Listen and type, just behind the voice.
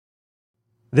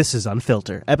This is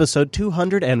Unfilter, episode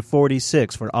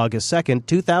 246 for August 2nd,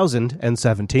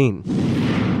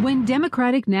 2017. When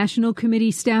Democratic National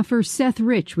Committee staffer Seth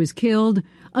Rich was killed,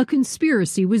 a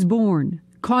conspiracy was born.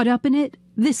 Caught up in it,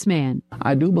 this man.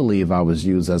 I do believe I was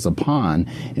used as a pawn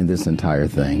in this entire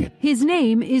thing. His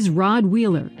name is Rod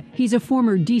Wheeler. He's a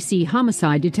former D.C.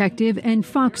 homicide detective and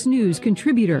Fox News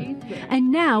contributor.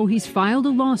 And now he's filed a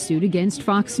lawsuit against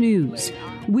Fox News.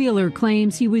 Wheeler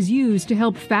claims he was used to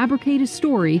help fabricate a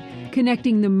story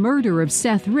connecting the murder of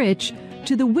Seth Rich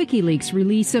to the WikiLeaks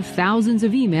release of thousands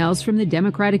of emails from the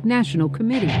Democratic National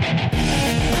Committee.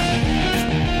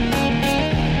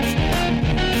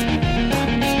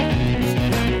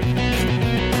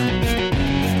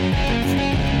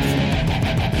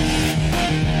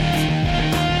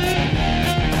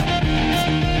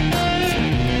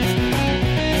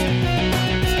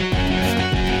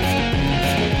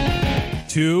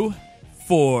 Two,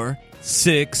 4,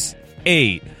 6,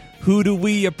 8. Who do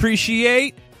we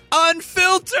appreciate?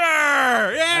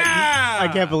 Unfilter! Yeah! I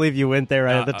can't believe you went there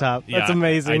right at the top. That's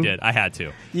amazing. I did. I had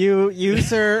to. You,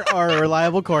 sir, are a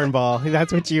reliable cornball.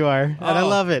 That's what you are. And I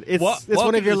love it. It's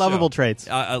one of your lovable traits.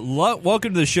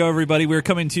 Welcome to the show, everybody. We're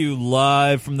coming to you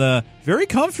live from the very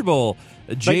comfortable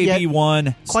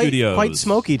JB1 Studios. Quite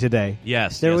smoky today.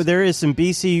 Yes. There is some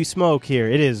BC smoke here.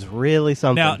 It is really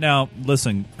something. Now,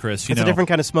 listen, Chris. It's a different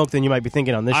kind of smoke than you might be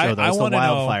thinking on this show, though. It's the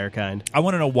wildfire kind. I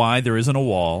want to know why there isn't a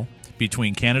wall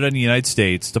between Canada and the United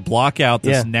States to block out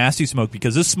this nasty smoke,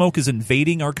 because this smoke is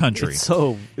invading our country.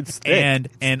 It's thick.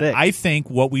 And thick. I think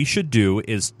what we should do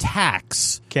is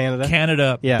tax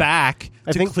Canada back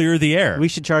to clear the air. We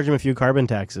should charge them a few carbon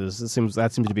taxes. That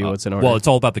seems to be what's in order. Well, it's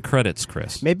all about the credits,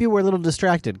 Chris. Maybe we're a little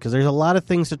distracted because there's a lot of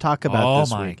things to talk about this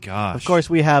week. Oh, my gosh. Of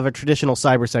course, we have a traditional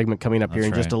cyber segment coming up here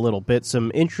in just a little bit.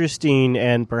 Some interesting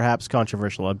and perhaps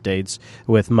controversial updates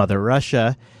with Mother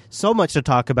Russia. So much to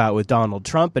talk about with Donald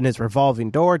Trump and his revolving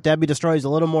door. Debbie destroys a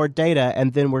little more data,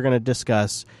 and then we're going to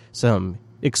discuss some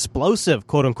explosive,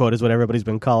 quote-unquote, is what everybody's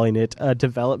been calling it,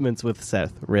 developments with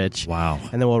Seth Rich. Wow.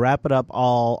 And then we'll wrap it up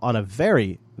all on a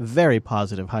very, very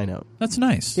positive high note. That's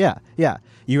nice. Yeah.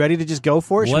 You ready to just go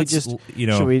for it?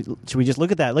 Should we just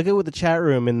look at that? Look at what the chat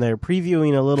room in there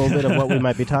previewing a little bit of what we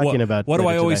might be talking about. What do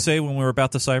I always say when we're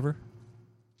about to cyber?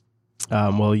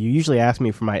 Well, you usually ask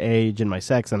me for my age and my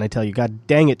sex, and I tell you, God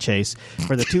dang it, Chase,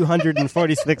 for the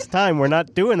 246th time, we're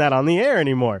not doing that on the air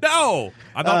anymore. No!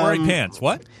 I'm not wearing pants.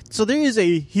 What? So there is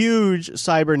a huge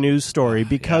cyber news story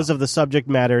because of the subject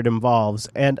matter it involves,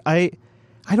 and I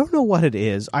don't know what it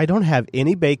is. I don't have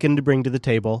any bacon to bring to the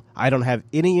table. I don't have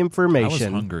any information. I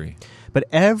was hungry. But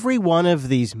every one of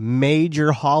these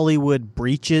major Hollywood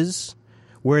breaches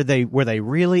where they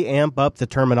really amp up the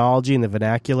terminology and the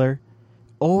vernacular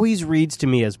always reads to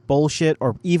me as bullshit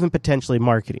or even potentially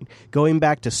marketing. Going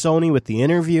back to Sony with The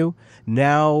Interview,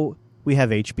 now we have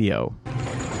HBO.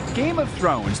 Game of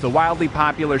Thrones, the wildly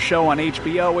popular show on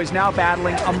HBO, is now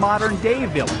battling a modern-day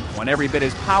villain, one every bit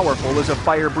as powerful as a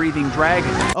fire-breathing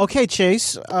dragon. Okay,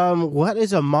 Chase, what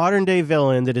is a modern-day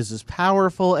villain that is as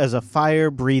powerful as a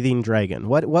fire-breathing dragon?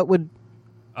 What would...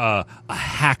 A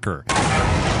hacker.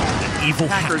 Evil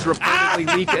hackers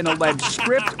reportedly leaked an alleged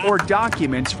script or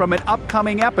documents from an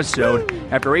upcoming episode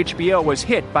after HBO was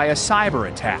hit by a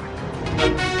cyber attack.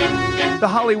 The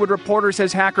Hollywood Reporter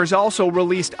says hackers also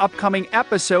released upcoming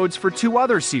episodes for 2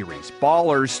 other series,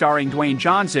 Ballers starring Dwayne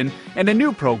Johnson, and a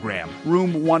new program,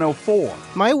 Room 104.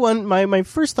 My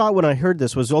first thought when I heard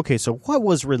this was, okay, so what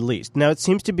was released? Now, it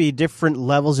seems to be different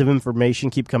levels of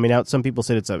information keep coming out. Some people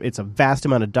said it's a vast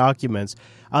amount of documents.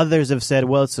 Others have said,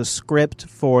 well, it's a script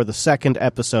for the 2nd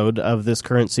episode of this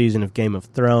current season of Game of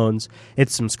Thrones.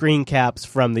 It's some screen caps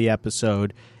from the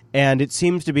episode. And it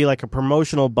seems to be like a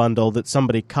promotional bundle that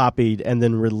somebody copied and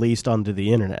then released onto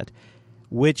the internet,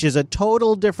 which is a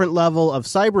total different level of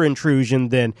cyber intrusion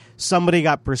than somebody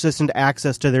got persistent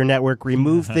access to their network,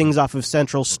 removed things off of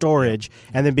central storage,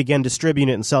 and then began distributing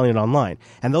it and selling it online.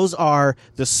 And those are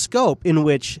the scope in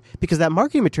which, because that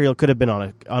marketing material could have been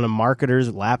on a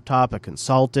marketer's laptop, a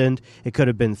consultant, it could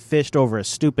have been fished over a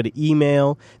stupid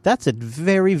email. That's a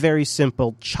very, very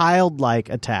simple, childlike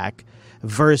attack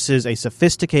versus a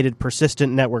sophisticated,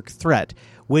 persistent network threat,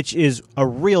 which is a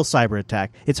real cyber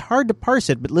attack. It's hard to parse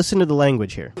it, but listen to the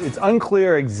language here. It's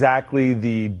unclear exactly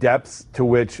the depths to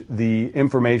which the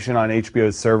information on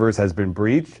HBO's servers has been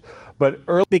breached,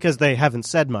 but because they haven't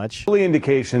said much. Early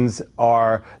indications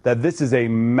are that this is a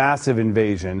massive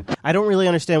invasion. I don't really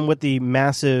understand what the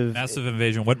massive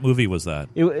invasion. What movie was that?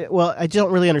 Well, I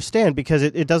don't really understand because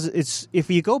it does. It's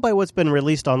if you go by what's been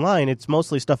released online, it's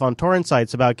mostly stuff on torrent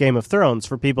sites about Game of Thrones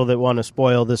for people that want to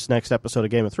spoil this next episode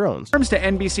of Game of Thrones. In terms to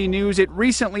NBC News, it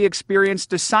recently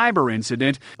experienced a cyber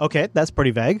incident. Okay, that's pretty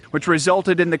vague. Which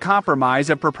resulted in the compromise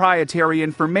of proprietary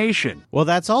information. Well,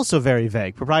 that's also very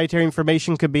vague. Proprietary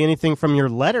information could be anything from your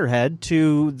letterhead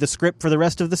to the script for the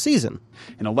rest of the season.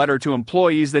 In a letter to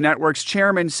employees, the network's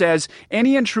chairman says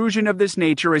any intrusion of this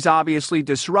nature is obviously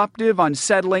disruptive,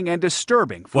 unsettling, and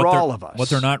disturbing for all of us. What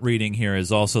they're not reading here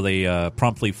is also they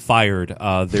promptly fired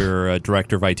their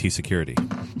director of IT security.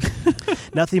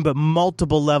 Nothing but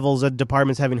multiple levels of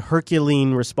departments having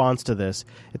Herculean response to this.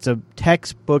 It's a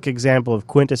textbook example of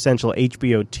quintessential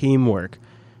HBO teamwork.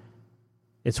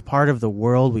 It's part of the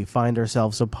world we find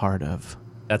ourselves a part of.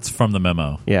 That's from the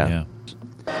memo. Yeah.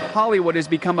 Hollywood has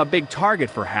become a big target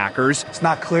for hackers. It's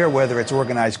not clear whether it's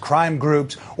organized crime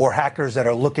groups or hackers that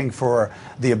are looking for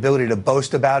the ability to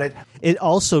boast about it. It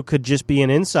also could just be an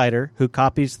insider who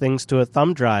copies things to a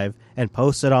thumb drive and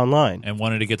posts it online. And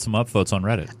wanted to get some upvotes on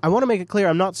Reddit. I want to make it clear,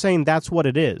 I'm not saying that's what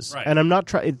it is. Right. And I'm not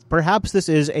trying. Perhaps this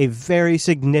is a very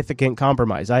significant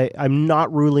compromise. I'm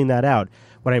not ruling that out.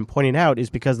 What I'm pointing out is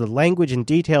because the language and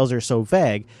details are so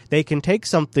vague, they can take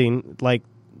something like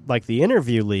the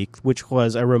interview leak, which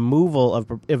was a removal of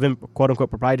quote-unquote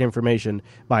proprietary information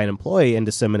by an employee and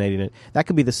disseminating it. That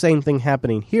could be the same thing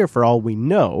happening here for all we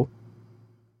know.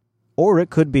 Or it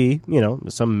could be,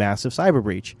 some massive cyber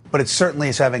breach. But it certainly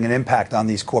is having an impact on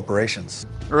these corporations.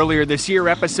 Earlier this year,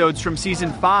 episodes from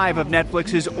Season 5 of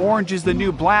Netflix's Orange is the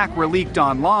New Black were leaked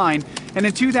online. And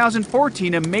in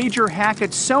 2014, a major hack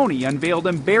at Sony unveiled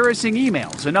embarrassing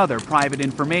emails and other private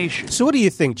information. So what do you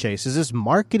think, Chase? Is this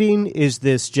marketing? Is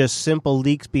this just simple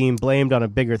leaks being blamed on a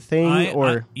bigger thing?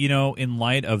 In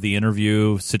light of the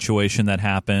interview situation that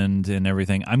happened and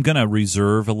everything, I'm going to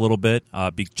reserve a little bit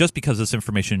just because this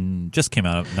information just came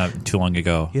out not too long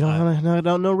ago. You don't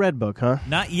know Redbook, huh?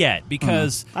 Not yet,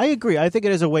 because I agree. I think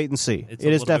it is a wait and see. It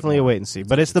is definitely a wait and see.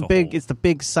 But it's the big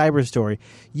cyber story.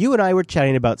 You and I were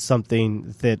chatting about something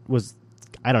that was,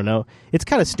 I don't know, it's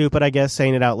kind of stupid, I guess,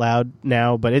 saying it out loud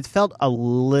now, but it felt a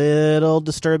little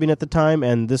disturbing at the time,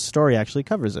 and this story actually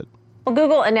covers it. Well,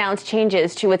 Google announced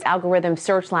changes to its algorithm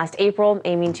search last April,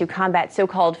 aiming to combat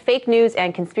so-called fake news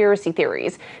and conspiracy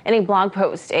theories. In a blog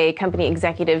post, a company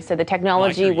executive said the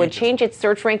technology would change its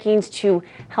search rankings to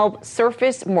help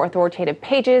surface more authoritative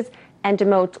pages and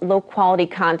demote low-quality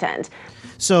content.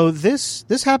 So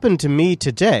this happened to me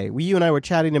today. You and I were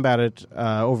chatting about it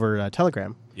over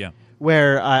Telegram. Yeah.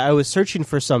 Where I was searching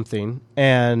for something,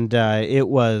 and it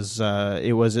was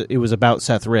about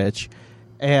Seth Rich,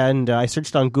 and I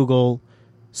searched on Google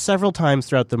several times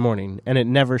throughout the morning, and it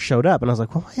never showed up. And I was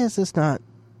like, well, why is this not?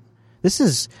 This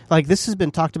has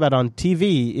been talked about on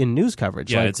TV in news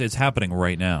coverage. Yeah, it's happening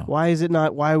right now. Why is it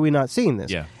not? Why are we not seeing this?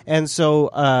 Yeah. And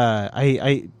so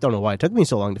I don't know why it took me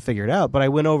so long to figure it out, but I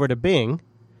went over to Bing,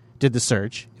 did the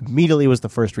search. Immediately was the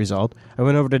first result. I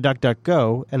went over to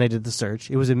DuckDuckGo and I did the search.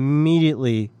 It was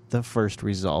immediately the first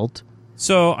result.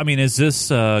 So, I mean, is this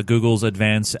Google's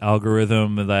advanced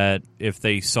algorithm that if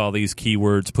they saw these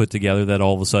keywords put together, that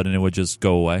all of a sudden it would just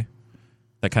go away?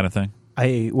 That kind of thing?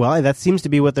 That seems to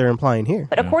be what they're implying here.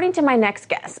 But according to my next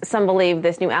guest, some believe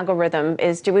this new algorithm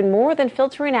is doing more than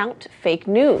filtering out fake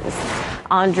news.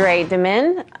 Andre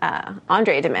Demin,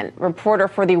 reporter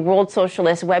for the World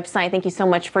Socialist website. Thank you so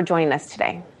much for joining us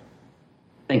today.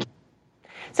 Thank you.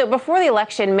 So before the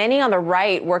election, many on the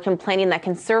right were complaining that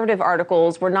conservative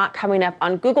articles were not coming up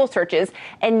on Google searches.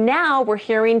 And now we're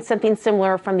hearing something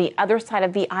similar from the other side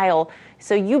of the aisle.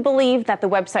 So you believe that the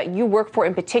website you work for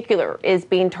in particular is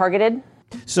being targeted?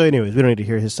 So anyways, we don't need to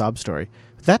hear his sob story.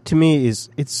 That to me is,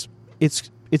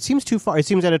 it seems too far. It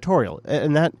seems editorial.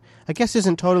 And that, I guess,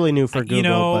 isn't totally new for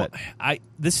Google.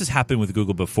 This has happened with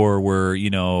Google before where,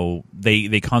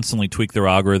 they constantly tweak their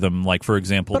algorithm, like, for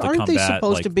example, to combat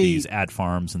these ad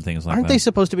farms and things like that. Aren't they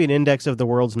supposed to be an index of the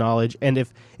world's knowledge? And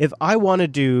if I want to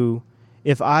do...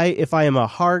 If I am a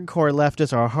hardcore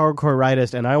leftist or a hardcore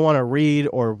rightist and I want to read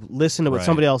or listen to what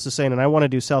somebody else is saying and I want to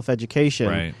do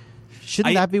self-education,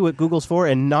 shouldn't that be what Google's for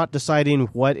and not deciding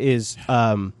what is...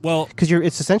 because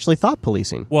it's essentially thought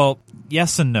policing. Well,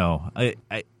 yes and no.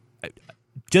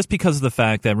 Just because of the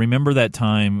fact that, remember that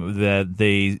time that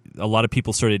a lot of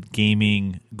people started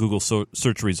gaming Google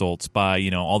search results by,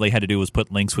 all they had to do was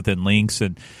put links within links,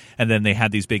 and then they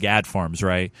had these big ad farms,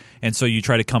 right? And so you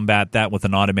try to combat that with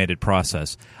an automated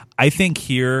process. I think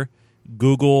here,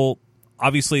 Google,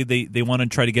 obviously they want to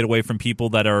try to get away from people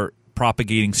that are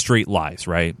propagating straight lies,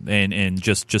 right? And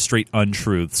just straight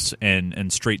untruths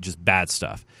and straight just bad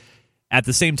stuff. At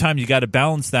the same time, you got to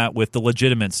balance that with the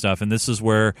legitimate stuff, and this is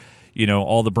where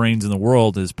all the brains in the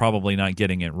world is probably not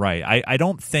getting it right. I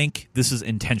don't think this is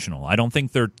intentional. I don't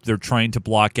think they're trying to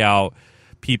block out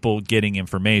people getting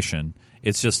information.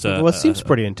 It's just it seems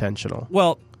pretty intentional.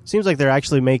 Well, seems like they're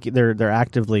actually they're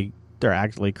actively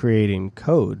creating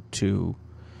code to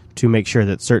make sure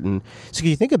that certain. So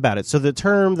you think about it. So the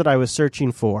term that I was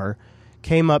searching for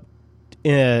came up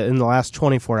in the last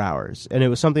 24 hours, and it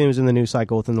was something that was in the news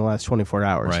cycle within the last 24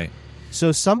 hours. Right.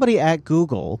 So somebody at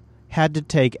Google had to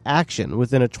take action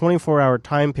within a 24-hour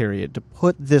time period to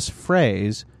put this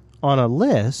phrase on a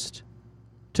list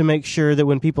to make sure that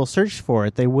when people searched for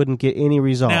it, they wouldn't get any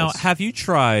results. Now, have you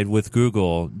tried with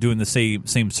Google doing the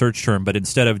same search term, but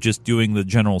instead of just doing the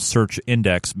general search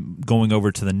index, going over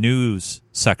to the news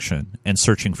section and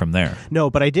searching from there? No,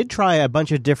 but I did try a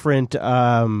bunch of different.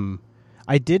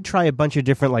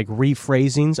 Like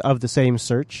rephrasings of the same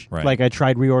search. Right. Like I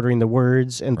tried reordering the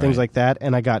words and things like that,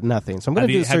 and I got nothing. So I'm going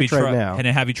to do the search right now. And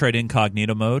have you tried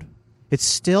incognito mode? It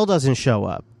still doesn't show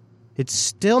up. It's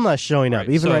still not showing up,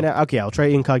 even right now. Okay, I'll try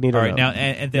incognito mode. All right, now,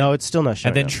 and then, no, it's still not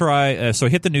showing up. And then try, so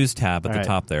hit the news tab at the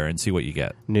top there and see what you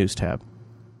get. News tab.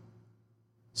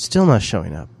 Still not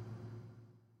showing up.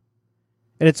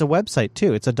 And it's a website,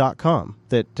 too. It's a .com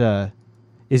that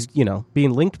is,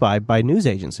 being linked by news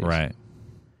agencies. Right.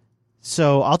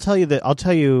 So I'll tell you the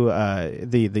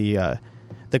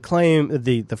claim,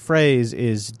 the phrase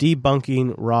is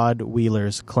debunking Rod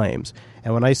Wheeler's claims.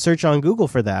 And when I search on Google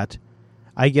for that,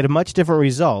 I get a much different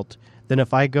result than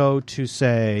if I go to,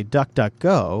 say,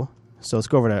 DuckDuckGo. So let's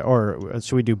go over to, or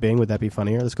should we do Bing? Would that be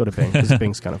funnier? Let's go to Bing, because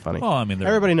Bing's kind of funny. Well, I mean,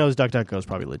 everybody knows DuckDuckGo is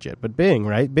probably legit, but Bing,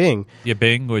 right? Bing. Yeah,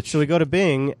 Bing. So we go to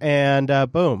Bing, and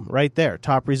boom, right there,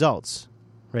 top results,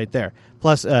 right there.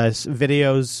 Plus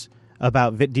videos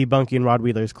about debunking Rod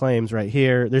Wheeler's claims right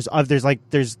here.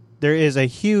 There is a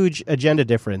huge agenda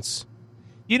difference.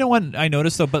 You know what I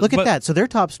noticed though? But look at that. So their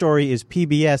top story is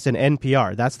PBS and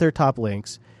NPR. That's their top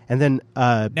links. And then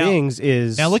Bing's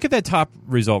is... Now look at that top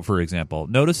result, for example.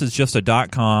 Notice it's just a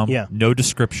 .com, no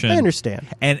description. I understand.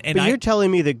 But you're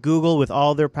telling me that Google, with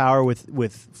all their power,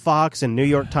 with Fox and New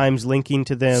York Times linking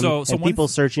to them, and people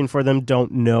searching for them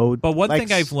don't know... But one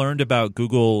thing I've learned about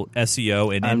Google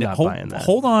SEO... I'm not buying that.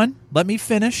 Hold on. Let me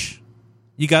finish.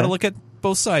 You got to look at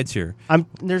both sides here.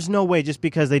 There's no way, just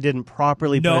because they didn't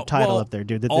properly put a title up there,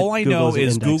 dude. All I know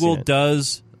is Google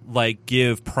does...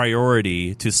 give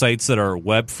priority to sites that are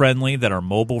web friendly, that are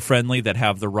mobile friendly, that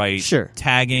have the right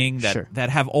tagging, that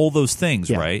have all those things,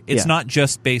 right? It's not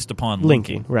just based upon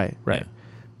linking. Right. Yeah.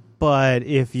 But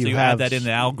if you add that in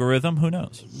the algorithm, who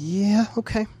knows? Yeah,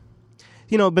 okay.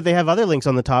 But they have other links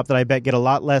on the top that I bet get a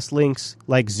lot less links,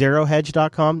 like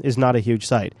ZeroHedge.com is not a huge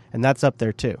site, and that's up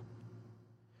there too.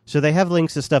 So they have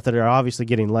links to stuff that are obviously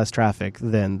getting less traffic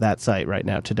than that site right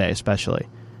now today, especially.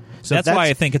 So that's why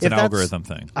I think it's an algorithm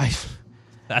thing. I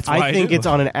think it's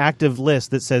on an active list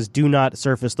that says do not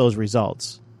surface those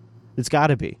results. It's got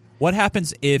to be. What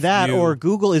happens if or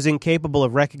Google is incapable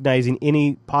of recognizing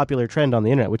any popular trend on the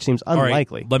internet, which seems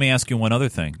unlikely. Let me ask you one other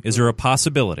thing. Is there a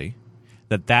possibility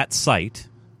that site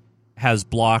has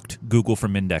blocked Google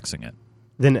from indexing it?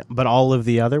 But all of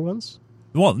the other ones?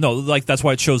 Well, no, that's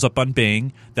why it shows up on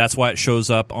Bing. That's why it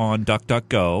shows up on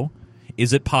DuckDuckGo.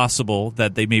 Is it possible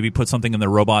that they maybe put something in the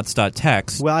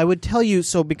robots.txt? Well, I would tell you,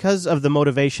 so because of the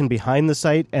motivation behind the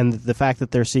site and the fact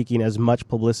that they're seeking as much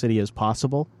publicity as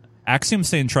possible. Axiom's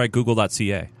saying try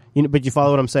google.ca. But you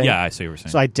follow what I'm saying? Yeah, I see what you're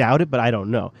saying. So I doubt it, but I don't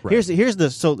know. Right. Here's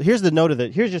the note of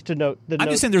it. Here's just to note. I'm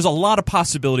just saying there's a lot of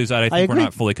possibilities that I think we're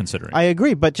not fully considering. I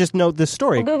agree, but just note this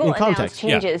story in context. Google announced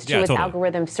changes to its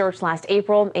algorithm search last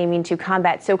April, aiming to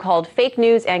combat so-called fake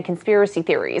news and conspiracy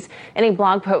theories. In a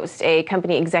blog post, a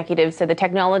company executive said the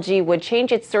technology would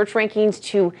change its search rankings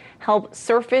to help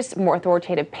surface more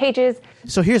authoritative pages.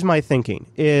 So here's my thinking: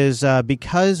 is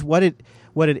because what it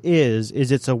is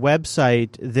it's a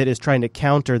website that is trying to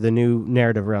counter the new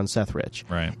narrative around Seth Rich.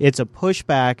 Right. It's a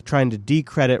pushback trying to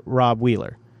decredit Rob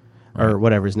Wheeler, or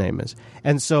whatever his name is.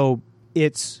 And so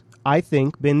it's, I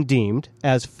think, been deemed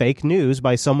as fake news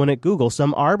by someone at Google.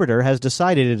 Some arbiter has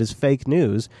decided it is fake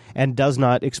news and does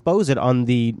not expose it on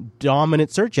the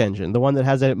dominant search engine, the one that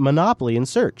has a monopoly in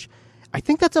search. I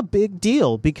think that's a big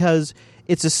deal because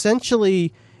it's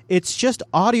essentially, it's just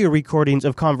audio recordings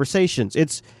of conversations.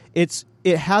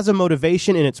 It has a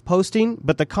motivation in its posting,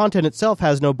 but the content itself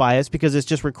has no bias because it's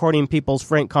just recording people's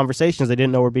frank conversations they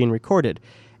didn't know were being recorded.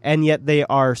 And yet they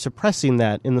are suppressing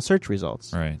that in the search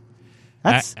results. Right.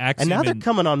 That's Axiom and now they're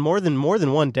coming on more than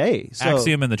one day. So,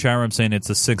 Axiom in the chat room saying it's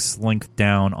the 6th link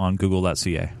down on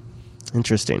Google.ca.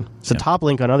 Interesting. It's the top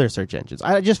link on other search engines.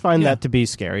 I just find that to be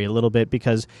scary a little bit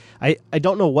because I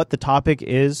don't know what the topic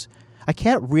is. I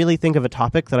can't really think of a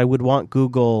topic that I would want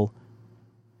Google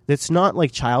that's not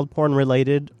like child porn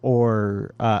related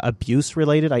or abuse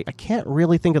related. I can't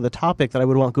really think of the topic that I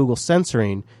would want Google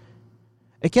censoring.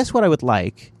 I guess what I would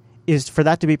like is for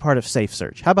that to be part of Safe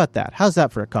Search. How about that? How's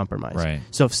that for a compromise? Right.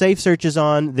 So if Safe Search is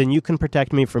on, then you can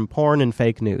protect me from porn and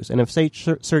fake news. And if Safe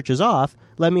Search is off,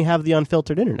 let me have the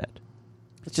unfiltered internet.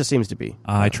 It just seems to be.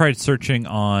 I tried searching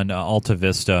on Alta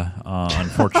Vista.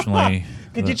 Unfortunately...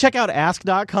 Could you check out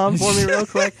ask.com for me real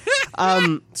quick?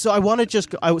 So I want to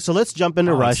just so let's jump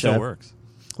into Russia. It still works.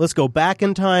 Let's go back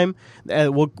in time.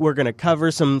 We're going to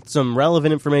cover some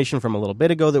relevant information from a little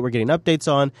bit ago that we're getting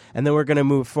updates on, and then we're going to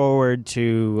move forward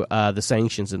to the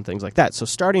sanctions and things like that. So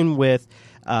starting with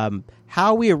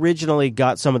how we originally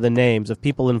got some of the names of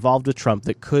people involved with Trump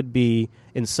that could be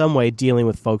in some way dealing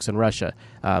with folks in Russia,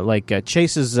 like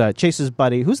Chase's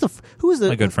buddy. Who is the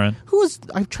my good friend?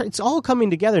 It's all coming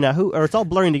together now. It's all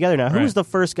blurring together now. Who was the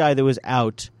first guy that was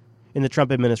out in the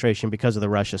Trump administration because of the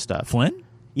Russia stuff? Flynn?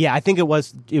 Yeah, I think it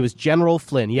was General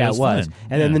Flynn. Yeah, it was. Flynn.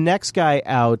 And then the next guy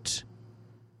out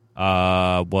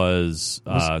was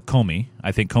Comey.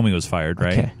 I think Comey was fired,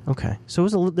 right? Okay. So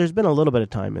there's been a little bit of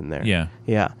time in there.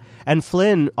 Yeah. And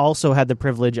Flynn also had the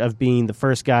privilege of being the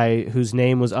first guy whose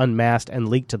name was unmasked and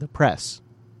leaked to the press,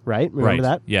 right? Remember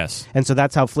that? Yes. And so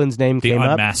that's how Flynn's name came up.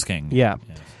 The unmasking. Yeah.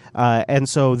 Yes. And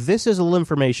so this is a little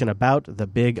information about the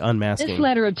big unmasking. This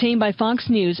letter obtained by Fox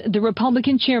News, the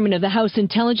Republican chairman of the House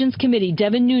Intelligence Committee,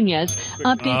 Devin Nunes,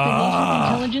 updates the nation's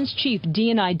intelligence chief,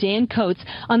 DNI Dan Coats,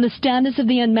 on the status of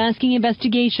the unmasking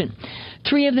investigation.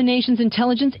 3 of the nation's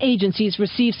intelligence agencies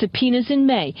received subpoenas in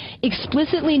May,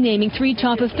 explicitly naming 3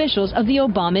 top officials of the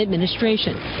Obama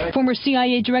administration. Former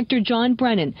CIA Director John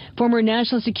Brennan, former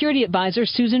National Security Advisor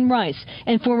Susan Rice,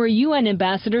 and former UN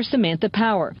Ambassador Samantha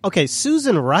Power. Okay,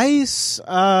 Susan Rice,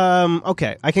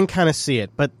 okay, I can kind of see it,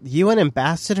 but UN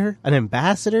Ambassador, an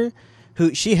ambassador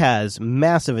who she has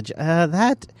massive,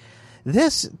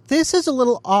 This is a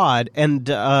little odd,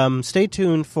 and stay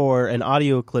tuned for an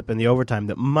audio clip in the overtime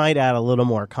that might add a little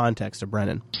more context to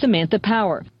Brennan. Samantha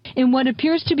Power. In what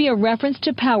appears to be a reference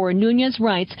to Power, Nunes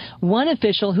writes, one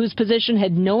official whose position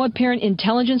had no apparent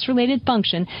intelligence-related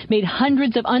function made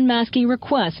hundreds of unmasking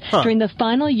requests during the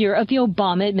final year of the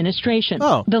Obama administration.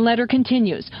 The letter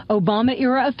continues.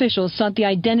 Obama-era officials sought the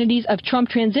identities of Trump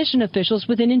transition officials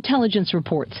within intelligence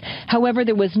reports. However,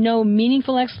 there was no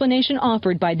meaningful explanation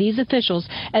offered by these officials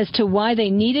as to why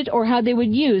they needed or how they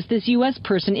would use this U.S.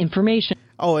 person information.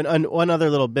 Oh, and one other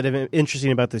little bit of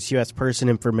interesting about this U.S. person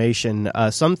information.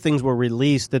 Some things were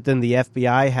released that then the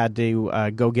FBI had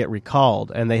to go get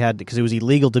recalled, and they had because it was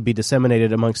illegal to be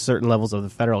disseminated amongst certain levels of the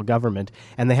federal government,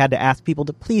 and they had to ask people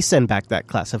to please send back that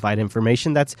classified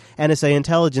information. That's NSA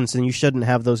intelligence, and you shouldn't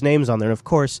have those names on there. And of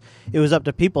course, it was up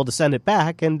to people to send it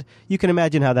back, and you can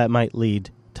imagine how that might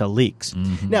lead to leaks.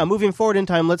 Mm-hmm. Now, moving forward in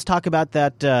time, let's talk about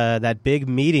that big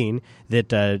meeting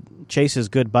that Chase's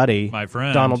good buddy, my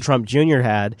friend Donald Trump Jr.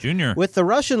 had with the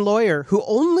Russian lawyer who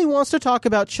only wants to talk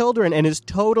about children and is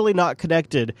totally not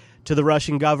connected to the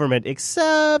Russian government,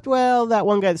 except, well, that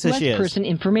one guy that says she is. Person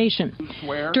information.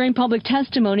 During public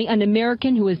testimony, an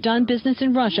American who has done business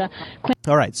in Russia.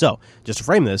 All right, so just to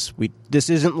frame this, this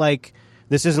isn't like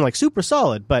super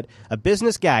solid, but a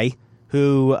business guy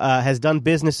who has done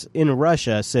business in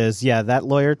Russia says, yeah, that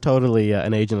lawyer, totally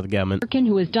an agent of the government. American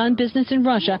who has done business in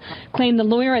Russia claimed the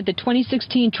lawyer at the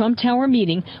 2016 Trump Tower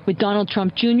meeting with Donald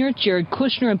Trump Jr., Jared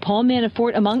Kushner, and Paul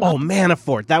Manafort, among others. Oh,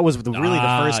 Manafort. That was really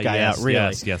the first guy out, really.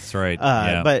 Yes, that's right.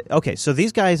 But, okay, so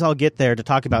these guys all get there to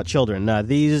talk about children.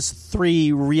 These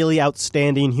 3 really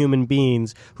outstanding human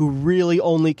beings who really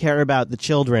only care about the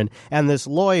children, and this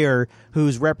lawyer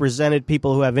who's represented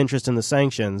people who have interest in the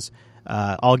sanctions,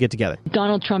 all get together.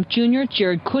 Donald Trump Jr.,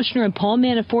 Jared Kushner, and Paul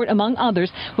Manafort, among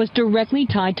others, was directly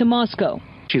tied to Moscow.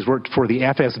 She's worked for the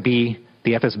FSB,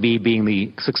 the FSB being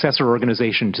the successor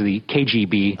organization to the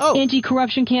KGB.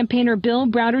 Anti-corruption campaigner Bill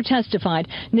Browder testified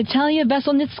Natalia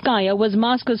Veselnitskaya was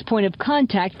Moscow's point of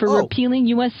contact for repealing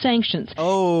U.S. sanctions.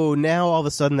 Oh, now all of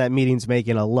a sudden that meeting's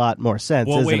making a lot more sense,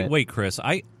 isn't it? Wait, Chris.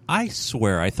 I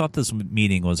swear, I thought this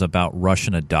meeting was about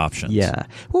Russian adoptions. Yeah.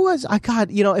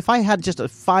 If I had just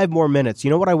 5 more minutes,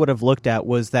 what I would have looked at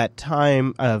was that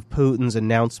time of Putin's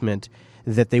announcement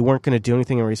that they weren't going to do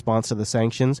anything in response to the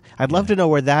sanctions. I'd love to know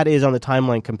where that is on the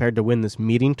timeline compared to when this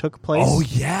meeting took place. Oh,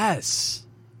 yes.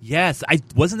 Yes,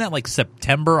 wasn't that like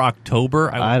September,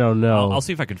 October? I don't know. I'll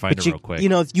see if I can find it real quick. You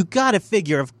know, you got to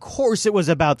figure, of course it was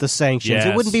about the sanctions. Yes.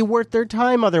 It wouldn't be worth their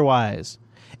time otherwise.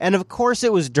 And of course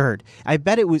it was dirt. I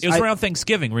bet it was... It was around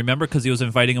Thanksgiving, remember? Because he was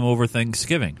inviting him over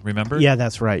Thanksgiving, remember? Yeah,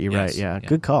 that's right. You're right. Yeah,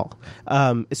 good call.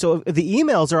 So the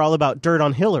emails are all about dirt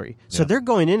on Hillary. So they're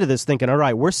going into this thinking, all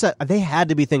right, they had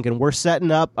to be thinking, we're setting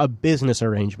up a business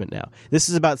arrangement now. This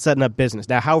is about setting up business.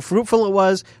 Now, how fruitful it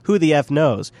was, who the F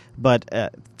knows? But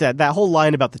that whole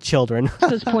line about the children.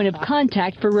 This point of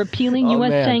contact for repealing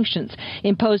U.S. sanctions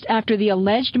imposed after the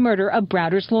alleged murder of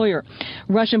Browder's lawyer.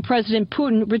 Russian President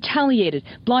Putin retaliated,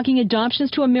 blocking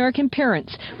adoptions to American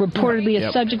parents, reportedly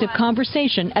a subject of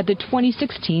conversation at the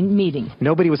 2016 meeting.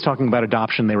 Nobody was talking about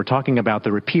adoption. They were talking about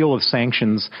the repeal of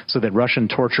sanctions so that Russian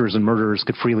torturers and murderers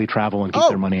could freely travel and keep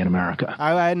their money in America.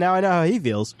 Now I know how he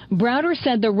feels. Browder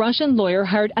said the Russian lawyer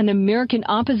hired an American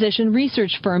opposition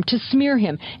research firm to smear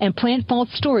him and plant false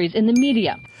stories in the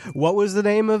media. What was the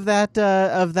name of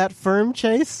that firm,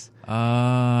 Chase?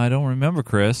 I don't remember,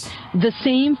 Chris. The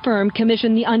same firm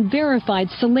commissioned the unverified,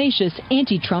 salacious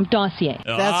anti-Trump dossier.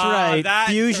 That's right,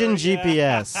 Fusion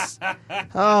GPS.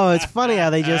 Oh, it's funny how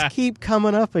they just keep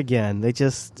coming up again.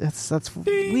 That's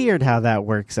weird how that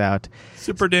works out.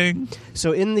 Super ding.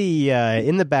 So in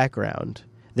the background,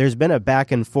 there's been a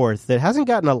back and forth that hasn't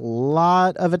gotten a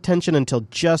lot of attention until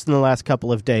just in the last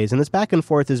couple of days. And this back and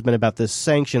forth has been about the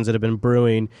sanctions that have been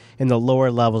brewing in the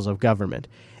lower levels of government.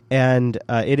 And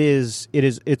it's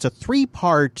a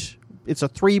three-pronged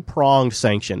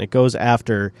sanction. It goes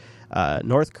after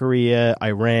North Korea,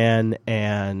 Iran,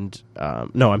 and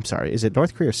is it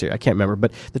North Korea or Syria? I can't remember.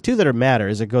 But the two that matter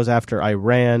is it goes after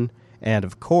Iran and,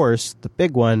 of course, the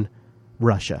big one,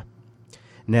 Russia.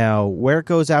 Now, where it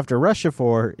goes after Russia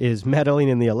for is meddling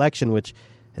in the election, which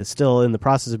is still in the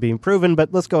process of being proven.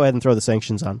 But let's go ahead and throw the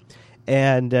sanctions on.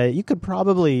 And you could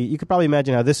probably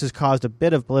imagine how this has caused a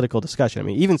bit of political discussion. I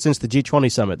mean, even since the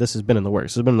G20 summit, this has been in the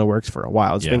works. It's been in the works for a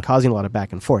while. It's been causing a lot of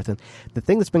back and forth. And the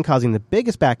thing that's been causing the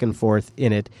biggest back and forth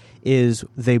in it is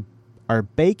they are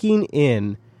baking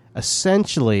in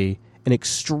essentially an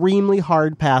extremely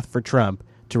hard path for Trump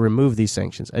to remove these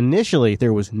sanctions. Initially,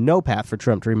 there was no path for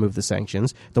Trump to remove the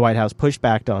sanctions. The White House pushed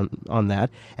back on that.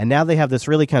 And now they have this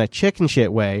really kind of chicken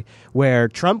shit way where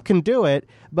Trump can do it,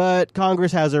 but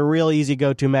Congress has a real easy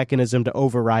go-to mechanism to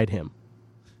override him.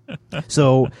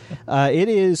 So it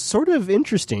is sort of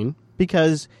interesting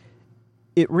because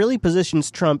it really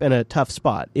positions Trump in a tough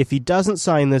spot. If he doesn't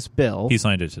sign this bill... He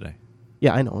signed it today.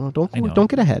 Yeah, I know. Don't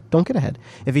get ahead. Don't get ahead.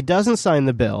 If he doesn't sign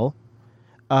the bill...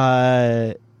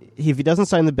 If he doesn't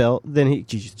sign the bill, then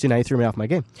now he threw me off my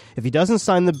game. If he doesn't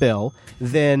sign the bill,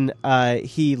 then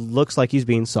he looks like he's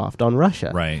being soft on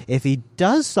Russia. Right. If he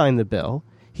does sign the bill,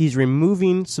 he's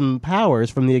removing some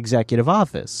powers from the executive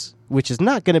office, which is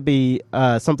not going to be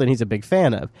something he's a big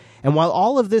fan of. And while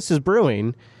all of this is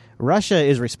brewing, Russia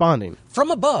is responding.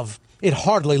 From above, it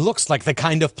hardly looks like the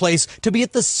kind of place to be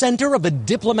at the center of a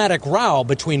diplomatic row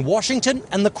between Washington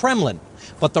and the Kremlin.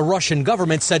 But the Russian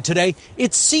government said today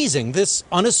it's seizing this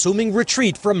unassuming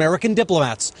retreat for American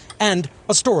diplomats and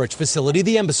a storage facility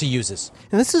the embassy uses.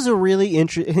 And this is a really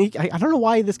interesting... I don't know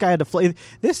why this guy had to fly...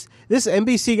 This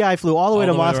NBC guy flew all the way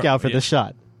to Moscow for this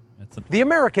shot. The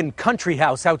American country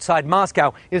house outside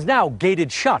Moscow is now gated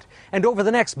shut. And over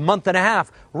the next month and a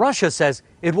half, Russia says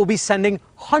it will be sending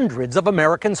hundreds of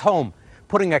Americans home,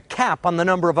 putting a cap on the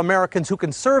number of Americans who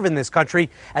can serve in this country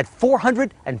at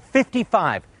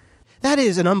 455. That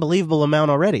is an unbelievable amount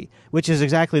already, which is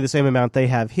exactly the same amount they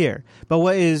have here. But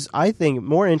what is, I think,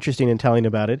 more interesting and telling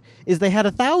about it is they had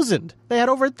 1,000. They had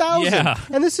over 1,000. Yeah.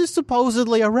 And this is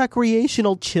supposedly a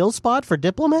recreational chill spot for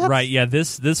diplomats? Right, yeah,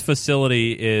 this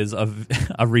facility is a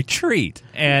retreat.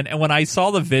 And when I saw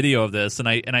the video of this and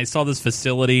I saw this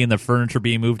facility and the furniture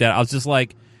being moved out, I was just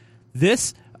like,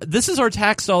 this is our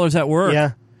tax dollars at work.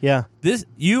 Yeah, yeah. This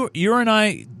you and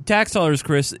I, tax dollars,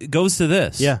 Chris, goes to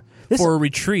this. Yeah. For a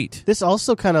retreat. This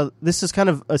is kind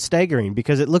of staggering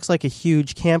because it looks like a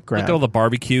huge campground. Look at all the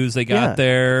barbecues they got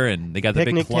there, and they got the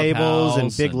picnic big clubhouse tables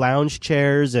and big lounge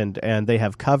chairs, and they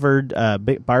have covered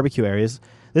big barbecue areas.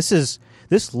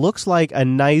 This looks like a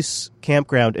nice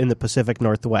campground in the Pacific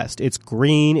Northwest. It's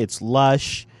green, it's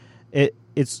lush,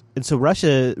 so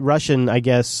Russian, I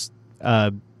guess.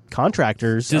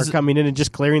 Contractors are coming in and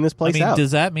just clearing this place out.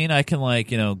 Does that mean I can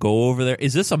go over there?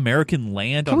 Is this American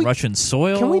land on Russian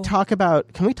soil? Can we talk about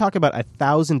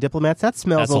 1,000 diplomats? That's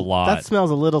a lot. That smells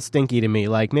a little stinky to me.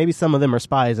 Like maybe some of them are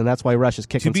spies, and that's why Russia's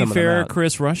kicking some of them out. To be fair,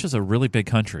 Chris, Russia's a really big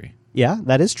country. Yeah,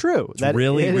 that is true.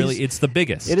 It's it's the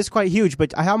biggest. It is quite huge,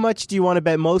 but how much do you want to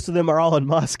bet most of them are all in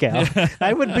Moscow?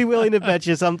 I would be willing to bet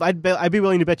you I'd be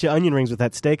willing to bet you onion rings with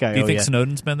that steak I owe you. Do you think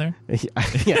Snowden's been there?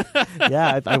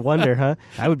 Yeah, I wonder, huh?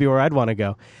 That would be where I'd want to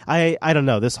go. I don't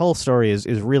know. This whole story is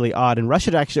really odd, and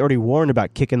Russia had actually already warned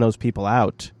about kicking those people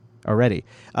out already.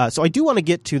 So I do want to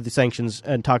get to the sanctions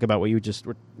and talk about what you just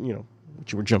were, you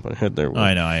were jumping ahead there.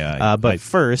 I know. But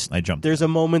first, I jumped. There's a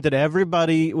moment that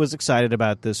everybody was excited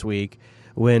about this week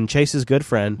when Chase's good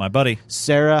friend, my buddy,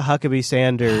 Sarah Huckabee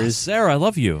Sanders. Sarah, I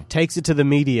love you. Takes it to the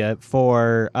media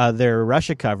for their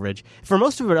Russia coverage. For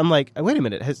most of it, I'm like, wait a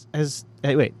minute.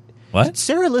 Wait. What? Did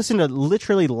Sarah listen to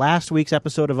literally last week's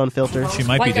episode of Unfiltered? She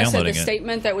might be downloading it. Like I said, the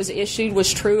statement that was issued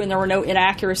was true, and there were no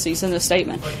inaccuracies in the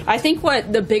statement. I think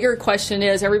what the bigger question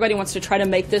is, everybody wants to try to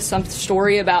make this some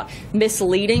story about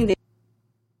misleading. The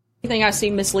thing I see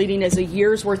misleading is a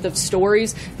year's worth of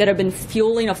stories that have been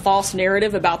fueling a false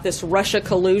narrative about this Russia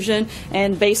collusion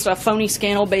and based on a phony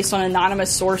scandal based on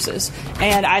anonymous sources.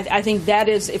 And I think that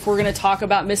is, if we're going to talk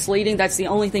about misleading, that's the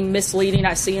only thing misleading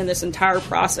I see in this entire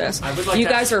process. You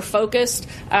guys are focused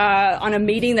on a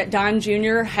meeting that Don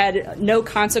Jr. had no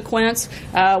consequence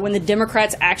when the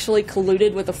Democrats actually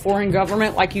colluded with a foreign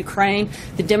government like Ukraine.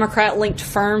 The Democrat-linked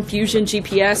firm Fusion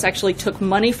GPS actually took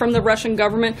money from the Russian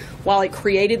government while it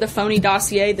created the phony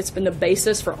dossier that's been the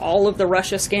basis for all of the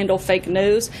Russia scandal fake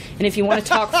news. And if you want to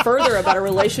talk further about a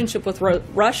relationship with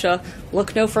Russia,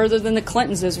 look no further than the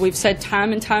Clintons, as we've said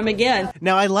time and time again.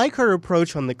 Now, I like her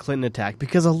approach on the Clinton attack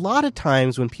because a lot of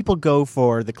times when people go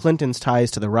for the Clintons'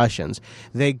 ties to the Russians,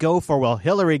 they go for, well,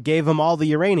 Hillary gave them all the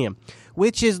uranium,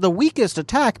 which is the weakest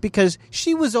attack because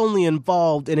she was only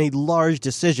involved in a large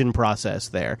decision process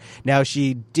there. Now,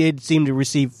 she did seem to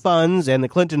receive funds, and the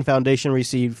Clinton Foundation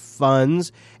received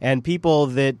funds, and people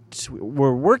that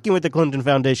were working with the Clinton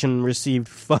Foundation received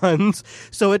funds.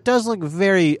 So it does look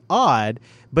very odd,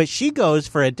 but she goes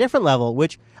for a different level,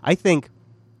 which I think,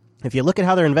 if you look at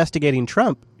how they're investigating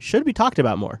Trump, should be talked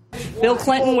about more. Bill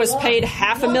Clinton was paid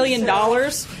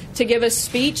 $500,000 to give a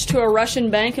speech to a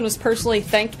Russian bank and was personally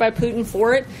thanked by Putin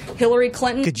for it. Hillary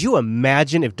Clinton. Could you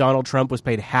imagine if Donald Trump was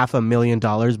paid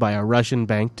 $500,000 by a Russian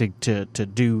bank to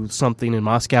do something in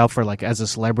Moscow for as a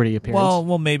celebrity appearance?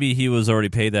 Well, maybe he was already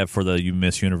paid that for the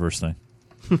Miss Universe thing.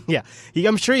 Yeah,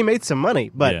 I'm sure he made some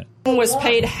money, but... Yeah. Was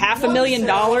paid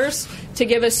 $500,000 to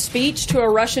give a speech to a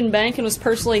Russian bank and was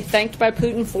personally thanked by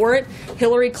Putin for it.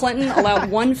 Hillary Clinton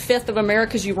allowed 1/5 of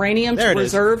America's uranium to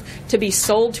reserve to be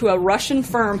sold to a Russian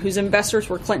firm whose investors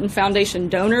were Clinton Foundation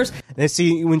donors. And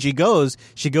see, when she goes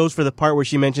for the part where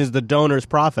she mentions the donors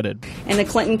profited. And the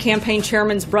Clinton campaign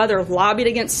chairman's brother lobbied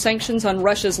against sanctions on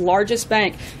Russia's largest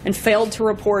bank and failed to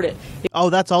report it. Oh,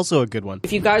 that's also a good one.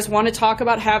 If you guys want to talk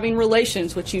about having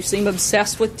relations, which you seem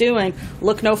obsessed with doing,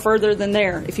 look no further than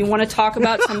there. If you want to talk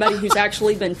about somebody who's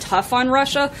actually been tough on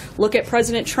Russia, look at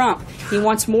President Trump. He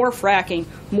wants more fracking,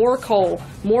 more coal,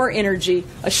 more energy,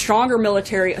 a stronger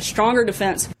military, a stronger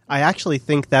defense. I actually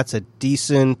think that's a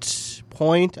decent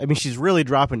point. I mean, she's really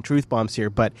dropping truth bombs here,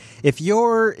 but if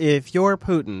you're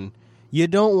Putin, you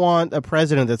don't want a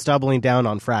president that's doubling down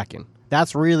on fracking.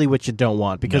 That's really what you don't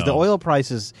want because the oil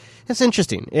prices, it's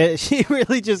interesting. She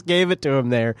really just gave it to him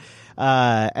there.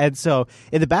 And so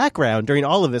in the background during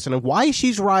all of this and why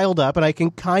she's riled up, and I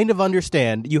can kind of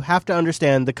understand, you have to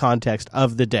understand the context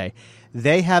of the day.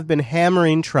 They have been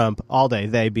hammering Trump all day,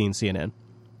 they being CNN,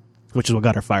 which is what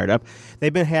got her fired up.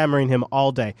 They've been hammering him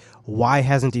all day. Why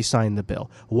hasn't he signed the bill?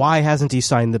 Why hasn't he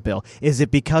signed the bill? Is it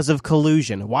because of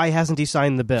collusion? Why hasn't he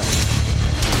signed the bill?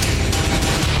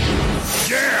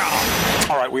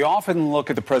 All right, we often look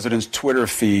at the president's Twitter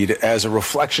feed as a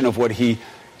reflection of what he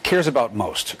cares about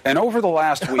most. And over the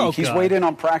last week, he's weighed in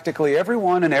on practically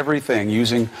everyone and everything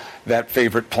using that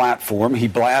favorite platform. He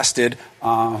blasted,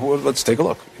 let's take a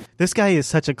look. This guy is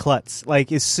such a klutz.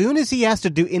 As soon as he has to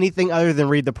do anything other than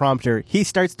read the prompter, he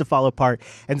starts to fall apart.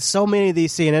 And so many of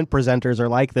these CNN presenters are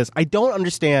like this. I don't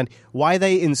understand why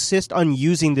they insist on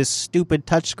using this stupid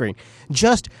touchscreen.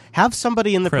 Just have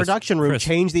somebody in the production room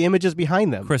change the images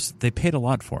behind them. Chris, they paid a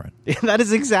lot for it. That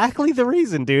is exactly the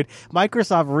reason, dude.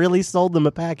 Microsoft really sold them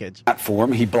a package.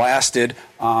 Platform, he blasted,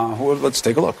 let's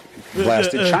take a look. He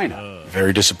blasted China.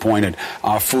 Very disappointed.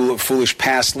 Foolish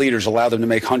past leaders allow them to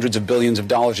make hundreds of billions of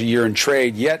dollars a year in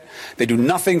trade, yet they do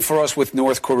nothing for us with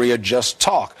North Korea, just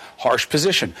talk. Harsh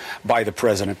position by the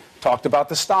president. talked about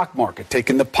the stock market,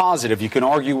 taking the positive. You can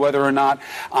argue whether or not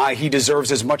he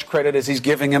deserves as much credit as he's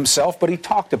giving himself, but he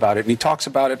talked about it, and he talks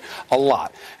about it a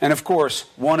lot. And, of course,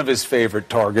 one of his favorite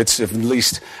targets, at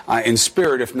least in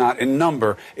spirit, if not in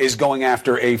number, is going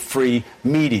after a free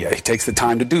media. He takes the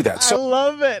time to do that. I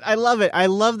love it. I love it. I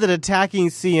love that attacking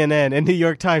CNN and New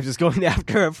York Times is going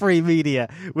after a free media,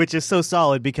 which is so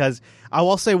solid, because I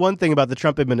will say one thing about the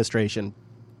Trump administration.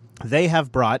 They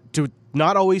have brought, to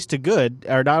not always to good,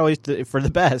 or not always for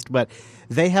the best, but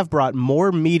they have brought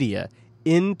more media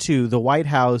into the White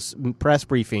House press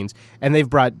briefings, and they've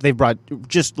brought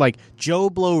just like Joe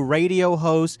Blow radio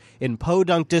hosts in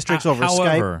podunk districts over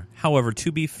Skype. However,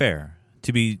 to be fair,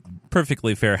 to be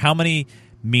perfectly fair, how many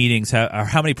meetings or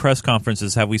how many press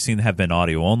conferences have we seen have been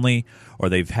audio only, or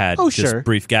they've had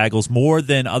brief gaggles, more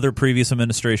than other previous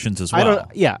administrations as well?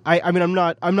 I mean,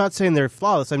 I'm not saying they're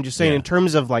flawless. I'm just saying in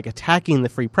terms of like attacking the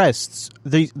free press,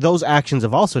 those actions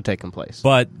have also taken place.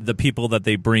 But the people that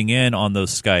they bring in on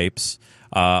those Skypes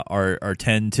are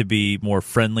tend to be more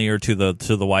friendlier to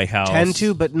the White House. Tend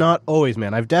to, but not always,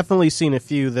 man. I've definitely seen a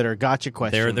few that are gotcha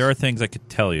questions. There are things I could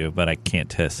tell you, but I can't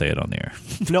say it on the air.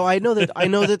 No, I know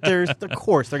that there's, of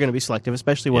course, they're going to be selective,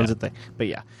 especially ones that they. But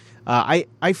yeah,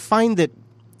 I find that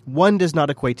one does not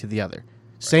equate to the other. Right.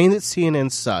 Saying that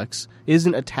CNN sucks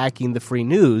isn't attacking the free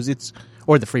news.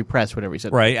 Or the free press, whatever he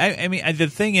said. Right. I mean, the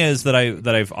thing is that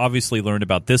I've obviously learned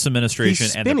about this administration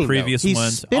and the previous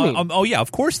ones. Oh, yeah,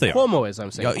 of course they are. Cuomo is, I'm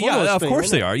saying. Yeah, of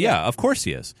course they are. Yeah, of course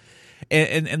he is.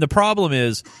 And the problem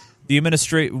is the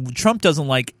administration. Trump doesn't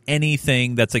like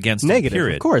anything that's against negative. Him,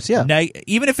 period. Of course, yeah.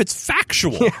 Even if it's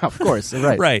factual. Yeah, of course.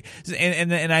 Right. Right.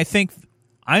 And I think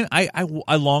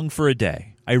I long for a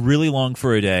day. I really long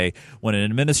for a day when an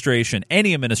administration,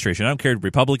 any administration, I don't care,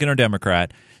 Republican or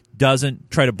Democrat, doesn't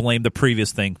try to blame the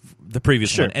previous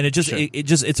one, and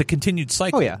it's a continued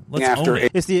cycle. Oh yeah, let's own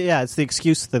it. It's the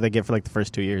excuse that they get for like the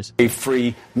first 2 years. A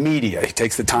free media. He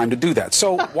takes the time to do that.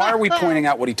 So why are we pointing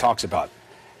out what he talks about?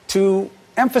 To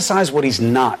emphasize what he's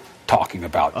not talking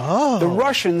about. Oh. The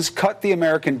Russians cut the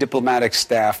American diplomatic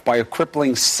staff by a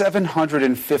crippling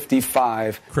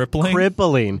 755.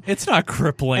 Crippling. It's not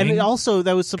crippling. And also,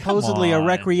 that was supposedly a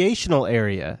recreational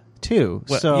area too.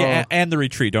 Well, so yeah, and the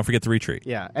retreat. Don't forget the retreat.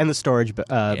 Yeah, and the storage.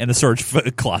 And the storage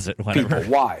closet. Whatever.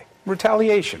 People. Why?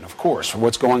 Retaliation, of course, for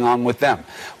what's going on with them.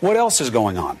 What else is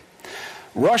going on?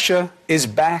 Russia is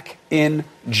back in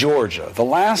Georgia. The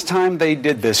last time they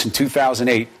did this in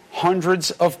 2008, hundreds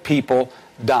of people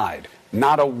died.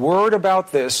 Not a word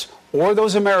about this or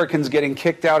those Americans getting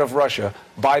kicked out of Russia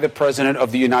by the President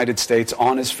of the United States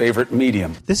on his favorite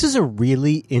medium. This is a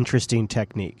really interesting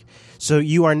technique.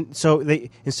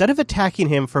 Instead of attacking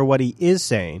him for what he is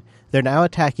saying, they're now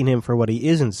attacking him for what he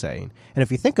isn't saying. And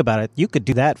if you think about it, you could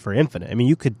do that for infinite. I mean,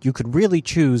 you could really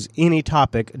choose any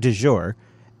topic du jour.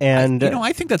 And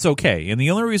I think that's okay. And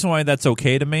the only reason why that's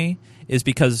okay to me is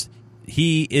because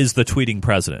he is the tweeting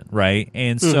president, right?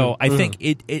 And so I think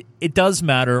it does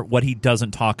matter what he doesn't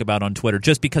talk about on Twitter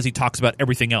just because he talks about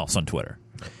everything else on Twitter.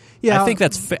 Yeah, I think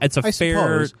it's fair.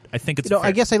 Suppose. I think it's fair.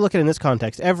 I guess I look at it in this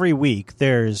context. Every week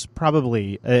there's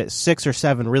probably 6 or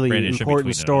 7 really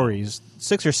important stories.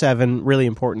 6 or 7 really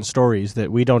important stories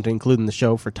that we don't include in the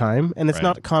show for time, and it's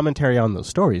not commentary on those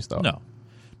stories, though.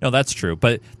 No, that's true.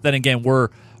 But then again, we're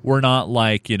not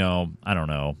like, I don't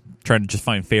know, trying to just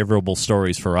find favorable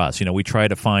stories for us. We try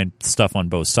to find stuff on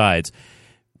both sides.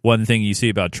 One thing you see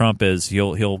about Trump is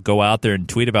he'll go out there and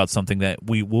tweet about something that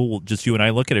you and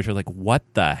I look at it, you're like, what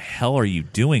the hell are you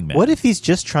doing, man? What if he's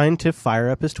just trying to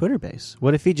fire up his Twitter base?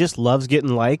 What if he just loves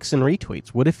getting likes and retweets?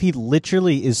 What if he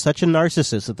literally is such a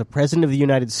narcissist that the President of the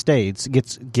United States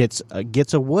gets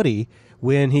a Woody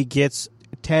when he gets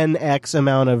 10x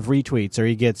amount of retweets, or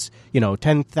he gets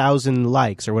 10,000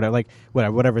 likes, or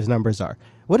whatever his numbers are?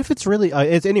 What if it's really?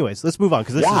 Anyways, let's move on.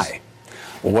 Why?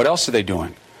 Well, what else are they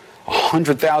doing?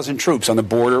 100,000 troops on the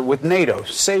border with NATO.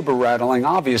 Saber rattling,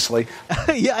 obviously.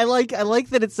 Yeah, I like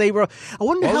that it's saber. I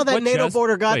wonder how that NATO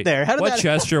border got there. What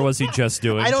gesture was he just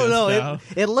doing? I don't know.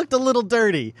 It looked a little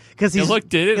dirty because it looks like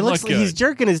good. He's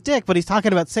jerking his dick, but he's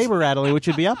talking about saber rattling, which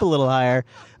would be up a little higher.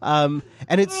 And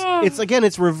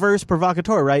it's reverse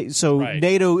provocateur, right? So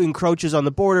NATO encroaches on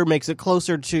the border, makes it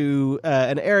closer to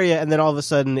an area, and then all of a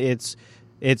sudden it's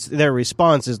their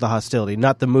response is the hostility,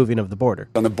 not the moving of the border.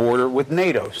 On the border with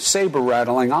NATO. Saber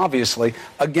rattling, obviously.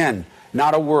 Again,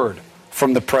 not a word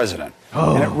from the president.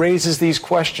 And it raises these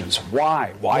questions.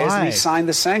 Why? Why hasn't he signed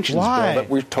the sanctions bill that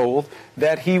we're told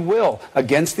that he will,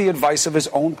 against the advice of his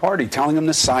own party, telling him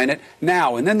to sign it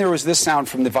now? And then there was this sound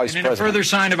from the vice president. In a further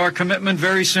sign of our commitment,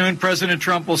 very soon, President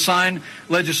Trump will sign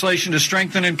legislation to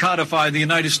strengthen and codify the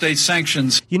United States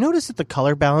sanctions. You notice that the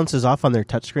color balance is off on their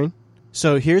touchscreen?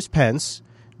 So here's Pence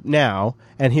now,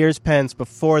 and here's Pence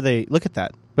before they... Look at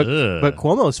that. But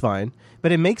Cuomo's fine.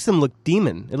 But it makes them look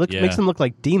demon. Makes them look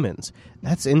like demons.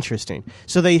 That's interesting.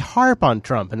 So they harp on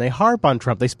Trump, and they harp on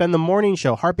Trump. They spend the morning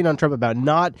show harping on Trump about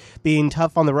not being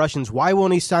tough on the Russians. Why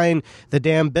won't he sign the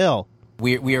damn bill?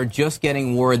 We are just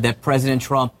getting word that President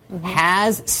Trump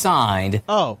has signed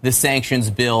the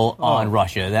sanctions bill on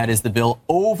Russia. That is the bill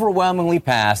overwhelmingly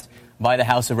passed by the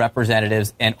House of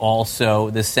Representatives and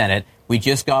also the Senate. We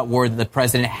just got word that the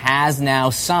president has now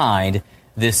signed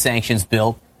this sanctions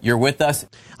bill. You're with us.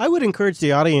 I would encourage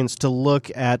the audience to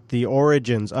look at the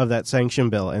origins of that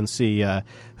sanction bill and see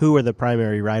who are the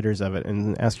primary writers of it,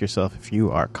 and ask yourself if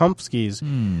you are Komskis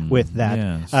with that.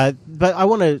 Yes. But I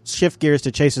want to shift gears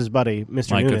to Chase's buddy,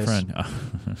 Mr. My Nunes.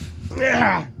 good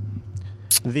friend.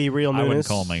 The real Nunes. I wouldn't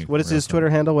call my What is his Twitter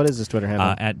handle? What is his Twitter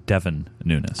handle? At Devin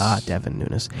Nunes. Devin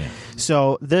Nunes. Yeah.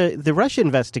 So the Russia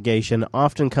investigation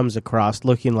often comes across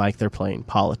looking like they're playing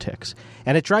politics.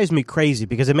 And it drives me crazy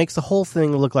because it makes the whole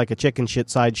thing look like a chicken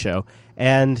shit sideshow.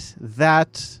 And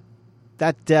that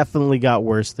definitely got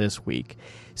worse this week.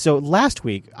 So last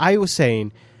week, I was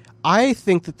saying, I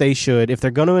think that they should, if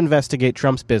they're going to investigate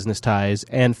Trump's business ties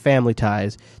and family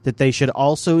ties, that they should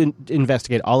also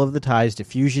investigate all of the ties to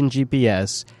Fusion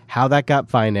GPS, how that got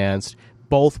financed,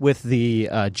 both with the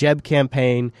Jeb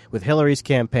campaign, with Hillary's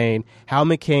campaign, how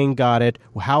McCain got it,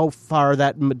 how far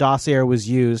that dossier was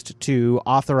used to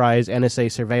authorize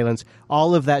NSA surveillance.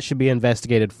 All of that should be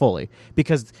investigated fully,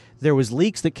 because there was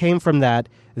leaks that came from that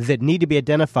need to be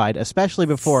identified, especially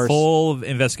before... Full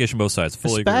investigation, both sides.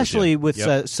 Fully especially agree with you.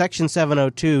 with Section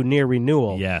 702 near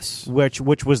renewal. Yes. Which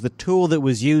was the tool that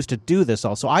was used to do this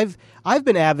all. So I've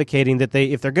been advocating that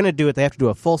if they're going to do it, they have to do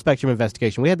a full spectrum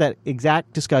investigation. We had that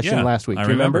exact discussion last week. I Do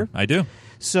you remember? I do.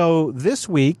 So this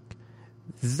week,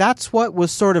 that's what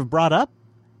was sort of brought up,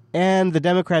 and the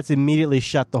Democrats immediately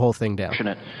shut the whole thing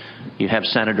down. You have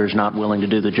senators not willing to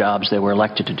do the jobs they were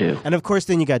elected to do. And of course,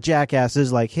 then you got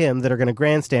jackasses like him that are going to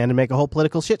grandstand and make a whole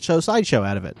political sideshow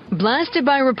out of it. Blasted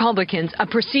by Republicans, a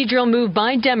procedural move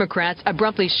by Democrats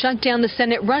abruptly shut down the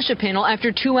Senate Russia panel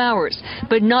after 2 hours,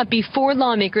 but not before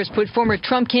lawmakers put former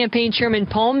Trump campaign chairman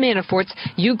Paul Manafort's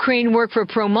Ukraine Work for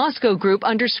Pro-Moscow group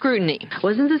under scrutiny.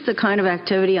 Wasn't this the kind of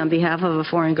activity on behalf of a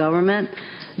foreign government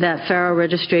that FARA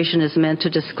registration is meant to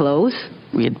disclose?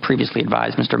 We had previously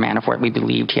advised Mr. Manafort we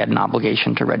believed he had an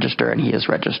obligation to register, and he is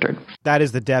registered. That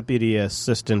is the Deputy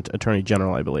Assistant Attorney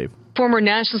General, I believe. Former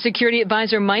National Security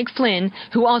Advisor Mike Flynn,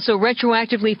 who also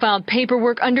retroactively filed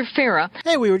paperwork under FARA.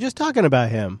 Hey, we were just talking about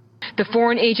him. The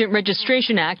Foreign Agent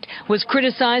Registration Act was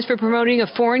criticized for promoting a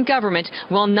foreign government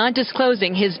while not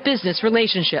disclosing his business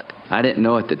relationship. I didn't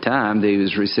know at the time that he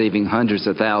was receiving hundreds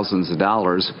of thousands of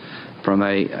dollars from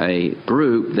a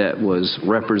group that was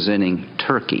representing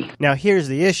Turkey. Now, here's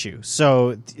the issue.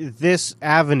 So this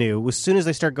avenue, as soon as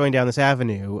they start going down this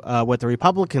avenue, what the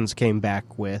Republicans came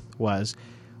back with was,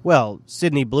 well,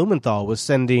 Sidney Blumenthal was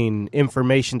sending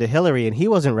information to Hillary, and he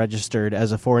wasn't registered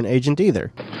as a foreign agent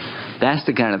either. That's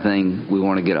the kind of thing we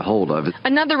want to get a hold of.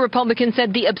 Another Republican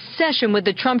said the obsession with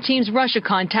the Trump team's Russia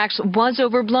contacts was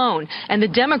overblown, and the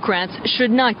Democrats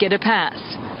should not get a pass.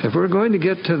 If we're going to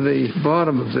get to the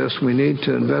bottom of this, we need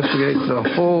to investigate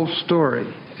the whole story.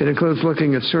 It includes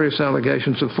looking at serious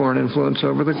allegations of foreign influence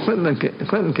over the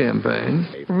Clinton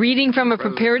campaign. Reading from a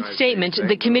prepared statement,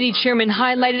 the committee chairman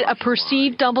highlighted a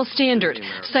perceived double standard,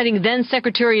 citing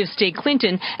then-Secretary of State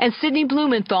Clinton and Sidney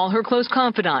Blumenthal, her close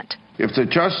confidant. If the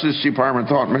Justice Department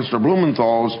thought Mr.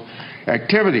 Blumenthal's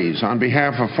activities on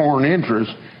behalf of foreign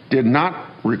interests did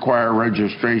not require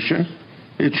registration,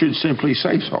 it should simply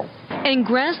say so. And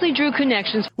Grassley drew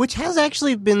connections. Which has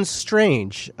actually been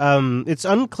strange. It's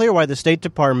unclear why the State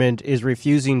Department is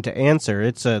refusing to answer.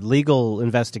 It's a legal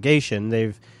investigation.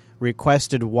 They've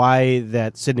requested why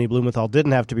that Sidney Blumenthal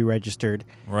didn't have to be registered.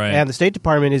 Right. And the State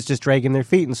Department is just dragging their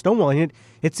feet and stonewalling it.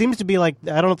 It seems to be like,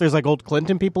 I don't know if there's like old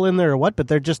Clinton people in there or what, but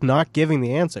they're just not giving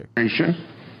the answer.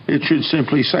 It should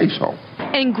simply say so.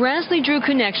 And Grassley drew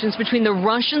connections between the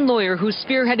Russian lawyer who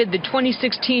spearheaded the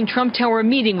 2016 Trump Tower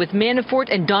meeting with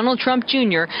Manafort and Donald Trump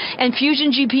Jr. and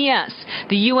Fusion GPS,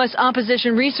 the U.S.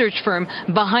 opposition research firm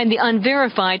behind the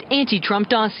unverified anti-Trump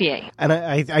dossier. And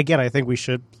I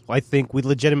think we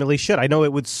legitimately should. I know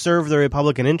it would serve the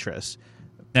Republican interests,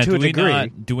 Now, to a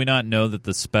degree. Do we not know that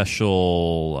the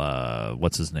special,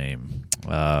 what's his name,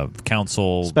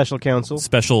 special counsel,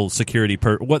 special security,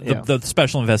 the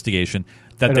special investigation,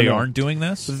 that they aren't doing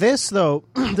this? This, though,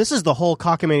 this is the whole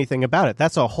cockamamie thing about it.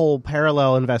 That's a whole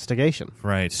parallel investigation.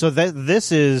 Right. So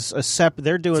this is a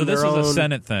they're doing their own. So this is a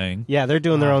Senate thing. Yeah, they're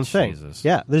doing their own thing. Jesus.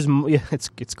 Yeah,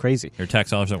 it's crazy. Your tax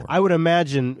dollars don't work. I would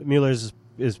imagine Mueller's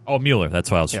Mueller. That's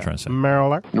what I was trying to say.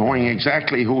 Mueller. Knowing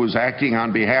exactly who is acting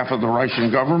on behalf of the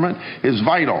Russian government is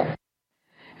vital.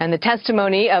 And the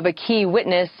testimony of a key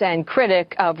witness and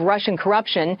critic of Russian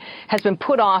corruption has been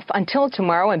put off until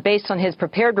tomorrow. And based on his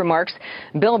prepared remarks,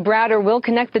 Bill Browder will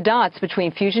connect the dots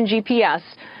between Fusion GPS,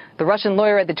 the Russian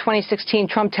lawyer at the 2016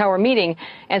 Trump Tower meeting,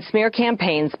 and smear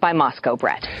campaigns by Moscow.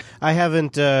 Brett. I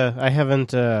haven't,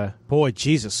 boy,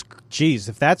 geez,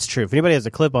 if that's true, if anybody has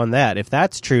a clip on that, if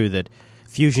that's true that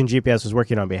Fusion GPS was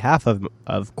working on behalf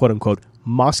of quote unquote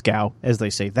Moscow, as they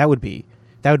say, that would be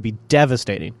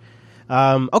devastating.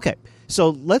 Okay, so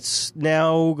let's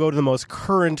now go to the most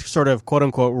current sort of quote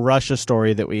unquote Russia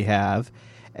story that we have,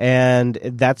 and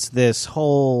that's this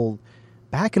whole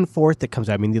back and forth that comes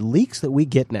out. I mean, the leaks that we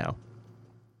get now,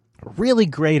 really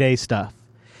grade A stuff.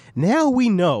 Now we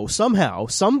know somehow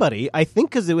somebody, I think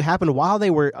because it happened while they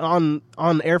were on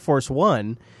Air Force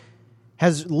One,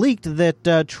 has leaked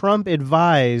that Trump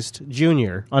advised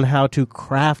Junior on how to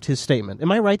craft his statement.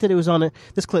 Am I right that it was on it?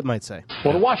 This clip might say.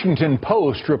 Well, the Washington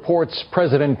Post reports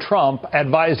President Trump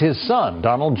advised his son,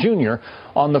 Donald Jr.,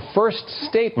 on the first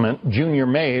statement Jr.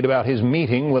 made about his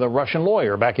meeting with a Russian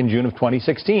lawyer back in June of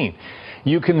 2016.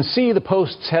 You can see the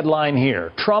Post's headline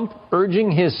here. Trump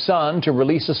urging his son to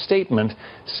release a statement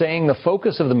saying the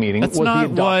focus of the meeting was the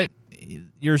adoption. That's not what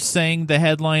you're saying the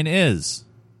headline is.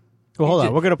 Well, hold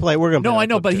on. We're going to play. No, I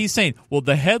know, but he's saying, well,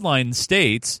 the headline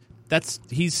states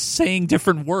he's saying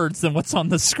different words than what's on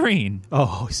the screen.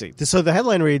 Oh, I see. So the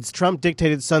headline reads, Trump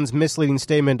dictated son's misleading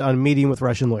statement on meeting with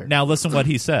Russian lawyer. Now listen what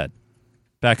he said.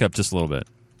 Back up just a little bit.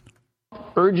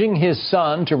 Urging his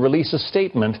son to release a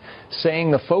statement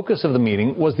saying the focus of the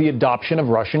meeting was the adoption of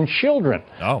Russian children,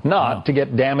 not to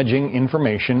get damaging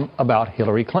information about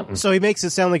Hillary Clinton. So he makes it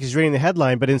sound like he's reading the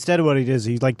headline, but instead of what he did,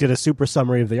 he did a super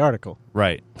summary of the article.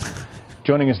 Right.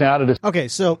 Joining us now to Okay,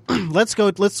 so let's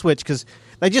switch because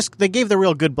they gave the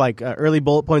real good early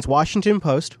bullet points. Washington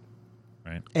Post,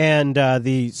 right, and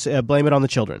the blame it on the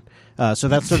children. So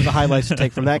that's sort of the highlights to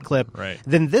take from that clip. Right.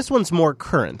 Then this one's more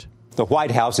current. The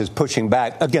White House is pushing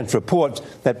back against reports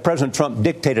that President Trump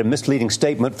dictated a misleading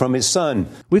statement from his son.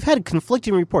 We've had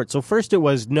conflicting reports. So first it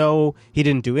was, no, he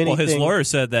didn't do anything. Well, his lawyer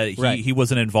said that he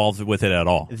wasn't involved with it at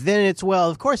all. Then it's, well,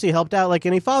 of course he helped out like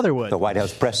any father would. The White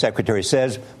House press secretary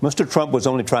says Mr. Trump was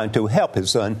only trying to help his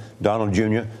son, Donald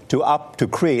Jr., to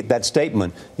create that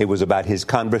statement. It was about his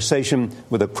conversation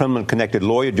with a Kremlin-connected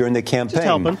lawyer during the campaign. Just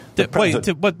help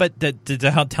him. But did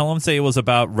tell him say it was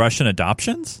about Russian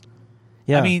adoptions?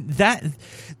 Yeah. I mean,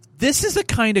 this is the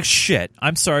kind of shit,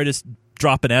 I'm sorry to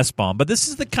drop an S-bomb, but this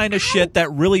is the kind of shit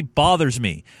that really bothers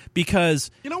me because...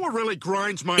 You know what really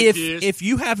grinds my gears? If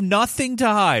you have nothing to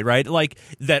hide, right, like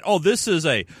that, this is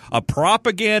a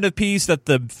propaganda piece that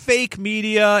the fake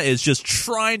media is just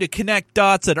trying to connect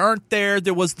dots that aren't there.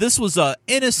 This was a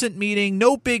innocent meeting,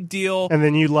 no big deal. And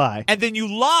then you lie.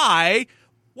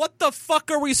 What the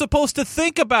fuck are we supposed to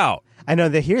think about? I know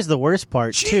that here's the worst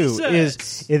part, too,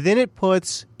 is then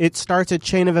it starts a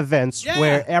chain of events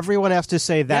where everyone has to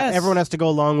say that, everyone has to go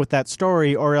along with that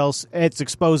story, or else it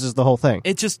exposes the whole thing.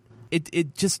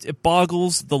 It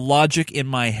boggles the logic in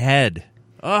my head.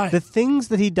 The things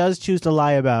that he does choose to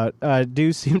lie about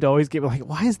do seem to always get like,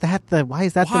 why is that the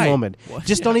moment?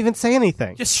 Just don't even say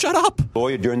anything. Just shut up.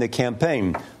 Lawyer during the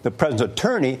campaign. The president's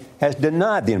attorney has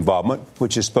denied the involvement,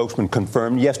 which his spokesman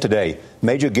confirmed yesterday.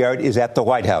 Major Garrett is at the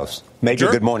White House.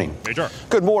 Major, good morning. Major.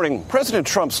 Good morning. President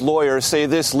Trump's lawyers say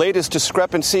this latest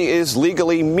discrepancy is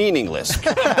legally meaningless.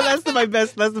 That's my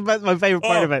favorite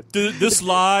part of it. This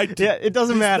lie. It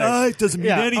doesn't matter. Lie doesn't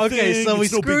mean anything. Okay, so we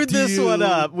screwed this one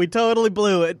up. We totally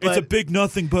blew it. It's a big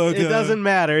nothing burger. It doesn't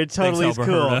matter. It totally is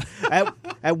cool.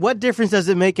 At what difference does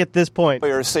it make at this point?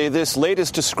 Lawyers say this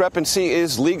latest discrepancy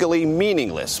is legally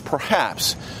meaningless,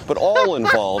 perhaps, but all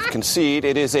involved concede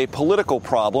it is a political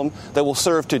problem that will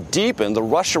serve to deepen the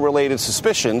Russia-related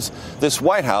suspicions this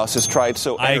White House has tried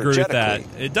so energetically I agree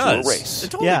with that. It does. To erase.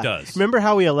 It totally does. Remember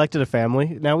how we elected a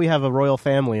family? Now we have a royal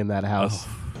family in that house.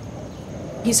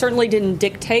 He certainly didn't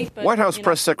dictate. But, White House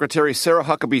Press Secretary Sarah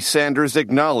Huckabee Sanders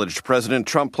acknowledged President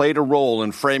Trump played a role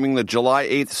in framing the July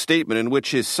 8th statement in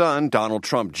which his son, Donald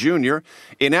Trump Jr.,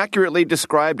 inaccurately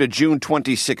described a June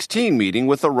 2016 meeting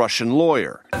with a Russian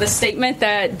lawyer. The statement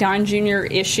that Don Jr.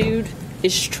 issued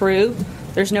is true.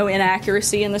 There's no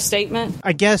inaccuracy in the statement.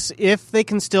 I guess if they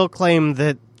can still claim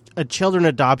that a children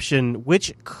adoption,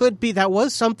 which could be,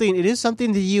 it is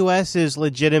something the U.S. is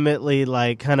legitimately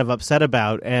like kind of upset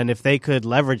about, and if they could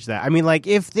leverage that, I mean, like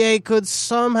if they could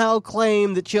somehow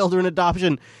claim that children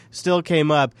adoption still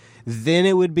came up, then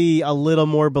it would be a little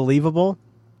more believable.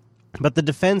 But the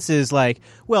defense is like,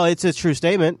 well, it's a true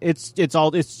statement.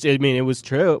 It was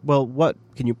true. Well, what?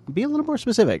 Can you be a little more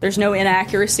specific? There's no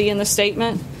inaccuracy in the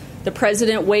statement. The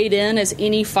president weighed in as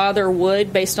any father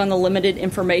would based on the limited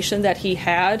information that he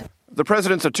had. The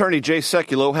president's attorney, Jay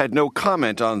Sekulow, had no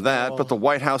comment on that, but the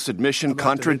White House admission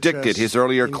contradicted his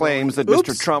earlier claims that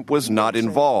Mr. Trump was not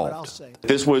involved.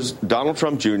 This was Donald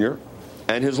Trump Jr.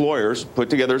 and his lawyers put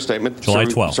together a statement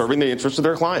serving the interests of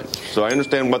their client. So I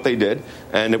understand what they did,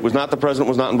 and it was not the president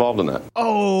was not involved in that.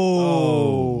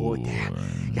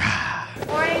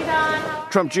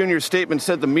 Trump Jr.'s statement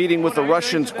said the meeting with the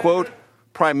Russians, quote,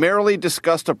 primarily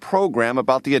discussed a program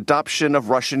about the adoption of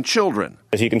Russian children.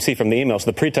 As you can see from the emails,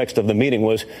 the pretext of the meeting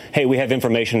was, hey, we have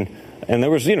information, and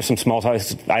there was, some small talk.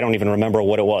 I don't even remember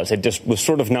what it was. It just was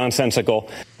sort of nonsensical.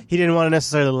 He didn't want to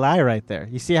necessarily lie right there.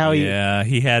 You see how he... Yeah,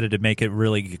 he had to make it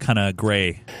really kind of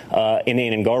gray.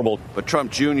 Inane and garbled. But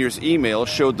Trump Jr.'s email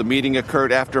showed the meeting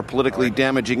occurred after politically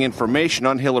damaging information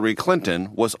on Hillary Clinton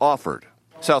was offered.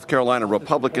 South Carolina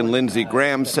Republican Lindsey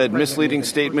Graham said misleading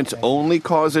statements only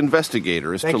cause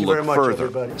investigators to look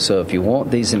further. So if you want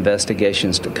these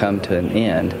investigations to come to an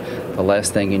end, the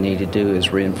last thing you need to do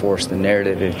is reinforce the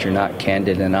narrative that you're not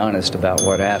candid and honest about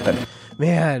what happened.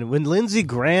 Man, when Lindsey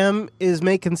Graham is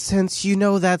making sense,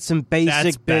 that's some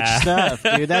basic bitch stuff,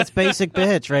 dude. That's basic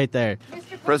bitch right there.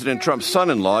 President Trump's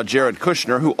son-in-law, Jared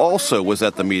Kushner, who also was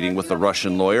at the meeting with the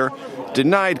Russian lawyer,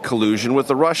 denied collusion with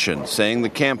the Russians, saying the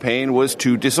campaign was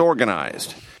too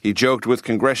disorganized. He joked with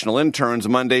congressional interns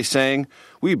Monday, saying,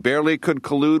 we barely could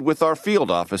collude with our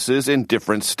field offices in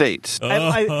different states.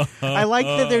 I like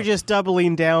that they're just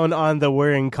doubling down on the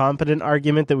we're incompetent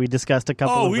argument that we discussed a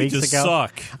couple of weeks ago. We just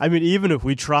suck. I mean, even if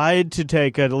we tried to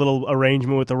take a little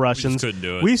arrangement with the Russians, we couldn't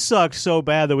do it. We sucked so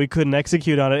bad that we couldn't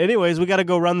execute on it. Anyways, we got to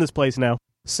go run this place now.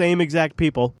 Same exact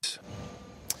people.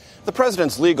 The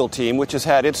president's legal team, which has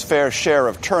had its fair share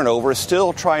of turnover, is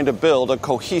still trying to build a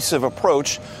cohesive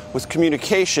approach with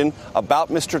communication about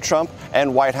Mr. Trump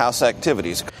and White House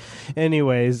activities.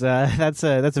 Anyways, that's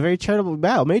a very charitable.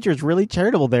 Wow, Major's really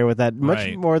charitable there with that,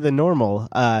 much more than normal.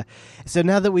 So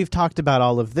now that we've talked about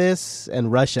all of this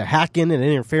and Russia hacking and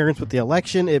interference with the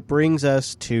election, it brings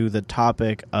us to the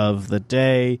topic of the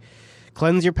day.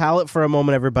 Cleanse your palate for a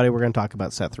moment, everybody. We're going to talk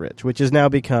about Seth Rich, which has now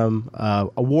become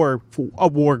a war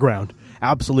ground,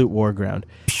 absolute war ground.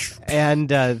 And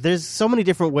there's so many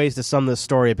different ways to sum this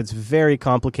story up. It's very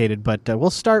complicated, but we'll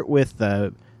start with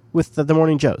the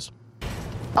Morning Joes.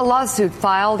 A lawsuit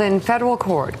filed in federal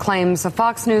court claims a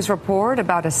Fox News report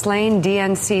about a slain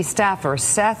DNC staffer,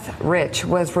 Seth Rich,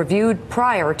 was reviewed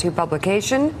prior to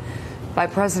publication by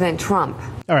President Trump.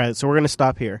 All right, so we're going to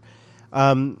stop here.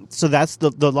 So that's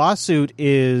the lawsuit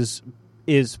is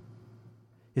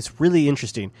really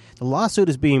interesting. The lawsuit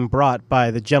is being brought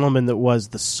by the gentleman that was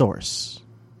the source.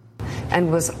 And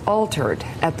was altered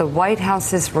at the White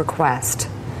House's request.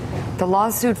 The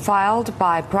lawsuit filed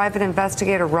by private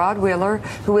investigator Rod Wheeler,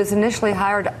 who was initially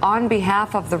hired on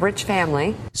behalf of the Rich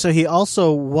family. So he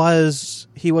was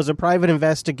a private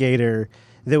investigator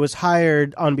that was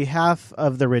hired on behalf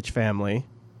of the Rich family.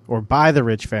 Or by the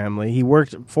Rich family. He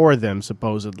worked for them,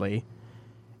 supposedly.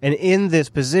 And in this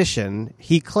position,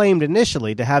 he claimed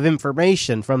initially to have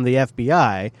information from the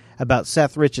FBI about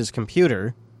Seth Rich's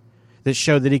computer that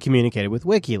showed that he communicated with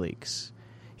WikiLeaks.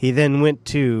 He then went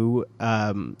to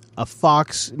a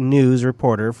Fox News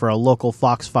reporter for a local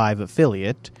Fox 5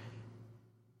 affiliate.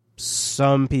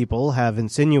 Some people have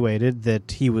insinuated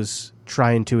that he was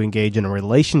trying to engage in a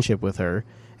relationship with her,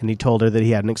 and he told her that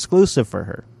he had an exclusive for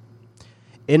her,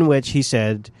 in which he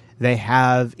said they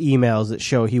have emails that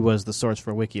show he was the source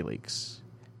for WikiLeaks.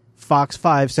 Fox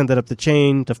 5 sent that up the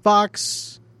chain to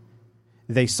Fox.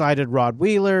 They cited Rod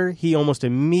Wheeler. He almost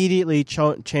immediately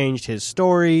changed his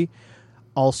story.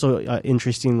 Also,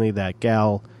 interestingly, that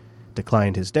gal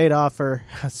declined his date offer.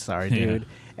 Sorry, dude.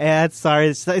 Sorry.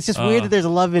 It's just weird that there's a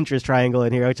love interest triangle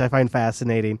in here, which I find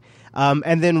fascinating.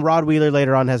 And then Rod Wheeler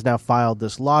later on has now filed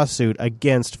this lawsuit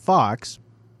against Fox,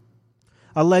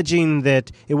 alleging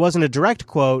that it wasn't a direct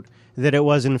quote, that it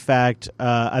was, in fact,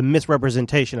 a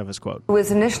misrepresentation of his quote. Who was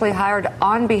initially hired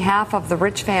on behalf of the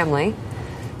Rich family,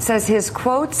 says his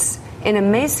quotes in a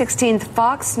May 16th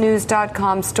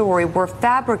FoxNews.com story were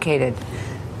fabricated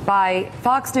by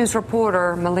Fox News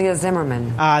reporter Malia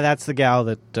Zimmerman. That's the gal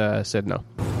that said no.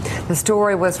 The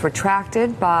story was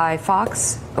retracted by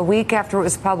Fox a week after it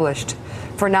was published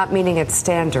for not meeting its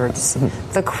standards.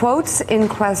 The quotes in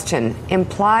question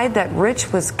implied that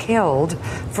Rich was killed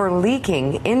for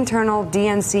leaking internal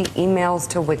DNC emails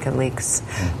to WikiLeaks.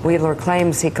 Wheeler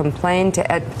claims he complained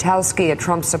to Ed Ptowski, a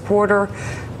Trump supporter,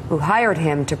 who hired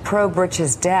him to probe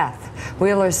Rich's death.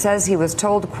 Wheeler says he was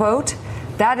told, quote,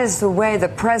 "That is the way the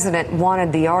president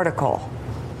wanted the article."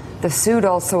 The suit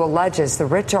also alleges the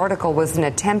Rich article was an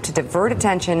attempt to divert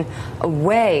attention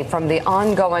away from the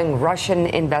ongoing Russian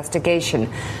investigation.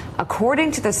 According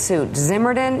to the suit,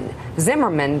 Zimmerman,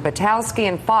 Ptowski,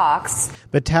 and Fox.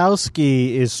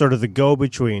 Ptowski is sort of the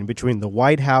go-between between the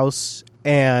White House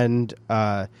and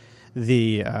what's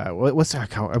that?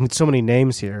 I mean, so many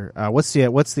names here. What's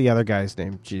the other guy's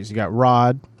name? Jeez, you got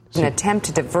Rod. An attempt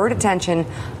to divert attention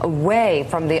away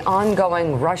from the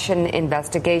ongoing Russian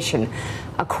investigation.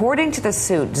 According to the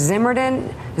suit, Zimmerman,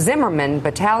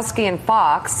 Ptowski, and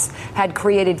Fox had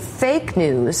created fake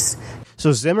news.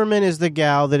 So Zimmerman is the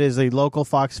gal that is a local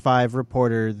Fox 5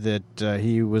 reporter that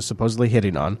he was supposedly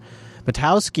hitting on.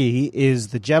 Ptowski is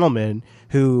the gentleman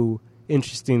who,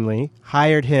 interestingly,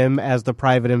 hired him as the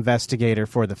private investigator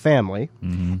for the family,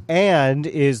 and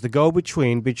is the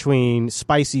go-between between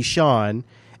Spicy Sean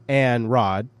and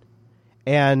Rod.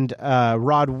 And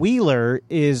Rod Wheeler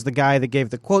is the guy that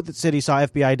gave the quote that said he saw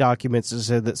FBI documents and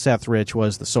said that Seth Rich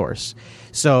was the source.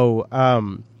 So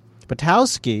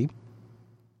Ptowski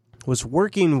was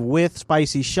working with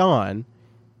Spicy Sean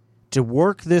to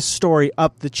work this story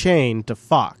up the chain to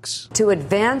Fox. To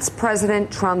advance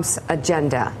President Trump's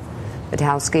agenda.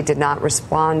 Ptowski did not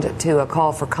respond to a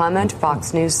call for comment.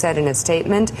 Fox News said in a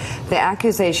statement, the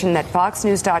accusation that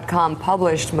FoxNews.com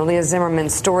published Malia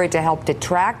Zimmerman's story to help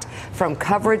detract from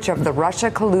coverage of the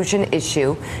Russia collusion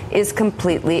issue is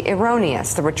completely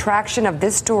erroneous. The retraction of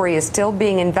this story is still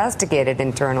being investigated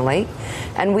internally,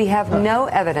 and we have no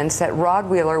evidence that Rod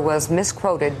Wheeler was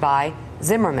misquoted by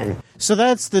Zimmerman. So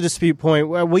that's the dispute point.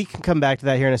 Well, we can come back to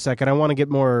that here in a second. I want to get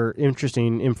more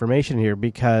interesting information here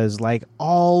because, like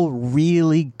all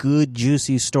really good,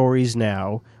 juicy stories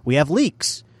now, we have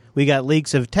leaks. We got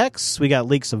leaks of texts. We got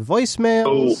leaks of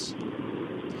voicemails.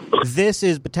 Oh. This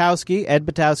is Ptowski, Ed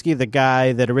Ptowski, the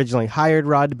guy that originally hired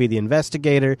Rod to be the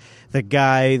investigator, the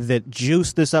guy that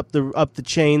juiced this up the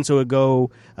chain so it would go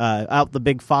out the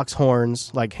big fox horns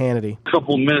like Hannity. A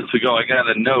couple minutes ago, I got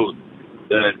a note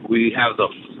that we have the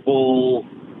full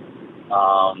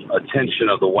attention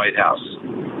of the White House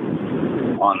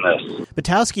on this.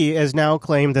 Ptowski has now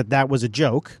claimed that that was a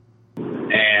joke.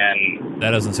 And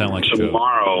that doesn't sound like a joke.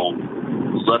 Tomorrow,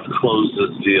 let's close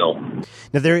this deal.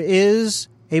 Now, there is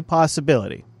a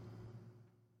possibility.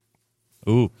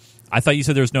 Ooh, I thought you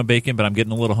said there was no bacon, but I'm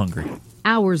getting a little hungry.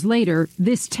 Hours later,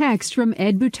 this text from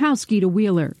Ed Ptowski to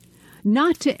Wheeler.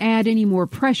 Not to add any more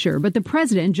pressure, but the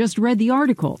president just read the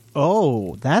article.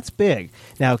 Oh, that's big.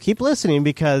 Now, keep listening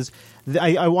because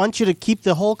I want you to keep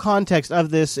the whole context of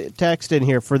this text in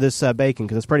here for this bacon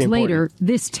because it's pretty important. Later,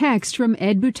 this text from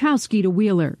Ed Ptowski to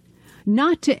Wheeler.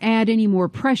 Not to add any more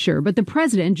pressure, but the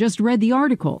president just read the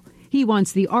article. He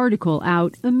wants the article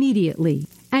out immediately.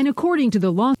 And according to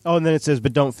the law... Oh, and then it says,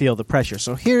 but don't feel the pressure.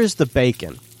 So here's the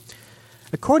bacon.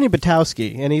 According to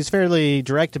Ptowski, and he's fairly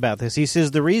direct about this, he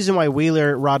says the reason why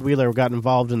Rod Wheeler got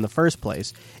involved in the first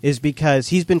place is because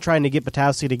he's been trying to get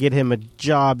Ptowski to get him a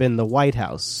job in the White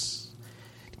House.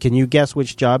 Can you guess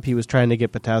which job he was trying to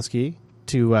get Ptowski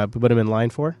to put him in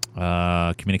line for?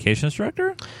 Communications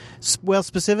director? Well,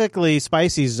 specifically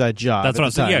Spicy's job. That's what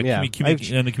I'm saying. Yeah,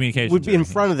 in the communications. Would be in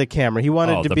front of the camera. He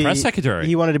wanted to the be press secretary.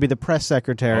 He wanted to be the press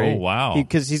secretary. Oh wow!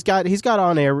 Because he's got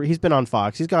on air. He's been on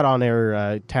Fox. He's got on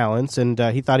air talents, and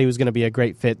he thought he was going to be a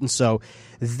great fit. And so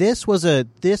this was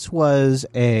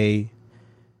a.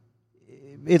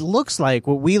 It looks like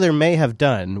what Wheeler may have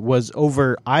done was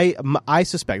I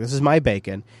suspect, this is my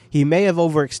bacon, he may have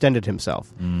overextended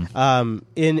himself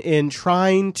in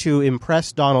trying to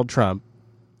impress Donald Trump.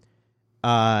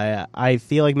 I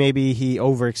feel like maybe he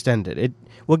overextended.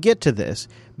 We'll get to this,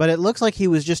 but it looks like he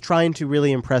was just trying to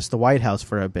really impress the White House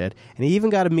for a bit, and he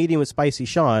even got a meeting with Spicy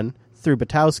Sean through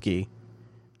Ptowski.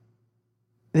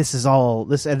 This is all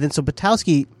this, and then so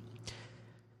Ptowski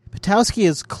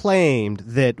has claimed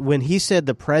that when he said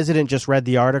the president just read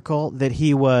the article, that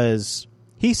he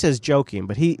says joking,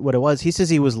 but he says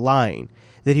he was lying,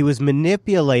 that he was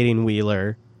manipulating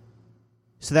Wheeler,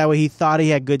 so that way he thought he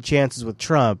had good chances with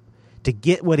Trump to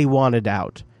get what he wanted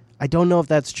out. I don't know if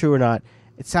that's true or not.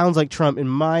 It sounds like Trump, in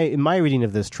my reading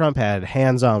of this, Trump had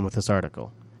hands-on with this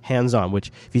article. Hands-on,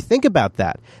 which, if you think about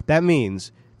that, that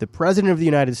means the President of the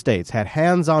United States had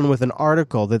hands-on with an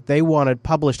article that they wanted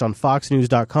published on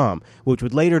FoxNews.com, which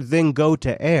would later then go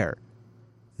to air,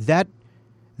 that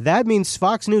means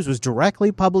Fox News was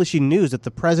directly publishing news that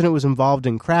the President was involved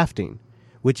in crafting,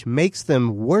 which makes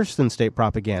them worse than state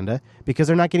propaganda because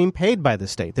they're not getting paid by the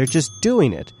state. They're just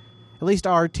doing it. At least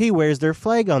RT wears their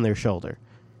flag on their shoulder.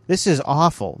 This is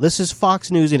awful. This is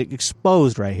Fox News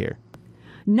exposed right here.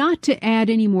 Not to add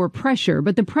any more pressure,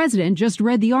 but the president just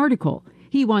read the article.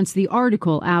 He wants the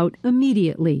article out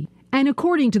immediately. And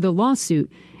according to the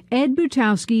lawsuit, Ed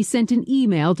Butowski sent an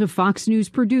email to Fox News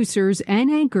producers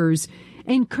and anchors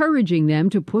encouraging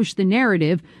them to push the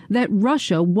narrative that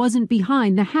Russia wasn't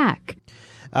behind the hack.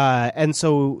 And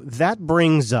so that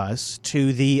brings us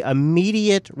to the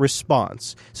immediate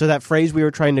response. So that phrase we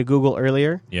were trying to Google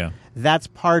earlier, that's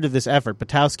part of this effort.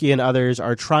 Butowski and others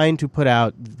are trying to put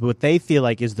out what they feel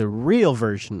like is the real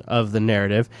version of the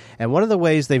narrative. And one of the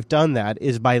ways they've done that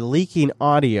is by leaking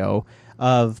audio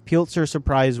of Pulitzer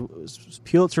Prize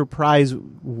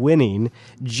winning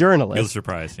journalist. Pulitzer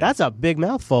Prize. Yeah. That's a big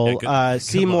mouthful.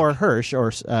 Seymour Hersh,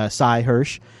 or Cy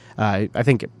Hersh. I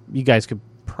think you guys could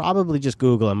probably just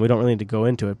Google him. We don't really need to go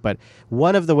into it. But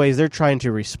one of the ways they're trying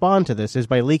to respond to this is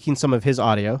by leaking some of his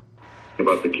audio.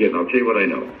 About the kid, and I'll tell you what I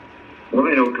know.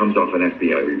 What I know comes off an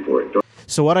FBI report.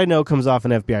 So what I know comes off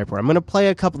an FBI report. I'm going to play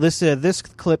a couple. This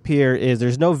clip here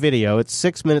there's no video. It's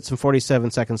 6 minutes and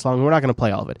 47 seconds long. We're not going to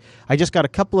play all of it. I just got a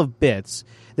couple of bits.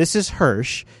 This is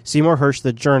Hersh, Seymour Hersh,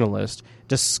 the journalist,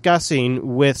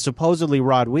 discussing with supposedly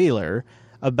Rod Wheeler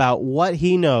about what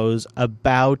he knows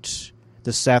about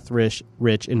the Seth Rich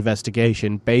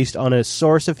investigation based on a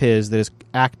source of his that is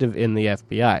active in the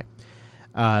FBI.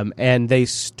 And they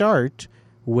start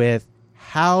with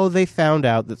how they found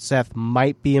out that Seth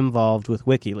might be involved with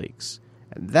WikiLeaks.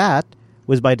 And that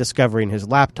was by discovering his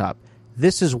laptop.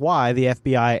 This is why the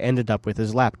FBI ended up with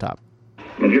his laptop.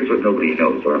 And here's what nobody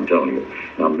knows, what I'm telling you.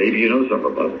 Now, maybe you know something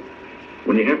about it.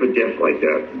 When you have a death like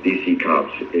that, D.C.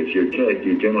 cops, if you're dead,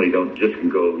 you generally don't just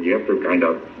go. You have to find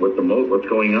out what's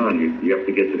going on. You have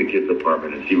to get to the kid's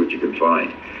apartment and see what you can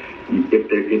find.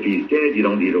 If he's dead, you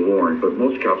don't need a warrant. But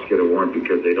most cops get a warrant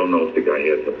because they don't know if the guy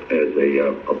has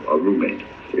a roommate.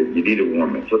 You need a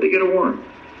warrant, so they get a warrant.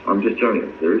 I'm just telling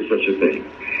you, there is such a thing.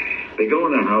 They go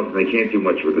in the house and they can't do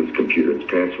much with his computer, its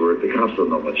password. The cops don't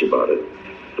know much about it.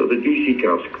 So the D.C.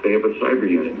 cops, they have a cyber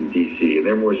unit in D.C., and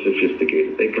they're more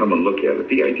sophisticated. They come and look at it.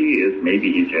 The idea is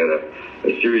maybe he's had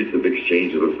a series of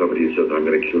exchanges with somebody who says, I'm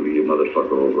going to kill you,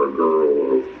 motherfucker, over a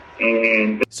girl.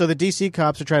 So the D.C.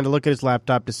 cops are trying to look at his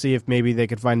laptop to see if maybe they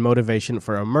could find motivation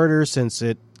for a murder, since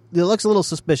it looks a little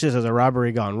suspicious as a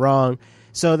robbery gone wrong,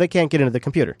 so they can't get into the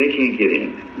computer. They can't get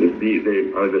in.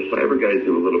 The cyber guys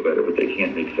do a little better, but they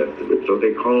can't make sense of it. So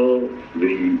they call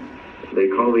the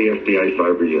FBI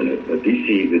cyber unit. The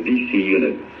DC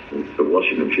unit, the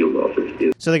Washington field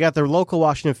office. So they got their local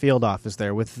Washington field office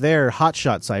there with their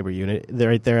hotshot cyber unit. They're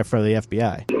right there for the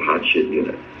FBI. The hot shit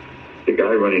unit. The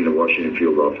guy running the Washington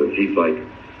field office, he's like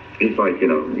a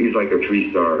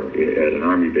 3-star at an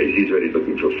army base. He's already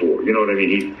looking for 4. You know what I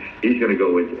mean? He's going to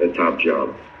go with a top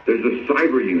job. There's a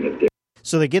cyber unit there.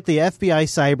 So they get the FBI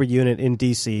cyber unit in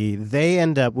D.C. They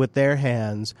end up with their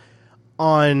hands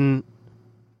on,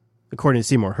 according to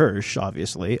Seymour Hersh,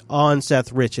 obviously, on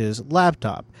Seth Rich's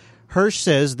laptop. Hersh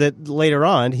says that later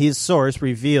on, his source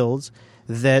reveals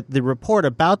that the report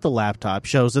about the laptop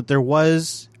shows that there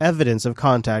was evidence of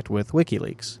contact with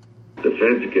WikiLeaks. The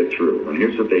feds get through, and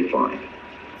here's what they find.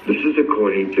 This is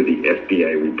according to the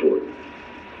FBI report.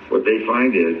 What they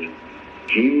find is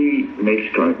he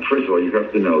makes contact. First of all, you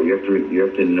have to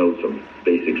know some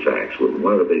basic facts.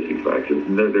 One of the basic facts is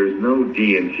there's no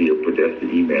DNC or Podesta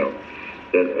email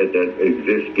that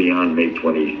exists beyond May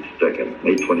 22nd,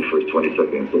 May 21st,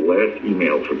 22nd. It's the last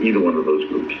email from either one of those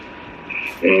groups.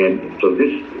 And so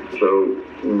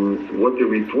what the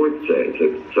report says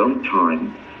that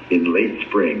sometime in late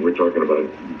spring, we're talking about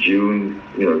June,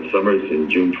 summer's in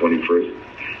June 21st.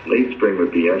 Late spring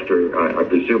would be after, I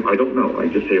presume, I don't know. I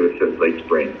just say it says late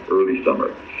spring, early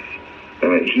summer.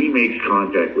 He makes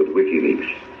contact with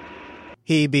WikiLeaks.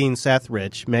 He, being Seth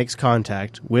Rich, makes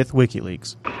contact with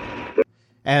WikiLeaks.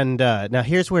 And now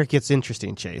here's where it gets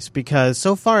interesting, Chase, because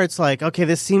so far it's like, okay,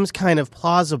 this seems kind of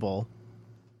plausible.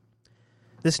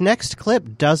 This next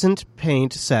clip doesn't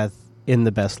paint Seth in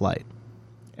the best light.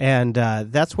 And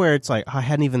that's where it's like, I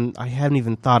hadn't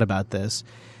even thought about this.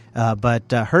 But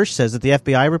Hersh says that the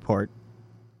FBI report...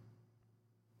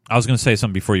 I was going to say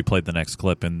something before you played the next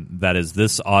clip, and that is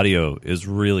this audio is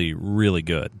really, really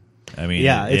good. I mean,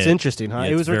 yeah, it's interesting, huh?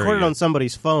 It was recorded on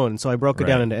somebody's phone, so I broke it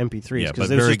down into MP3s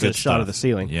because it was just a shot of the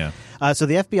ceiling. Yeah. So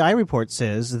the FBI report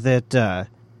says that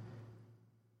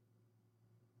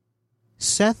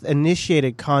Seth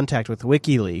initiated contact with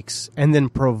WikiLeaks and then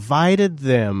provided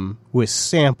them with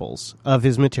samples of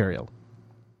his material.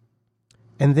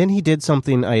 And then he did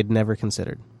something I had never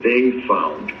considered. They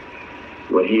found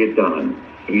what he had done.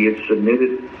 He had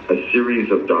submitted a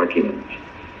series of documents,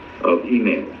 of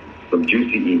emails, some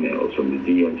juicy emails from the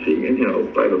DNC.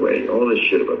 And, by the way, all this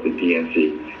shit about the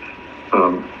DNC,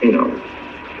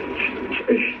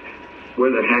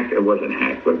 whether hacked or wasn't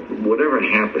hacked, but whatever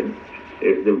happened,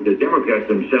 the Democrats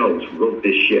themselves wrote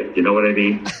this shit. You know what I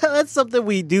mean? That's something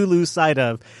we do lose sight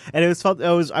of. And it was fun.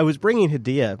 I was bringing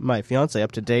Hadia, my fiance,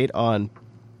 up to date on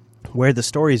where the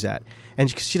story's at. And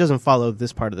she doesn't follow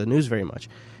this part of the news very much.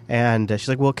 And she's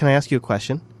like, well, can I ask you a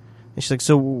question? And she's like,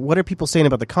 so what are people saying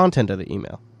about the content of the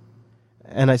email?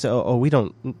 And I said,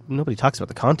 nobody talks about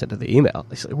the content of the email.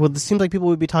 She's like, well, it seems like people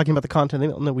would be talking about the content of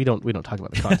the email. No, we don't talk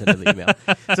about the content of the email.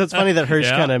 So it's funny that Hersh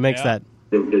kind of makes that.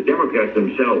 The Democrats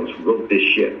themselves wrote this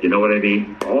shit. You know what I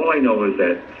mean? All I know is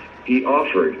that he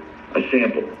offered a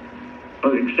sample,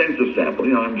 an extensive sample,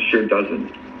 I'm sure dozens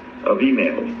of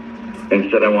emails, and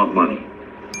said, I want money.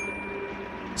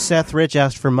 Seth Rich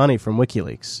asked for money from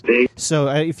WikiLeaks. So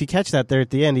if you catch that there at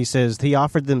the end, he says he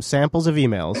offered them samples of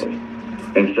emails.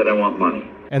 And said, I want money.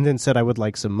 And then said, I would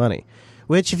like some money.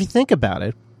 Which, if you think about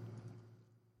it,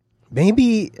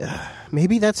 maybe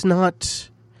that's not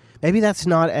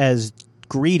as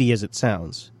greedy as it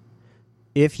sounds.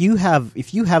 If you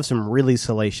have some really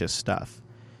salacious stuff,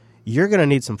 you're going to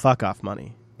need some fuck off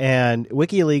money. And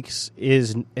WikiLeaks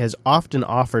has often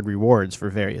offered rewards for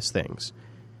various things.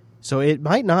 So it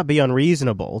might not be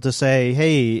unreasonable to say,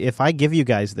 hey, if I give you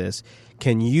guys this,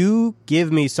 can you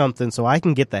give me something so I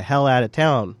can get the hell out of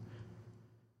town?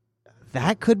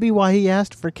 That could be why he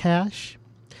asked for cash.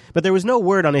 But there was no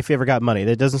word on if he ever got money.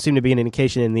 There doesn't seem to be an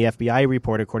indication in the FBI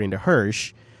report, according to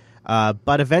Hersh.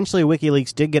 But eventually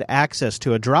WikiLeaks did get access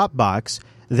to a Dropbox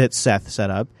that Seth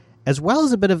set up, as well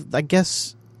as a bit of, I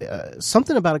guess,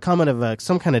 something about a comment of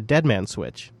some kind of dead man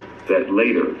switch. That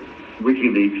later,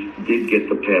 WikiLeaks did get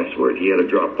the password. He had a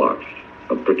Dropbox,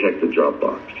 a protected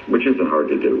Dropbox, which isn't hard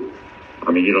to do.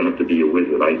 I mean, you don't have to be a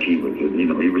wizard, IT wizard. He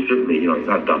was certainly, he's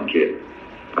not a dumb kid.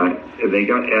 They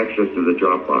got access to the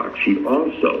Dropbox. He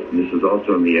also, and this is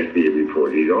also in the FBI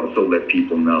report, he also let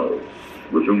people know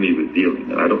with whom he was dealing.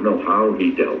 And I don't know how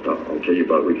he dealt. I'll tell you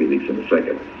about WikiLeaks in a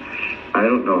second. I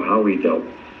don't know how he dealt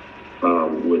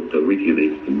with the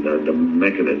WikiLeaks and the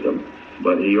mechanism.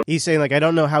 But he's saying, I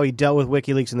don't know how he dealt with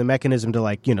WikiLeaks and the mechanism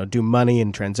to, do money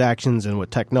and transactions and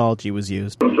what technology was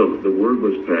used. So the word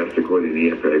was passed, according to the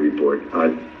FBI report.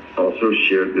 I also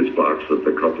shared this box with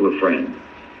a couple of friends.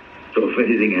 So if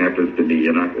anything happens to me,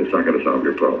 it's not going to solve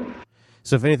your problem.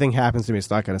 So if anything happens to me,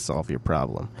 it's not going to solve your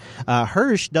problem.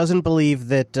 Hersh doesn't believe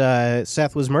that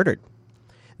Seth was murdered.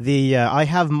 I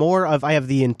have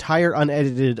the entire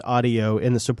unedited audio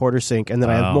in the supporter sync, and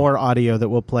then I have more audio that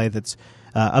we'll play that's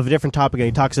of a different topic, and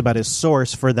he talks about his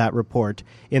source for that report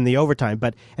in the overtime.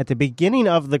 But at the beginning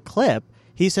of the clip,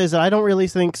 he says, I don't really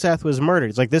think Seth was murdered.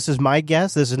 It's like, this is my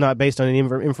guess. This is not based on any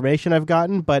information I've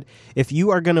gotten. But if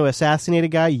you are going to assassinate a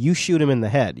guy, you shoot him in the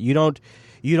head. You don't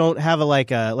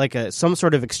have some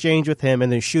sort of exchange with him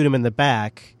and then shoot him in the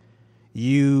back.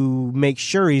 You make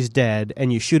sure he's dead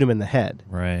and you shoot him in the head.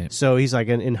 Right. So he's like,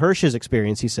 in Hersh's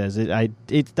experience, he says,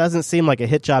 it doesn't seem like a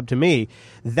hit job to me.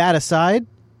 That aside,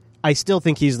 I still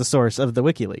think he's the source of the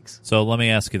WikiLeaks. So let me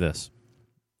ask you this.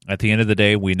 At the end of the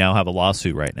day, we now have a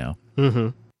lawsuit right now. Mm-hmm.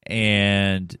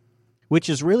 And which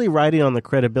is really riding on the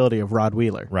credibility of Rod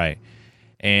Wheeler. Right.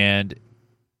 And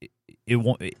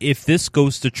if this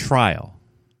goes to trial,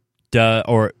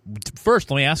 or first,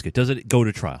 let me ask you, does it go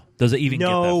to trial? Does it even get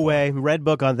that far? No way. Red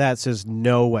Book on that says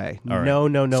no way. Right. No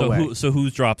way. So who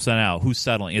drops that out? Who's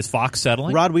settling? Is Fox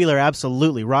settling? Rod Wheeler,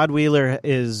 absolutely. Rod Wheeler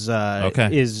is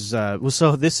okay.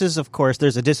 So this is, of course,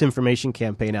 there's a disinformation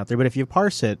campaign out there, but if you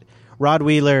parse it, Rod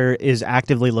Wheeler is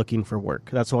actively looking for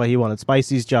work. That's why he wanted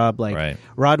Spicy's job. Right.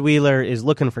 Rod Wheeler is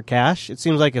looking for cash. It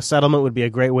seems like a settlement would be a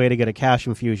great way to get a cash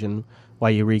infusion while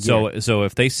you re-gear. So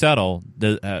if they settle,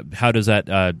 how does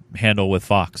that handle with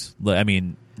Fox? I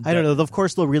mean, I don't know. Of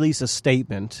course, they'll release a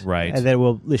statement, right, and then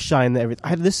we'll shine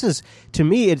everything. This is, to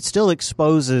me, it still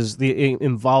exposes the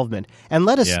involvement. And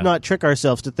let us not trick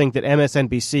ourselves to think that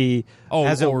MSNBC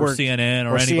hasn't worked, CNN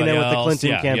or anybody CNN else. with the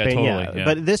Clinton campaign. Totally.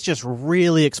 But this just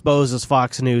really exposes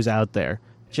Fox News out there.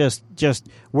 Just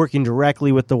working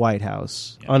directly with the White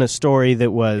House on a story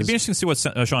that was... It'd be interesting to see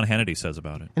what Sean Hannity says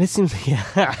about it. And it seems...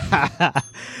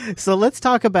 So let's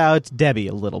talk about Debbie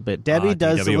a little bit. Debbie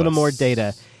does a little more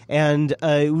data. And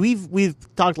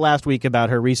we've talked last week about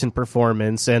her recent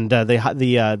performance and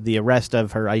the arrest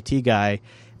of her IT guy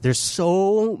There's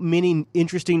so many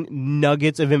interesting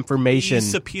nuggets of information.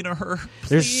 Please subpoena her. Please.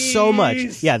 There's so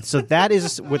much. Yeah, so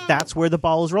that's where the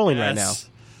ball is rolling right now.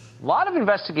 A lot of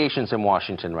investigations in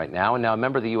Washington right now, and now a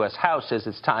member of the U.S. House says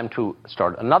it's time to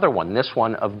start another one, this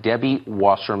one of Debbie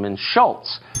Wasserman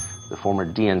Schultz, the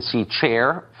former DNC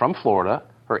chair from Florida.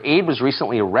 Her aide was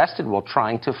recently arrested while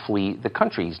trying to flee the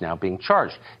country. He's now being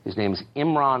charged. His name is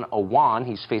Imran Awan.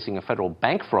 He's facing a federal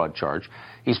bank fraud charge.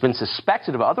 He's been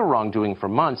suspected of other wrongdoing for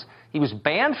months. He was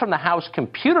banned from the House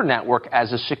computer network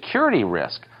as a security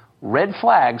risk. Red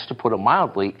flags, to put it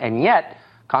mildly, and yet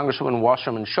Congresswoman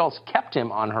Wasserman Schultz kept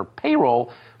him on her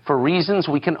payroll for reasons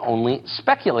we can only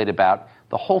speculate about.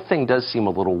 The whole thing does seem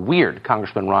a little weird.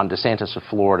 Congressman Ron DeSantis of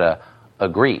Florida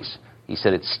agrees. He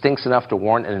said it stinks enough to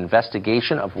warrant an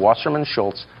investigation of Wasserman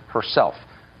Schultz herself.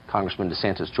 Congressman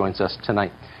DeSantis joins us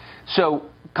tonight. So,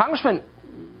 Congressman,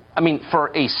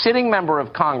 for a sitting member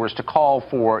of Congress to call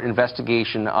for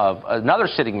investigation of another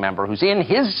sitting member who's in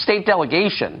his state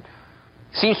delegation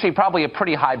seems to be probably a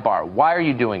pretty high bar. Why are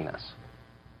you doing this?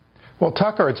 Well,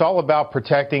 Tucker, it's all about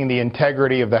protecting the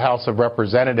integrity of the House of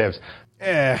Representatives.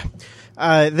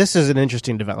 This is an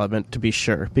interesting development, to be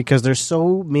sure, because there's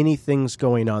so many things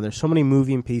going on. There's so many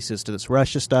moving pieces to this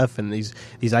Russia stuff and these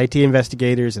IT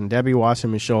investigators and Debbie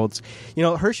Wasserman Schultz. You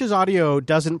know, Hersh's audio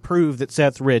doesn't prove that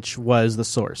Seth Rich was the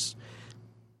source.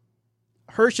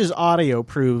 Hersh's audio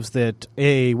proves that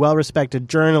a well-respected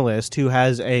journalist who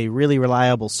has a really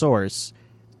reliable source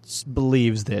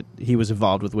believes that he was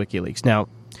involved with WikiLeaks. Now,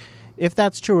 if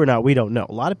that's true or not, we don't know.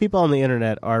 A lot of people on the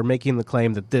internet are making the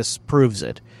claim that this proves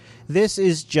it. This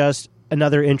is just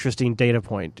another interesting data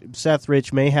point. Seth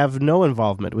Rich may have no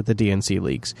involvement with the DNC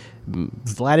leaks.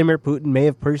 Vladimir Putin may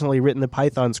have personally written the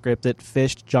Python script that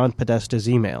phished John Podesta's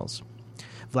emails.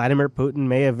 Vladimir Putin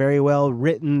may have very well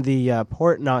written the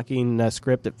port-knocking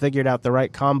script that figured out the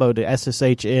right combo to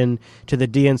SSH in to the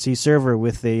DNC server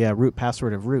with the root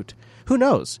password of root. Who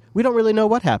knows? We don't really know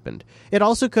what happened. It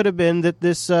also could have been that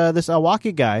this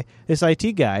Awaki guy, this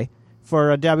IT guy,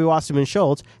 for Debbie Wasserman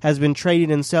Schultz, has been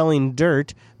trading and selling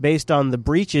dirt based on the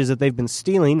breaches that they've been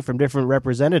stealing from different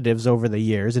representatives over the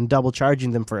years and double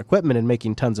charging them for equipment and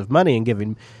making tons of money and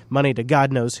giving money to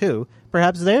God knows who.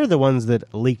 Perhaps they're the ones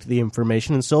that leaked the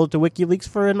information and sold it to WikiLeaks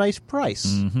for a nice price.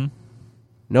 Mm-hmm.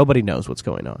 Nobody knows what's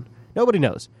going on. Nobody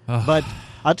knows. But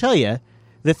I'll tell you,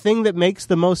 the thing that makes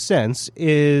the most sense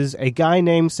is a guy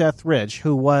named Seth Rich,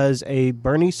 who was a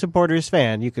Bernie supporters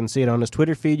fan. You can see it on his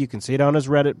Twitter feed. You can see it on his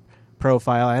Reddit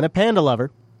profile, and a panda lover,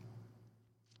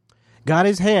 got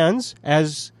his hands,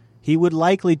 as he would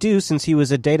likely do since he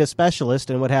was a data specialist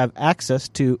and would have access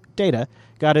to data,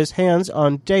 got his hands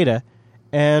on data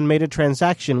and made a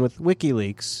transaction with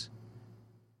WikiLeaks,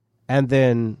 and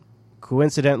then,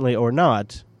 coincidentally or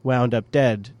not, wound up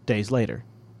dead days later.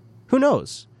 Who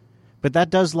knows? But that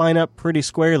does line up pretty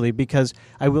squarely, because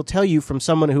I will tell you, from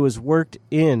someone who has worked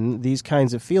in these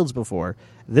kinds of fields before,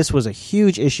 this was a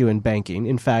huge issue in banking.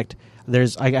 In fact,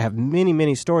 I have many,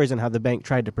 many stories on how the bank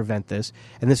tried to prevent this,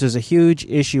 and this was a huge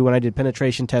issue when I did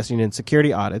penetration testing and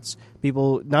security audits.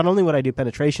 People, not only would I do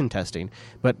penetration testing,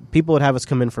 but people would have us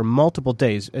come in for multiple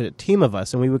days, a team of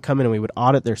us, and we would come in and we would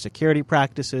audit their security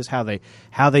practices, how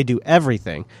they do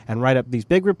everything, and write up these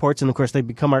big reports, and of course they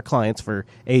become our clients for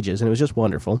ages, and it was just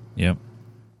wonderful. Yep.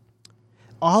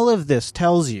 All of this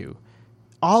tells you,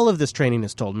 all of this training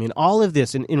has told me, and all of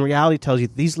this in reality tells you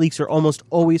that these leaks are almost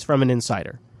always from an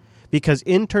insider. Because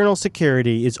internal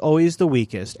security is always the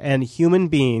weakest, and human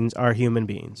beings are human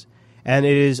beings. And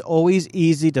it is always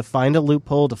easy to find a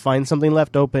loophole, to find something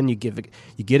left open. You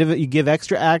give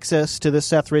extra access to the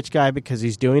Seth Rich guy because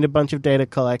he's doing a bunch of data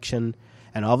collection,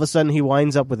 and all of a sudden he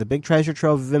winds up with a big treasure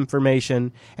trove of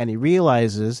information, and he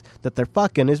realizes that they're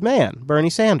fucking his man, Bernie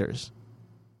Sanders.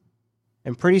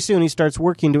 And pretty soon he starts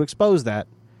working to expose that.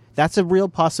 That's a real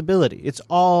possibility.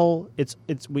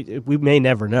 We may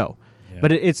never know. Yeah.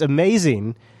 But it's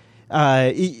amazing.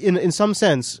 In some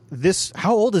sense,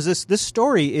 how old is this? This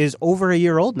story is over a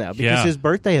year old now, because his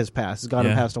birthday has gone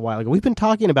and passed a while ago. We've been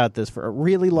talking about this for a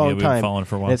really long time. Been following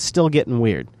for a while. And it's still getting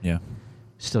weird. Yeah.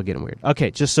 Still getting weird.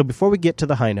 Okay, just so before we get to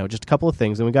the high note, just a couple of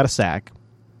things, and we got a sack.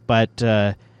 But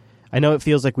I know it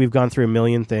feels like we've gone through a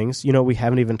million things. You know what we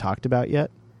haven't even talked about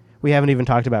yet? We haven't even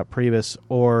talked about Priebus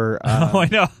or I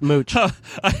know. Mooch.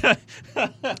 Isn't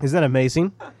that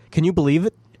amazing? Can you believe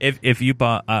it? If you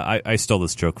bought, I stole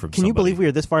this joke from. Can you believe we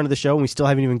are this far into the show and we still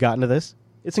haven't even gotten to this?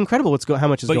 It's incredible how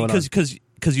much is going on.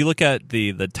 because you look at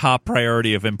the top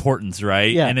priority of importance,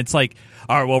 right? Yeah. And it's like,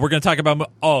 all right, well, we're going to talk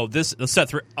about this set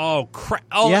 3. Oh crap!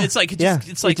 Oh, yeah. it's like it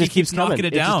just keeps knocking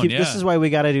it down. This is why we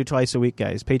got to do twice a week,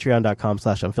 guys.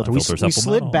 Patreon.com/unfiltered. We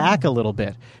slid back a little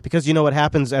bit because you know what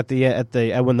happens at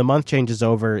the when the month changes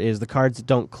over is the cards that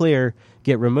don't clear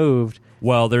get removed.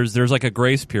 Well, there's like a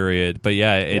grace period, but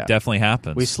it definitely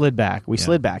happens. We slid back.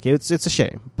 Slid back. It's a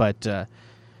shame, but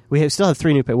we still have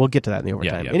 3 new. We'll get to that in the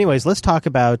overtime. Yeah. Anyways, let's talk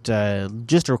about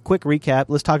just a quick recap.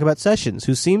 Let's talk about Sessions,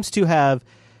 who seems to have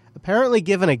apparently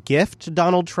given a gift to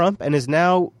Donald Trump and is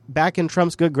now back in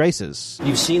Trump's good graces.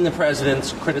 You've seen the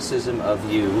president's criticism of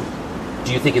you.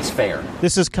 Do you think it's fair?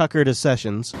 This is Cucker to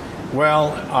Sessions.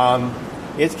 Well,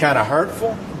 it's kind of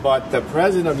hurtful, but the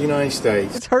president of the United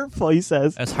States... It's hurtful, he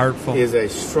says. That's hurtful. ...is a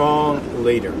strong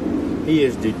leader. He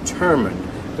is determined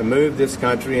to move this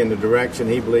country in the direction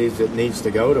he believes it needs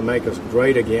to go to make us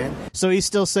great again. So he's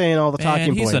still saying all the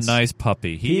talking points. He's a nice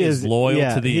puppy. He is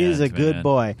loyal to the end. He is a good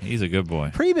boy. He's a good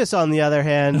boy. Priebus, on the other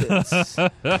hand...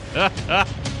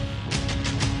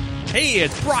 Hey,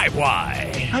 it's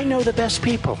Brightwire. I know the best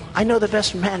people. I know the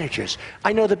best managers.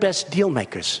 I know the best deal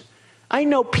makers. I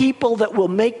know people that will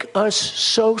make us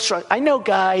so strong. I know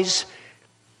guys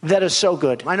that are so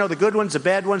good. I know the good ones, the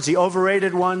bad ones, the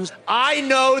overrated ones. I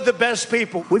know the best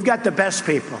people. We've got the best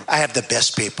people. I have the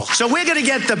best people. So we're going to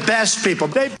get the best people.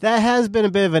 That has been a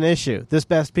bit of an issue, this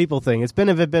best people thing. It's been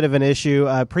a bit of an issue.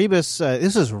 Priebus,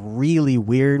 this is really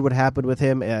weird what happened with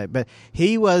him, but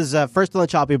he was first on the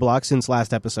choppy block since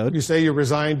last episode. You say you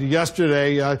resigned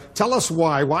yesterday. Tell us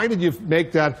why. Why did you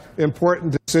make that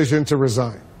important decision to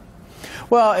resign?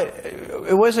 Well,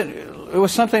 it wasn't. It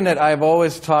was something that I've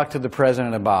always talked to the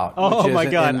president about. Oh my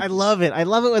God, I love it! I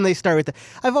love it when they start with that.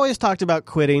 I've always talked about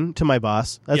quitting to my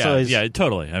boss. That's yeah,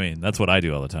 totally. I mean, that's what I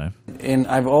do all the time. And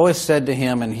I've always said to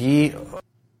him, and he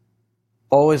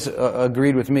always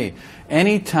agreed with me.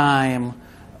 Anytime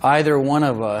either one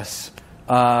of us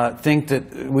think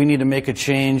that we need to make a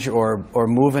change or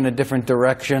move in a different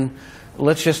direction,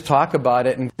 let's just talk about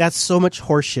it. And that's so much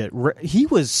horseshit. He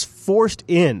was forced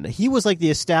in. He was like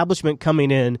the establishment coming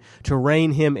in to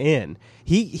rein him in.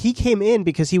 He came in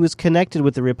because he was connected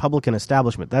with the Republican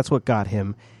establishment. That's what got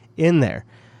him in there.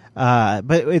 But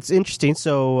it's interesting.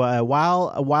 So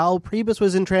while Priebus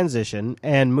was in transition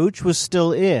and Mooch was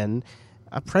still in,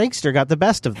 a prankster got the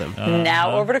best of them.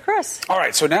 Now over to Chris. All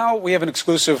right, so now we have an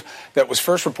exclusive that was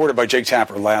first reported by Jake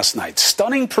Tapper last night.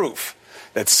 Stunning proof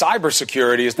that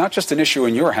cybersecurity is not just an issue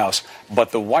in your house,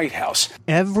 but the White House.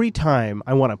 Every time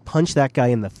I want to punch that guy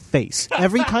in the face.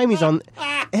 Every time he's on,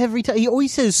 he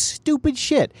always says stupid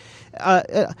shit.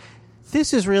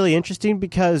 This is really interesting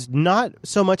because not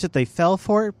so much that they fell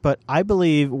for it, but I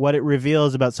believe what it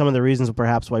reveals about some of the reasons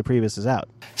perhaps why Priebus is out.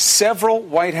 Several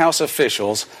White House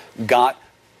officials got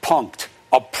punked.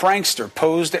 A prankster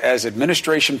posed as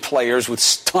administration players with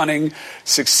stunning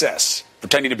success.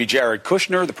 Pretending to be Jared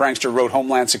Kushner, the prankster wrote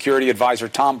Homeland Security advisor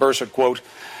Tom Burchett, quote,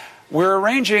 "We're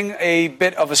arranging a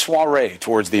bit of a soiree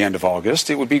towards the end of August.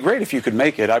 It would be great if you could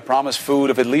make it. I promise food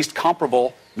of at least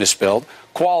comparable, misspelled,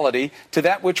 quality to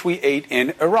that which we ate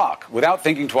in Iraq." Without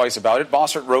thinking twice about it,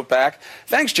 Bossert wrote back,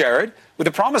 "Thanks, Jared. With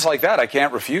a promise like that, I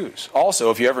can't refuse. Also,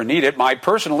 if you ever need it, my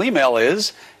personal email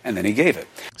is," and then he gave it.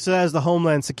 So that was the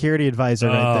Homeland Security advisor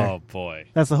right there. Oh, boy.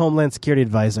 That's the Homeland Security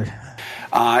advisor.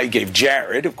 He gave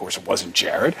Jared. Of course, it wasn't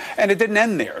Jared. And it didn't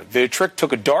end there. The trick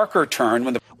took a darker turn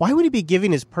when the... Why would he be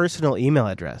giving his personal email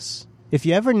address? If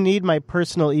you ever need my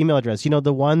personal email address, you know,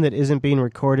 the one that isn't being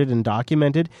recorded and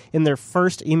documented in their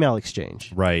first email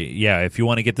exchange. Right. Yeah. If you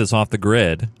want to get this off the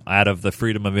grid, out of the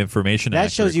Freedom of Information Act.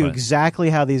 That shows you exactly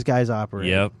how these guys operate.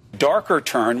 Yep. Darker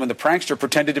turn when the prankster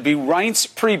pretended to be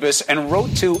Reince Priebus and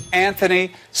wrote to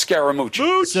Anthony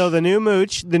Scaramucci. So the new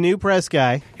Mooch, the new press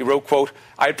guy. He wrote, quote,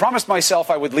 "I had promised myself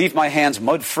I would leave my hands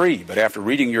mud-free, but after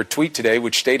reading your tweet today,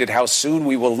 which stated how soon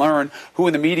we will learn who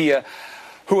in the media,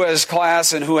 who has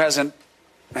class and who hasn't,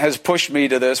 has pushed me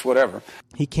to this, whatever."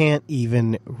 He can't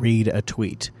even read a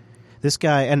tweet. This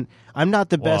guy, and I'm not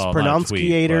the best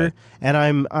pronunciator,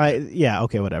 and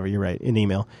okay, whatever, you're right, in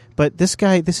email. But this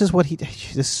guy, this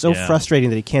is so frustrating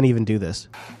that he can't even do this.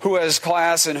 Who has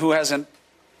class and who hasn't,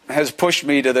 has pushed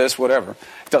me to this, whatever.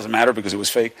 It doesn't matter because it was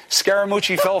fake.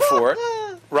 Scaramucci fell for it,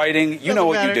 writing, "You know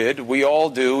what you did. We all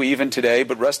do, even today,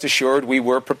 but rest assured we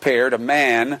were prepared. A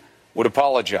man would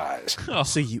apologize."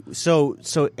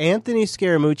 So Anthony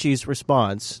Scaramucci's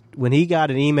response when he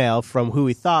got an email from who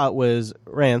he thought was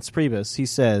Reince Priebus, he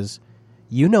says,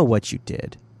 "You know what you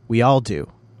did. We all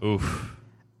do." Oof.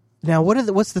 Now,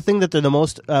 what's the thing that they're the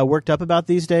most worked up about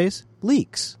these days?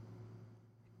 Leaks.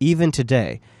 Even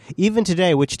today,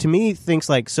 which to me thinks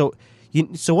like, so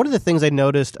So one of the things I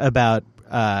noticed about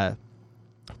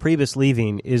Priebus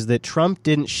leaving is that Trump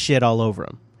didn't shit all over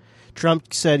him.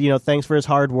 Trump said, thanks for his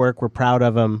hard work. We're proud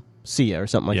of him. See ya, or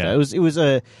something like that. It was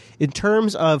in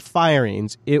terms of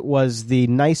firings, it was the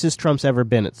nicest Trump's ever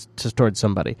been towards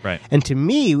somebody. Right. And to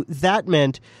me, that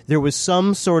meant there was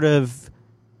some sort of,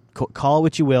 call it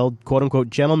what you will, quote unquote,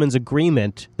 gentleman's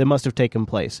agreement that must have taken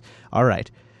place. All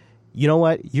right. You know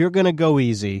what? You're going to go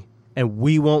easy, and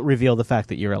we won't reveal the fact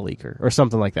that you're a leaker or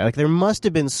something like that. Like, there must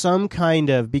have been some kind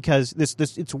of, because this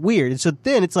it's weird. And so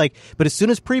then it's like, but as soon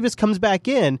as Priebus comes back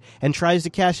in and tries to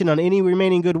cash in on any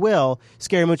remaining goodwill,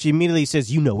 Scaramucci immediately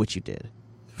says, you know what you did.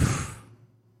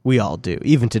 We all do,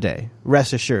 even today.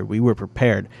 Rest assured, we were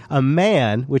prepared. A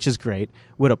man, which is great,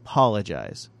 would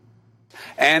apologize.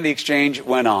 And the exchange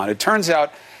went on. It turns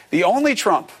out the only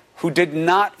Trump who did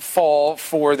not fall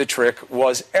for the trick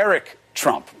was Eric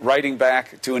Trump, writing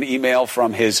back to an email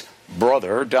from his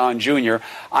brother, Don Jr.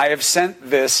 I have sent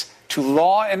this to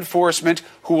law enforcement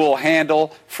who will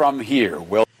handle from here.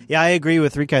 Yeah, I agree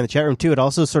with Rika in the chat room, too. It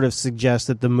also sort of suggests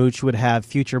that the mooch would have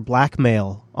future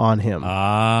blackmail on him.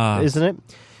 Isn't it?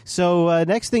 So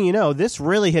next thing you know, this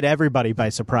really hit everybody by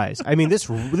surprise. I mean,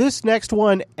 this next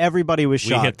one, everybody was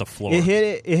shocked. We hit the floor.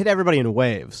 It hit everybody in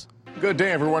waves. Good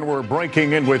day, everyone. We're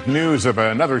breaking in with news of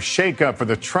another shakeup for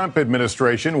the Trump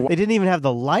administration. They didn't even have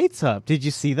the lights up. Did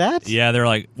you see that? Yeah, they're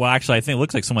like, well, actually, I think it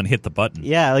looks like someone hit the button.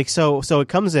 Yeah, like so it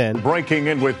comes in. Breaking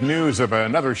in with news of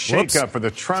another shakeup for the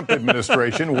Trump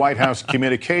administration. White House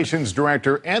Communications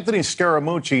Director Anthony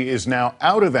Scaramucci is now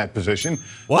out of that position.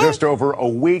 What? Just over a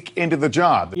week into the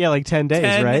job. Yeah, like 10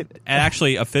 days, right? And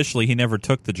actually, officially, he never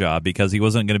took the job because he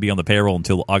wasn't going to be on the payroll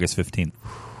until August 15th.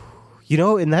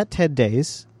 In that 10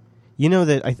 days... You know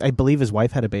that I believe his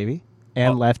wife had a baby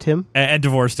and left him. And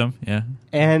divorced him, yeah.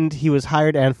 And he was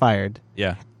hired and fired.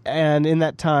 Yeah. And in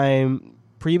that time,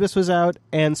 Priebus was out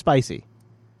and Spicy.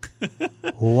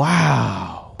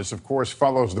 Wow. This, of course,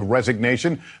 follows the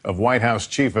resignation of White House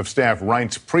Chief of Staff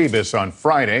Reince Priebus on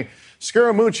Friday.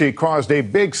 Scaramucci caused a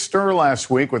big stir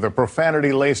last week with a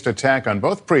profanity-laced attack on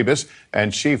both Priebus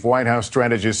and Chief White House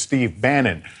strategist Steve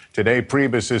Bannon. Today,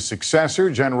 Priebus' successor,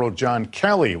 General John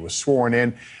Kelly, was sworn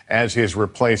in as his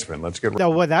replacement. Let's get... No,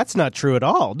 well, that's not true at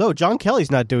all. No, John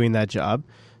Kelly's not doing that job.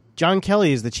 John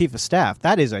Kelly is the chief of staff.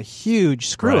 That is a huge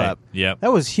screw-up. Right. Yep.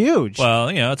 That was huge. Well,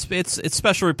 it's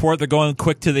special report. They're going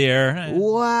quick to the air.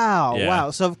 Wow, Yeah.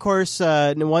 wow. So, of course,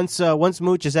 once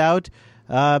Mooch is out,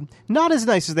 not as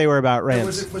nice as they were about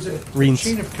Reince. Was it a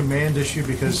chain of command issue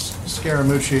because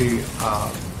Scaramucci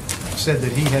said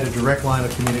that he had a direct line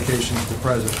of communication to the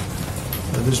president?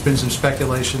 There's been some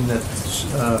speculation that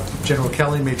General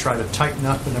Kelly may try to tighten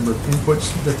up the number of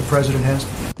inputs that the president has.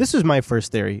 This was my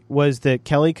first theory, was that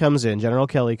Kelly comes in, General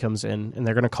Kelly comes in, and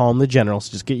they're going to call him the general,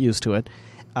 so just get used to it.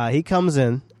 He comes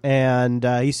in, and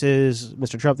he says,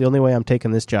 Mr. Trump, the only way I'm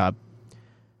taking this job,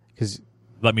 because...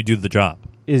 Let me do the job.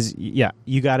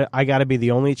 I got to be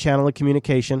the only channel of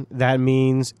communication. That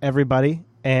means everybody.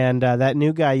 And that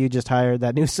new guy you just hired,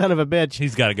 that new son of a bitch,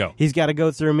 he's got to go. He's got to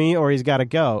go through me, or he's got to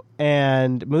go.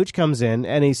 And Mooch comes in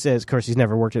and he says, of course, he's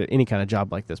never worked at any kind of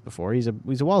job like this before. He's a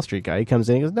Wall Street guy. He comes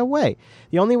in and he goes, no way.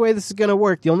 The only way this is going to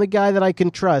work, the only guy that I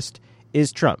can trust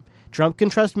is Trump. Trump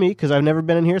can trust me because I've never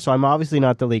been in here, so I'm obviously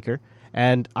not the leaker.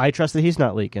 And I trust that he's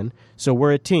not leaking. So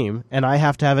we're a team, and I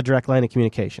have to have a direct line of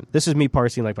communication. This is me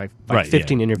parsing like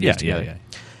 15 interviews together.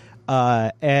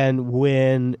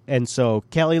 And so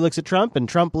Kelly looks at Trump, and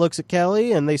Trump looks at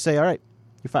Kelly, and they say, all right,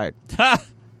 you're fired.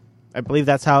 I believe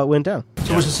that's how it went down.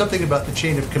 So was it something about the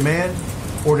chain of command,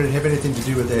 or did it have anything to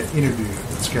do with that interview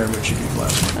that Scaramucci did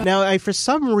last night? Now, for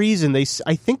some reason, I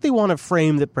think they want to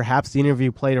frame that perhaps the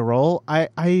interview played a role. I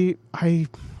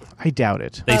doubt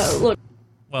it. Look.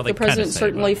 Well, the president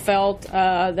certainly felt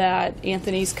that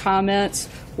Anthony's comments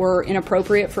were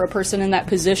inappropriate for a person in that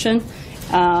position,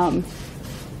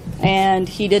 and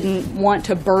he didn't want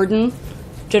to burden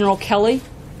General Kelly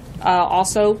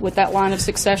also with that line of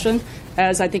succession,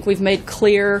 as I think we've made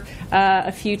clear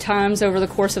a few times over the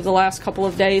course of the last couple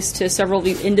of days to several of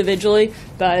you individually.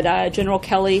 But General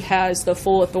Kelly has the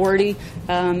full authority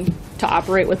to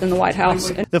operate within the White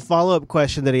House. The follow-up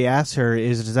question that he asked her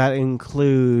is, does that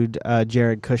include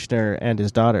Jared Kushner and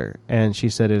his daughter? And she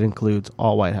said it includes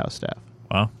all White House staff.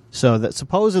 Wow. So that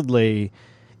supposedly,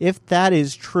 if that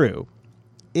is true,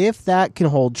 if that can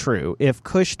hold true, if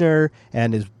Kushner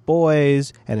and his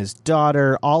boys and his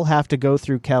daughter all have to go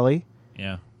through Kelly,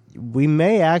 we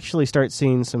may actually start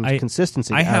seeing some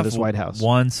consistency out of this White House. I have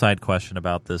one side question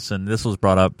about this, and this was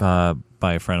brought up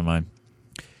by a friend of mine.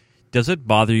 Does it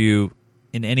bother you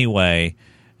in any way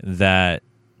that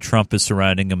Trump is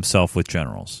surrounding himself with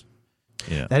generals?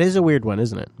 Yeah. That is a weird one,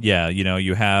 isn't it? Yeah,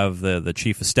 you have the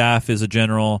chief of staff is a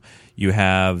general. You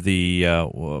have the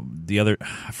other,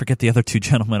 I forget the other two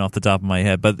gentlemen off the top of my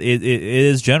head, but it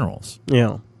is generals.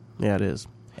 Yeah, it is.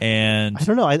 And I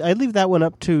don't know. I leave that one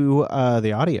up to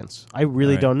the audience. I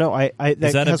really don't know.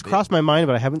 That has crossed my mind,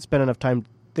 but I haven't spent enough time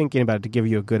thinking about it to give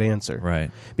you a good answer.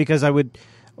 Right. Because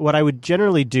what I would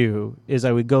generally do is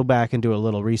I would go back and do a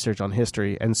little research on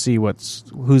history and see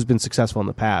who's been successful in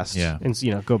the past. Yeah. And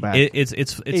go back. It's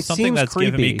something that's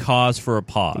creepy. given me cause for a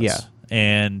pause. Yeah.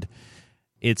 And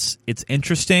it's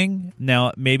interesting.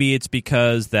 Now maybe it's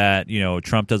because that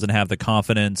Trump doesn't have the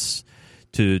confidence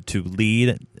to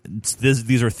lead.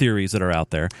 These are theories that are out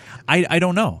there. I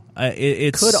don't know.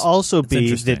 It could also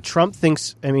be that Trump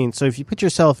thinks. I mean, so if you put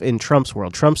yourself in Trump's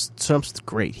world, Trump's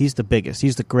great. He's the biggest.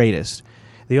 He's the greatest.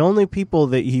 The only people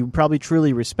that he probably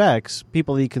truly respects,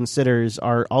 people he considers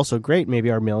are also great, maybe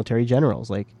are military generals.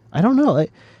 Like, I don't know.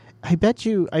 I bet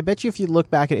you if you look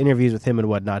back at interviews with him and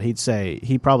whatnot, he'd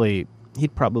probably.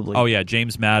 Oh yeah,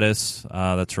 James Mattis.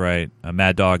 That's right,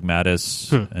 Mad Dog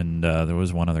Mattis, and there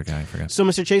was one other guy. I forgot. So,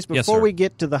 Mr. Chase, before we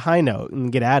get to the high note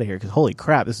and get out of here, because holy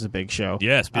crap, this is a big show.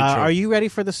 Yes, big show. Are you ready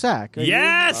for the sack?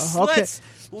 Yes. Okay.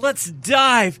 Let's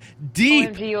dive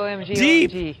deep.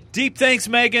 OMG. Deep. Thanks,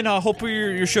 Megan. I hope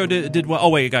your show did well. Oh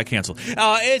wait, it got canceled.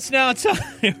 It's now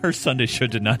time. Her Sunday show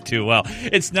did not do well.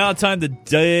 It's now time to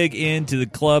dig into the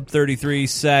Club 33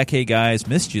 sack. Hey guys,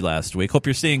 missed you last week. Hope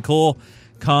you're staying cool,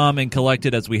 calm, and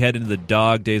collected as we head into the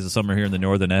dog days of summer here in the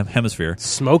Northern Hemisphere.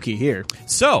 Smoky here.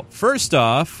 So, first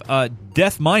off,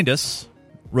 Death Mindus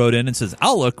wrote in and says,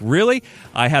 Outlook, really?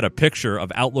 I had a picture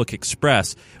of Outlook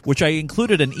Express, which I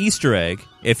included an Easter egg.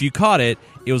 If you caught it,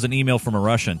 it was an email from a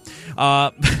Russian.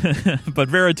 But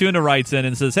Veratuna writes in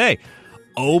and says, hey,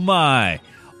 oh my,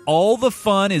 all the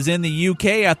fun is in the UK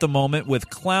at the moment with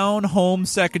Clown Home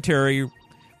Secretary.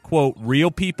 Quote,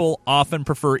 real people often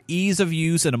prefer ease of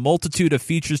use and a multitude of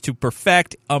features to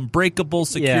perfect unbreakable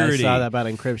security. Yeah, I saw that about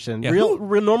encryption. Yeah, real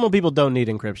normal people don't need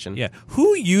encryption. Yeah.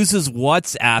 Who uses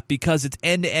WhatsApp because it's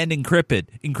end-to-end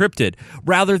encrypted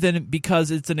rather than because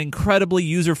it's an incredibly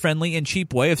user-friendly and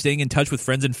cheap way of staying in touch with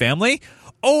friends and family?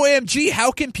 OMG,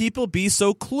 how can people be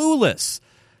so clueless?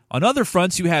 On other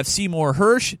fronts, you have Seymour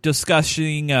Hersh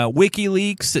discussing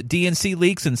WikiLeaks, DNC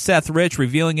leaks, and Seth Rich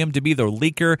revealing him to be the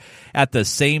leaker. At the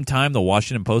same time, the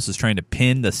Washington Post is trying to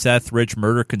pin the Seth Rich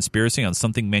murder conspiracy on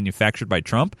something manufactured by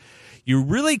Trump. You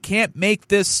really can't make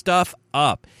this stuff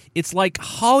up. It's like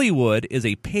Hollywood is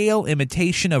a pale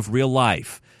imitation of real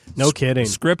life. No kidding.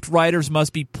 Script writers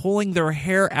must be pulling their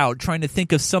hair out trying to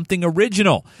think of something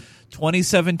original.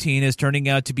 2017 is turning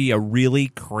out to be a really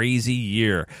crazy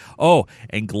year. Oh,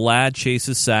 and glad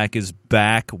Chase's sack is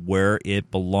back where it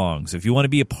belongs. If you want to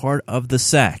be a part of the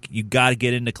sack, you got to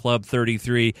get into Club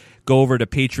 33. Go over to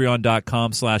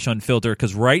patreon.com/unfilter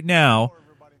because right now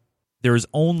there is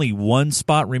only one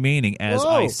spot remaining as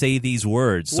I say these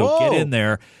words. So get in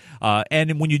there.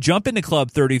 And when you jump into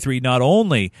Club 33, not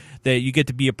only that you get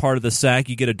to be a part of the SAC,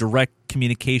 you get a direct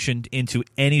communication into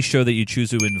any show that you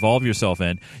choose to involve yourself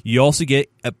in. You also get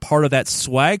a part of that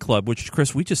swag club, which,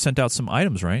 Chris, we just sent out some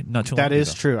items, right? Not too long ago. That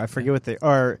is true. I forget what they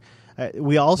are.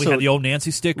 We had the old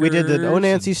Nancy stickers. We did the old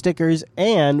Nancy stickers,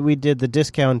 and we did the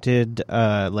discounted,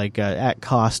 at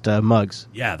cost mugs.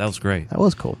 Yeah, that was great. That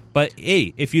was cool. But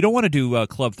hey, if you don't want to do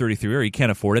Club 33 or you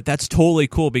can't afford it, that's totally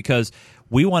cool because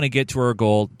we want to get to our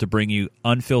goal to bring you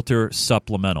Unfilter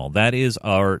Supplemental. That is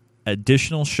our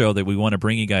additional show that we want to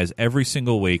bring you guys every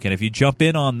single week. And if you jump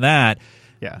in on that,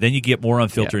 then you get more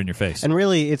Unfilter in your face. And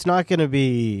really, it's not going to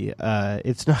be.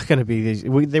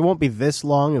 They won't be this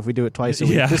long if we do it twice a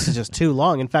week. Yeah. This is just too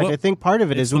long. In fact, I think part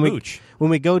of it is when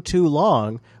we go too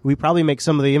long, we probably make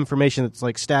some of the information that's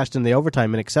like stashed in the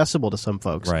overtime inaccessible to some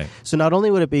folks. Right. So not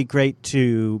only would it be great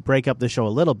to break up the show a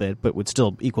little bit, but would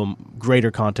still equal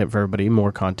greater content for everybody,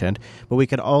 more content. But we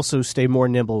could also stay more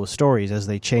nimble with stories as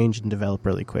they change and develop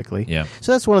really quickly. Yeah.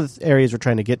 So that's one of the areas we're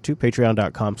trying to get to.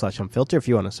 Patreon.com/unfilter if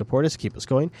you want to support us, keep us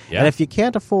going. Yeah. And if you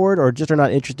can't afford or just are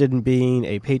not interested in being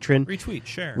a patron,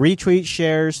 retweet,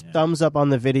 shares, thumbs up on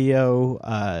the video,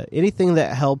 anything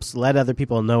that helps let other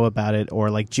people know about it,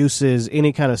 or like juices,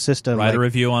 any kind of system. Write a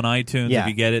review on iTunes if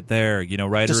you get it there. Write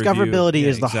a review. Discoverability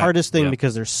is the hardest thing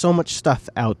because there's so much stuff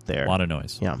out there. A lot of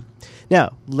noise. Yeah.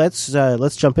 Now let's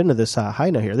jump into this high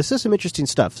note here. This is some interesting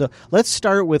stuff. So let's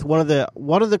start with one of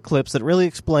the clips that really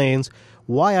explains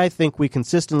why I think we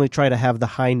consistently try to have the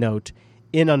high note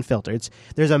in Unfiltered.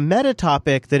 There's a meta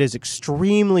topic that is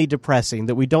extremely depressing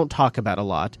that we don't talk about a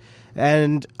lot.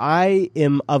 And I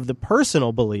am of the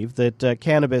personal belief that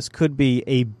cannabis could be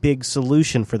a big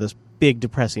solution for this big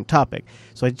depressing topic.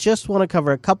 So I just want to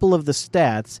cover a couple of the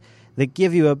stats that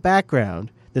give you a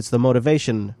background that's the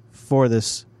motivation for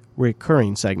this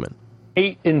recurring segment.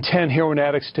 8 in 10 heroin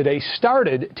addicts today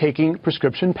started taking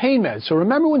prescription pain meds. So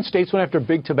remember when states went after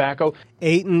big tobacco?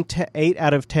 8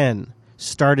 out of 10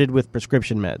 started with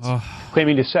prescription meds.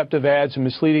 Claiming deceptive ads and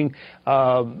misleading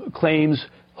claims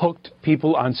hooked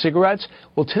people on cigarettes.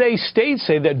 Well, today states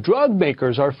say that drug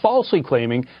makers are falsely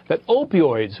claiming that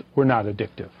opioids were not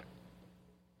addictive.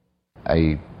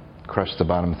 I crushed the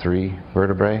bottom 3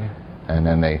 vertebrae, and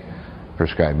then they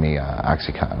prescribed me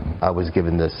OxyContin. I was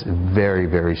given this very,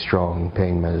 very strong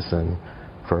pain medicine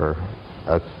for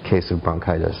a case of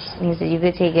bronchitis. He said you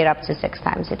could take it up to 6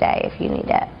 times a day if you need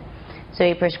it. So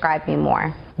he prescribed me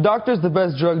more. Doctor's the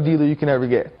best drug dealer you can ever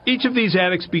get. Each of these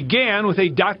addicts began with a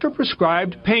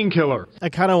doctor-prescribed painkiller. I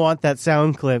kind of want that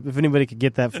sound clip, if anybody could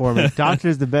get that for me.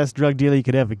 Doctor's the best drug dealer you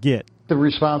could ever get. The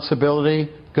responsibility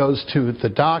goes to the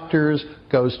doctors,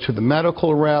 goes to the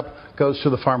medical rep, goes to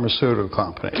the pharmaceutical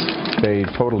company. They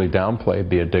totally downplayed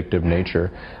the addictive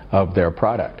nature of their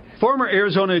product. Former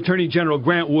Arizona Attorney General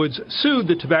Grant Woods sued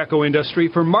the tobacco industry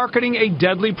for marketing a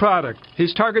deadly product.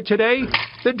 His target today,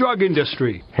 the drug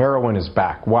industry. Heroin is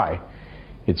back. Why?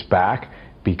 It's back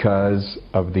because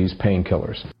of these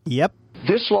painkillers. Yep.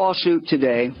 This lawsuit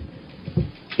today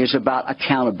is about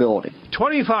accountability.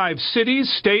 25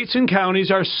 cities, states, and counties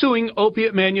are suing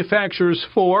opiate manufacturers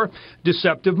for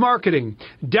deceptive marketing,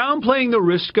 downplaying the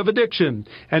risk of addiction,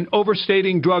 and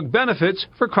overstating drug benefits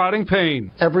for chronic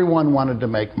pain. Everyone wanted to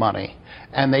make money,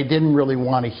 and they didn't really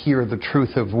want to hear the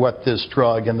truth of what this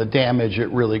drug and the damage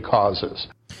it really causes.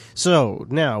 So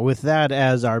now, with that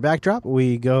as our backdrop,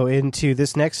 we go into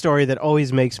this next story that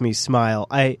always makes me smile.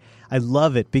 I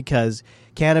love it because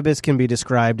cannabis can be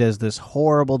described as this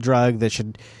horrible drug that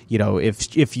should,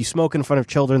 if you smoke in front of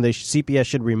children, CPS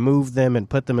should remove them and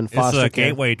put them in foster care. It's a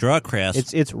gateway drug,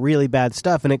 Chris. It's really bad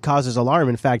stuff, and it causes alarm.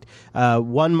 In fact,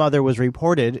 one mother was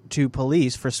reported to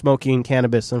police for smoking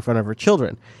cannabis in front of her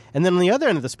children. And then on the other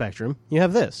end of the spectrum, you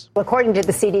have this. According to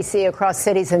the CDC, across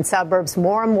cities and suburbs,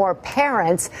 more and more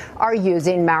parents are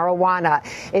using marijuana.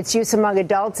 Its use among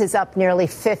adults is up nearly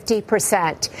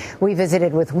 50%. We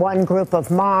visited with one group of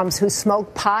moms who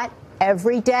smoke pot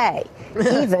every day,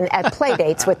 even at play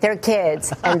dates with their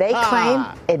kids. And they claim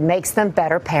it makes them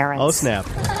better parents. Oh, snap.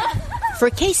 For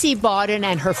Casey Bawden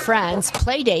and her friends,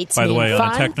 play dates By the way,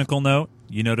 fun. on a technical note,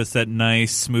 you notice that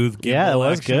nice, smooth gimbal Yeah, that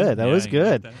was action? good. That was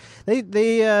good. They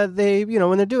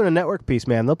when they're doing a network piece,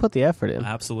 man, they'll put the effort in.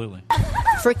 Absolutely.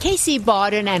 For Casey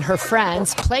Bawden and her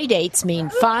friends, play dates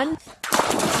mean fun,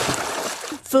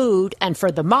 food, and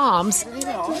for the moms,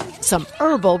 some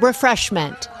herbal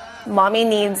refreshment. Mommy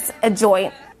needs a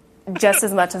joint just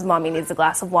as much as mommy needs a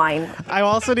glass of wine. I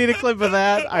also need a clip of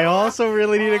that. I also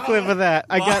really need a clip of that.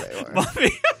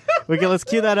 Let's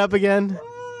cue that up again.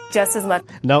 Just as much.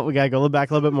 No, we gotta go back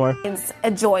a little bit more. Needs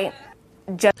a joint.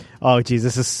 Oh, geez,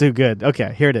 this is so good.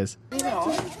 Okay, here it is.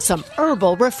 Some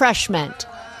herbal refreshment.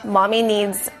 Mommy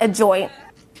needs a joint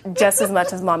just as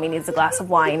much as mommy needs a glass of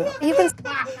wine. You can.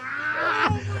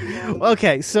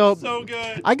 Okay, so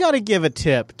good. I got to give a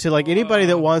tip to anybody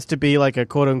that wants to be a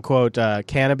quote unquote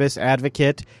cannabis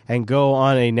advocate and go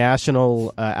on a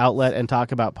national outlet and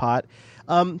talk about pot.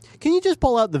 Can you just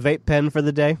pull out the vape pen for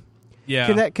the day?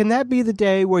 Yeah. Can that be the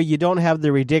day where you don't have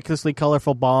the ridiculously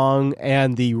colorful bong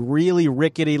and the really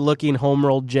rickety looking home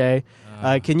rolled J?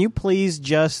 Can you please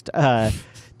just have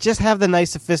the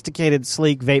nice, sophisticated,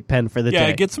 sleek vape pen for the day?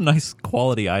 Yeah, get some nice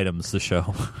quality items to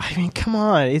show. I mean, come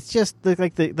on! It's just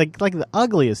like the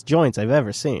ugliest joints I've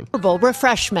ever seen. Herbal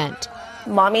refreshment.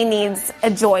 Mommy needs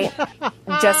a joint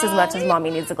just as much as mommy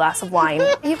needs a glass of wine.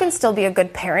 You can still be a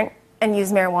good parent and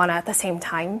use marijuana at the same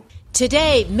time.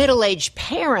 Today, middle-aged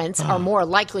parents are more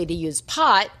likely to use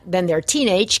pot than their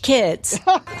teenage kids.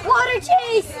 Water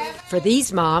chase! For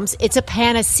these moms, it's a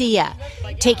panacea,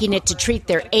 taking it to treat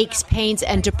their aches, pains,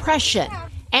 and depression.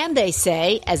 And they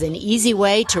say, as an easy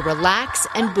way to relax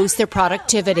and boost their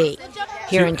productivity.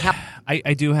 Here in California.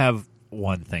 I do have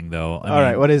one thing, though. All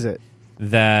right, what is it?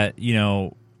 That,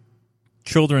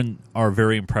 children are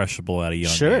very impressionable at a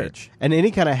young age. And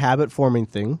any kind of habit-forming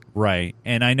thing. Right.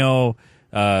 And I know...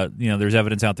 there's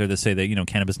evidence out there that say that,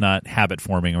 cannabis not habit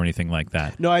forming or anything like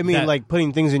that. No, I mean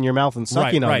putting things in your mouth and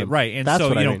sucking on them. Right. And that's so,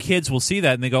 what I mean. kids will see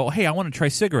that and they go, hey, I want to try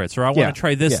cigarettes or I want to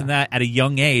try this and that at a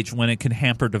young age when it can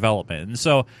hamper development. And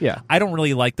so I don't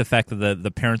really like the fact that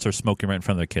the parents are smoking right in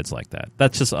front of their kids like that.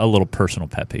 That's just a little personal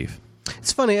pet peeve.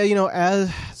 It's funny,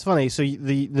 it's funny. So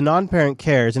the non-parent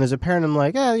cares, and as a parent, I'm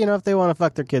like, if they want to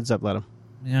fuck their kids up, let them.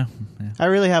 Yeah. I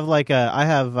really have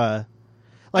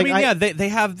Like, they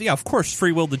have, of course,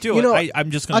 free will to do it.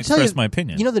 I'm just going to express my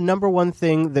opinion. You know, the number one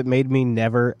thing that made me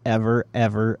never, ever,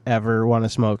 ever, ever want to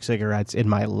smoke cigarettes in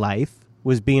my life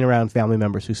was being around family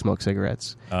members who smoke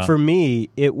cigarettes. For me,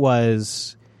 it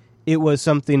was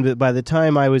something that by the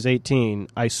time I was 18,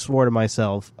 I swore to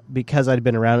myself, because I'd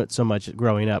been around it so much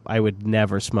growing up, I would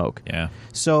never smoke. Yeah.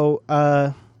 So,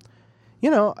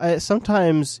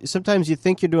 sometimes you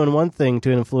think you're doing one thing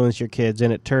to influence your kids,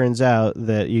 and it turns out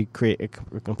that you create a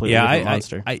completely different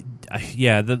monster.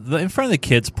 The in front of the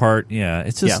kids part,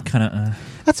 it's just kind of...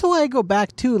 That's why I go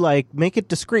back to, like, make it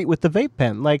discreet with the vape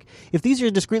pen. Like, if these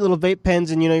are discreet little vape pens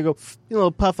and, you go, a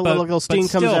little puff, a little steam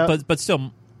comes out. But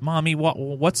still, Mommy,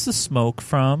 what's the smoke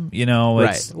from?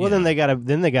 Right. Well, then they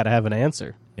gotta have an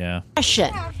answer. Yeah.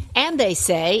 And they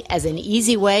say as an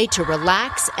easy way to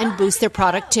relax and boost their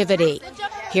productivity.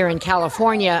 Here in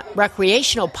California,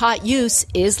 recreational pot use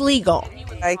is legal.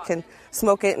 I can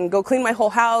smoke it and go clean my whole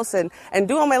house and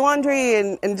do all my laundry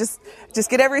and just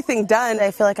get everything done.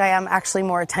 I feel like I am actually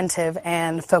more attentive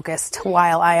and focused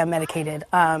while I am medicated.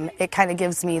 It kind of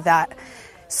gives me that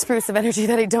spruce of energy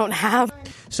that I don't have.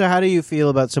 So how do you feel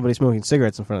about somebody smoking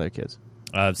cigarettes in front of their kids?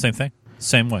 Same thing.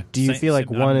 Same way. Do you feel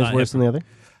like one is worse than the other?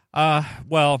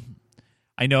 Well,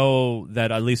 I know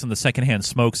that at least on the secondhand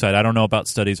smoke side, I don't know about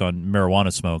studies on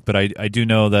marijuana smoke, but I do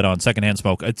know that on secondhand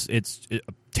smoke, it's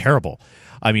terrible.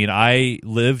 I mean, I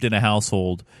lived in a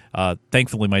household.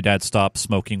 Thankfully, my dad stopped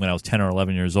smoking when I was 10 or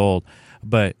 11 years old.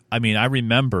 But, I mean, I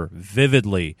remember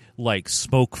vividly, like,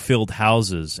 smoke-filled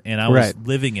houses, and I was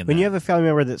living in When that. you have a family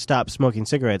member that stopped smoking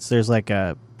cigarettes, there's like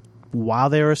a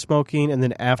while they were smoking and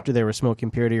then after they were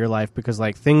smoking period of your life, because,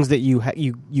 like, things that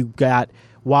you got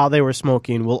while they were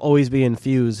smoking will always be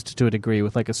infused to a degree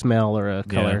with, like, a smell or a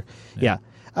color. Yeah.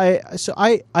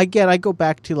 I go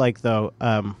back to, like, though,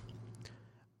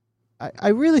 I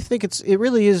really think it's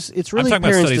really I'm talking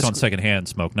about studies on disc- secondhand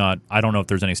smoke. I don't know if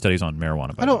there's any studies on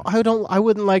marijuana. I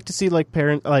wouldn't like to see, like,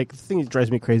 the thing that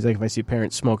drives me crazy, like, if I see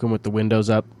parents smoking with the windows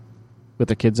up with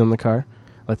their kids in the car.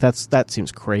 Like, that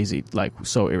seems crazy, like,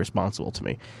 so irresponsible to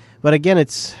me. But again,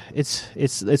 it's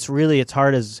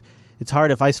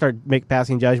hard if I start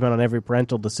passing judgment on every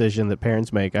parental decision that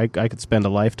parents make. I could spend a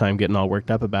lifetime getting all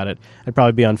worked up about it. I'd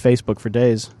probably be on Facebook for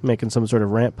days making some sort of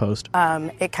rant post.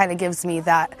 It kind of gives me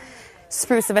that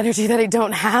spruce of energy that I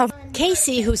don't have.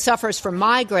 Casey, who suffers from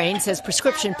migraine, says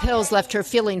prescription pills left her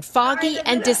feeling foggy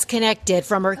and disconnected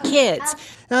from her kids.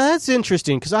 Now, that's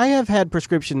interesting, because I have had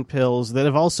prescription pills that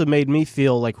have also made me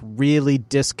feel, like, really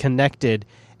disconnected.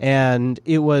 And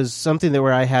it was something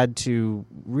where I had to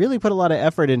really put a lot of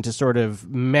effort into sort of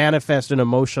manifest an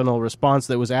emotional response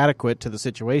that was adequate to the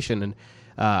situation. And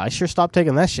I sure stopped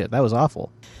taking that shit. That was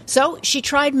awful. So she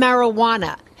tried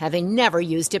marijuana, having never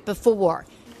used it before.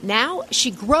 Now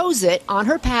she grows it on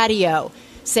her patio,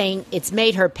 saying it's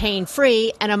made her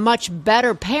pain-free and a much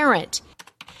better parent.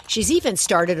 She's even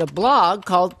started a blog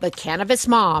called The Cannabis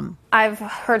Mom. I've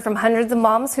heard from hundreds of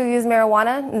moms who use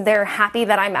marijuana. They're happy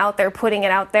that I'm out there putting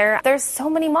it out there. There's so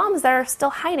many moms that are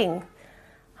still hiding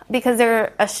because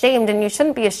they're ashamed, and you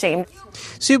shouldn't be ashamed.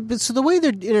 So the way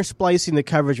they're intersplicing the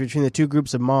coverage between the two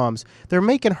groups of moms, they're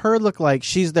making her look like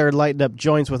she's there lighting up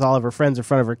joints with all of her friends in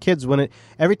front of her kids, when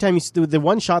every time you see the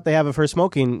one shot they have of her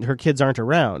smoking, her kids aren't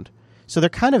around. So they're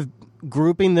kind of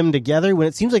grouping them together when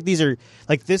it seems like these are,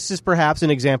 like, this is perhaps an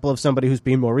example of somebody who's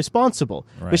being more responsible.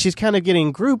 Right. But she's kind of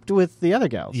getting grouped with the other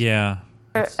gals. Yeah.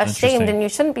 They're ashamed, and you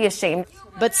shouldn't be ashamed.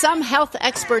 But some health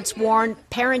experts warn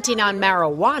parenting on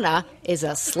marijuana is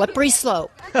a slippery slope.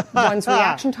 One's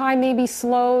reaction time may be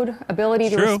slowed, ability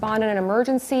to respond in an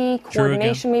emergency,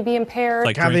 coordination may be impaired.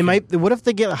 Like, God, what if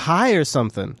they get high or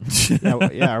something?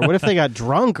 Or what if they got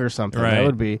drunk or something? Right. That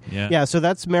would be. Yeah, so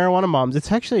that's Marijuana Moms.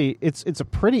 It's actually, it's a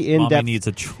pretty in-depth. Mommy needs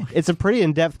a choice. It's a pretty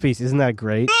in-depth piece. Isn't that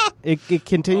great? It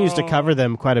continues to cover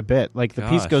them quite a bit. Like, the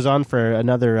piece goes on for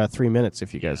another 3 minutes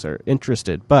if you guys are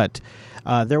interested. But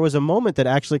there was a moment that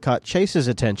actually caught Chase's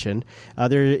attention.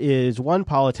 There is one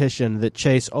politician that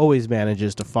Chase always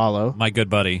manages to follow. My good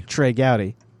buddy. Trey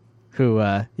Gowdy, who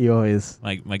you always...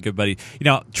 My good buddy. You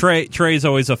know, Trey is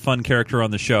always a fun character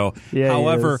on the show. Yeah,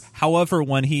 However,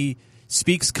 when he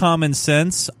speaks common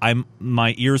sense,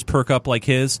 my ears perk up like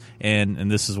his, and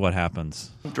this is what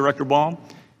happens. Director Bong?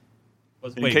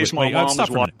 Was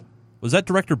that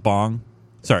Director Bong?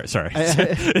 Sorry.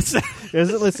 Is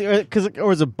it? Let's see.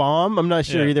 Or is it bomb? I'm not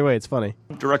sure. Either way, it's funny.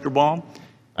 Director Baum?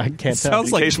 I can't tell. In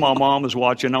case my mom is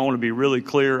watching, I want to be really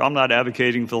clear. I'm not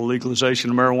advocating for the legalization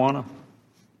of marijuana.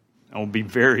 I will be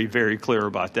very, very clear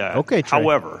about that. Okay, Trey.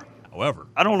 However,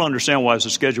 I don't understand why it's a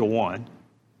Schedule I.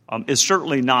 It's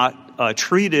certainly not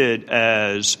treated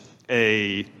as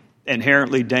a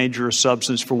inherently dangerous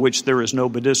substance for which there is no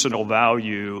medicinal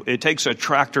value, it takes a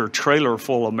tractor trailer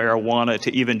full of marijuana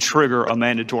to even trigger a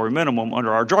mandatory minimum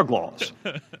under our drug laws.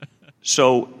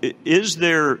 So is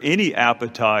there any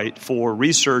appetite for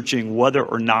researching whether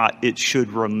or not it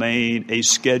should remain a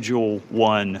Schedule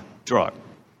I drug?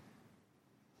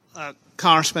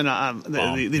 Congressman, the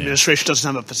administration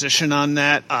doesn't have a position on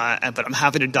that, but I'm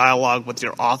happy to dialogue with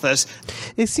your office.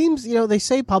 It seems, they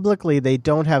say publicly they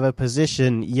don't have a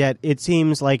position, yet it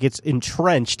seems like it's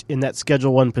entrenched in that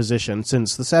Schedule I position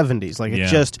since the 70s. Like,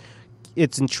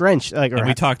 it's entrenched. Like, and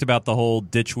we talked about the whole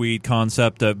ditchweed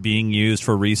concept of being used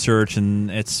for research, and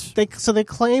it's... They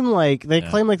claim like they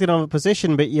don't have a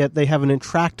position, but yet they have an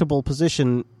intractable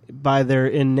position by their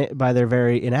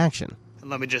very inaction. And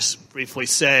let me just briefly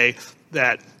say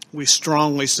that we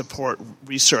strongly support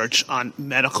research on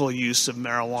medical use of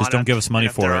marijuana. Just don't give us money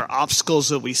for it. There are obstacles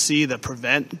that we see that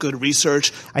prevent good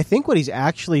research. I think what he's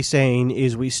actually saying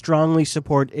is we strongly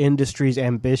support industry's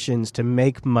ambitions to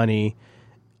make money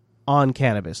on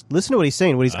cannabis. Listen to what he's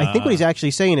saying. I think what he's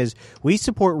actually saying is we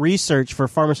support research for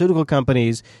pharmaceutical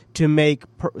companies to make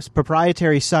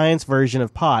proprietary science version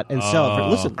of pot and sell it.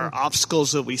 Listen, there are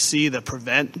obstacles that we see that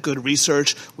prevent good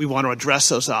research. We want to address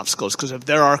those obstacles because if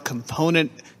there are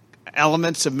component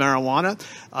elements of marijuana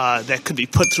that could be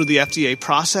put through the FDA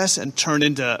process and turned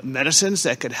into medicines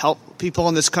that could help people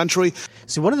in this country.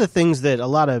 See, one of the things that a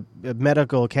lot of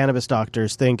medical cannabis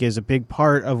doctors think is a big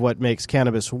part of what makes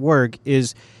cannabis work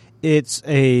is this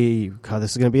is going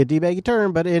to be a debaggy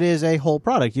term, but it is a whole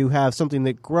product. You have something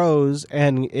that grows,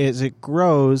 and as it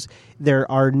grows, there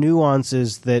are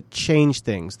nuances that change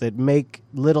things, that make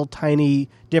little tiny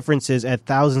differences at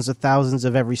thousands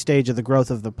of every stage of the growth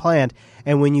of the plant.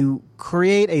 And when you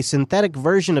create a synthetic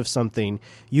version of something,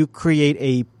 you create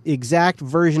a exact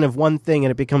version of one thing,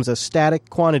 and it becomes a static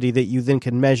quantity that you then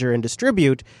can measure and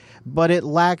distribute. But it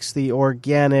lacks the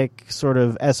organic, sort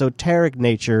of esoteric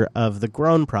nature of the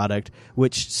grown product,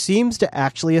 which seems to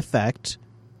actually affect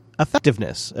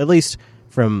effectiveness, at least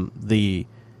from the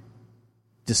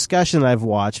discussion I've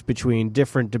watched between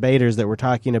different debaters that were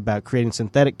talking about creating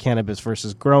synthetic cannabis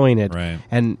versus growing it. Right.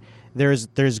 And there's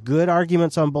good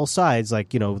arguments on both sides. Like,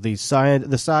 the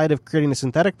side of creating a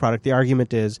synthetic product, the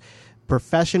argument is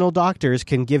professional doctors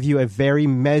can give you a very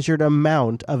measured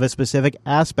amount of a specific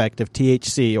aspect of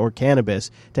THC or cannabis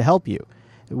to help you,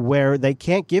 where they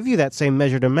can't give you that same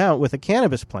measured amount with a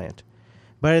cannabis plant.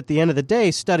 But at the end of the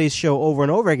day, studies show over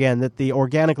and over again that the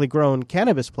organically grown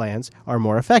cannabis plants are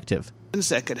more effective.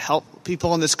 That could help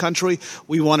people in this country.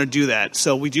 We want to do that.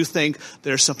 So we do think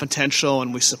there's some potential,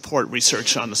 and we support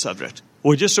research on the subject.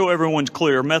 Well, just so everyone's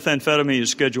clear, methamphetamine is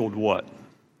scheduled what?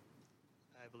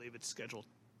 I believe it's scheduled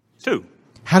 2.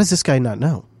 How does this guy not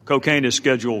know? Cocaine is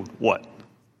scheduled what?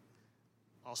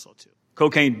 Also 2.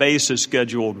 Cocaine base is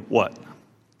scheduled what?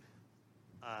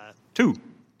 2.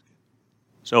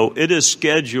 So it is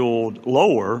scheduled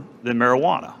lower than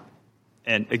marijuana.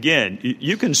 And again,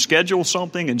 you can schedule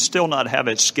something and still not have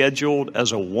it scheduled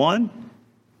as a 1.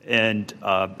 And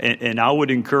I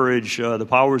would encourage the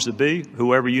powers that be,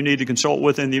 whoever you need to consult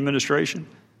with in the administration,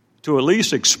 to at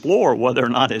least explore whether or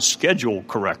not it's scheduled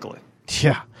correctly.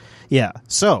 Yeah.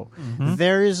 So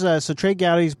there's so Trey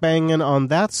Gowdy's banging on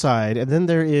that side, and then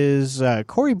there is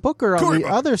Cory Booker on the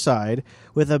other side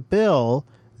with a bill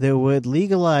that would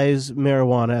legalize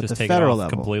marijuana at the federal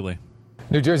level. Completely.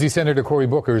 New Jersey Senator Cory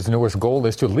Booker's newest goal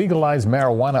is to legalize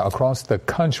marijuana across the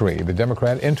country. The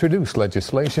Democrat introduced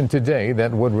legislation today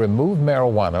that would remove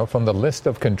marijuana from the list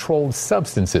of controlled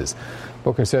substances.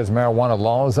 Booker says marijuana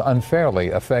laws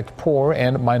unfairly affect poor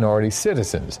and minority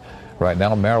citizens. Right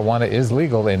now, marijuana is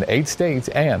legal in 8 states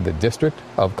and the District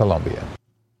of Columbia.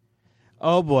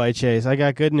 Oh boy, Chase, I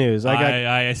got good news.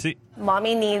 I see.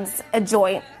 Mommy needs a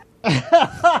joint.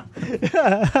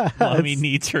 Mommy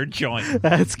needs her joint.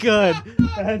 That's good.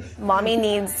 Mommy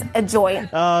needs a joint.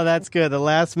 Oh, that's good. The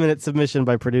last minute submission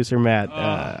by producer Matt.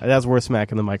 That's worth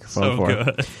smacking the microphone for.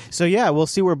 Good. So yeah, we'll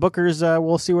see where Booker's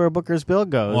bill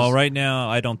goes. Well, right now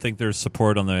I don't think there's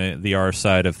support on the R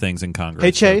side of things in Congress.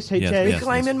 Hey Chase, Yes,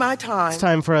 claiming my time. It's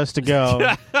time for us to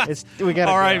go. We got.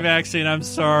 All right, Maxine. I'm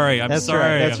sorry. I'm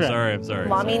sorry.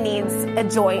 Mommy needs a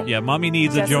joint. Yeah, mommy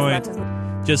needs a joint.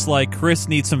 Just like Chris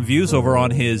needs some views over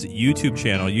on his YouTube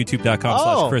channel,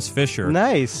 youtube.com/Chris Fisher.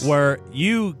 Nice. Where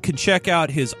you can check out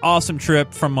his awesome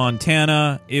trip from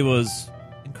Montana. It was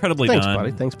incredibly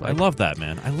done. Thanks, buddy. I love that,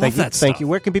 man. I love that stuff. Thank you.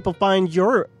 Where can people find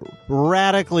your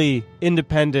radically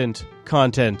independent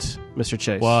content, Mr.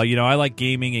 Chase? Well, I like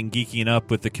gaming and geeking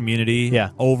up with the community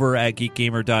over at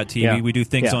geekgamer.tv. Yeah. We do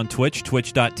things on Twitch,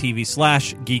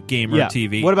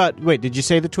 twitch.tv/geekgamertv. What about, did you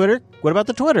say the Twitter? What about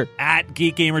the Twitter? At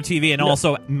geekgamertv, and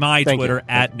also my Twitter,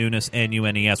 at Nunes,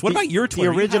 Nunes. What about your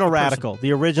Twitter? The original Radical.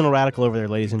 The original Radical over there,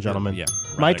 ladies and gentlemen. Yeah.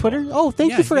 My Twitter? Oh,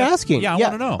 thank you for asking. Yeah, I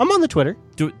want to know. I'm on the Twitter.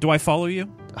 Do I follow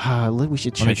you? We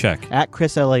should check. Let me check. At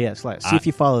Chris LAS. See if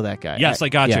you follow that guy. Yes, I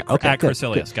got you. Okay, at Chris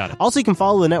LAS. Got it. Also, you can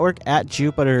follow the network at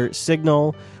Jupiter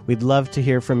Signal. We'd love to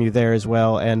hear from you there as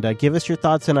well. And give us your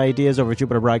thoughts and ideas over at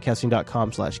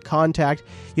jupiterbroadcasting.com/contact.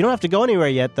 You don't have to go anywhere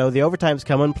yet, though. The overtime's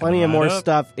coming. Plenty of more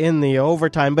stuff in the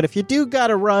overtime. But if you do got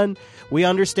to run, we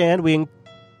understand. We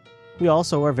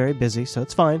also are very busy, so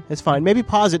it's fine. It's fine. Maybe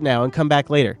pause it now and come back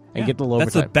later and get a little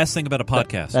overtime. That's the best thing about a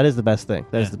podcast. That is the best thing.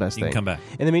 That is the best thing. You can come back.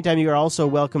 In the meantime, you are also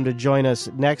welcome to join us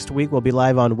next week. We'll be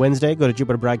live on Wednesday. Go to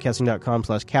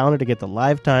jupiterbroadcasting.com/calendar to get the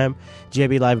live time.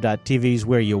 jblive.tv is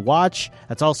where you watch.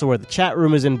 That's also where the chat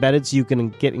room is embedded, so you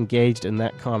can get engaged in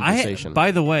that conversation.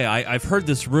 By the way, I've heard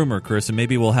this rumor, Chris, and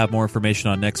maybe we'll have more information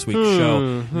on next week's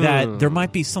show, that there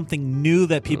might be something new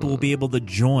that people will be able to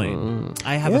join.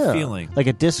 I have a feeling. Like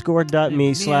a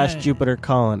discord.me/Jupiter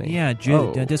Colony. Yeah,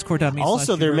 discord.me/Jupiter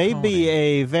Also, there may be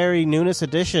a very Nunes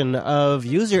edition of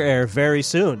User Air very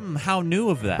soon. How new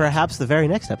of that? Perhaps the very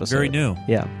next episode. Very new.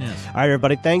 Yeah. Yes. All right,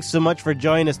 everybody. Thanks so much for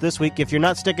joining us this week. If you're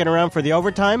not sticking around for the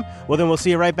overtime, well, then we'll see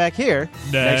you right back here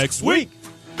next week.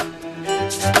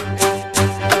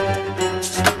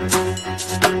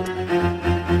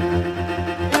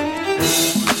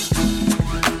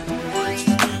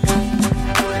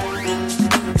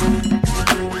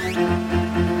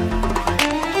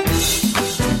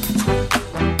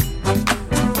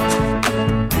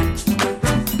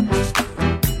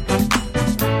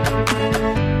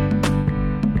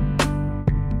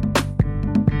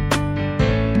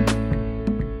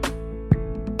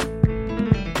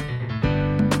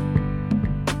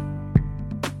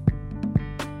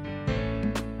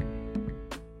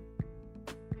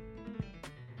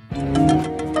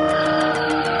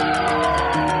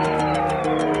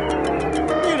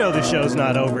 Show's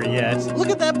not over yet. Look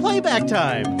at that playback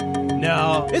time.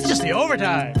 No, it's just the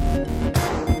overtime.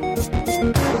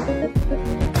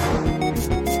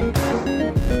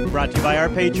 Brought to you by our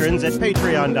patrons at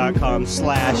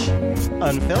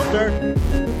patreon.com/unfilter.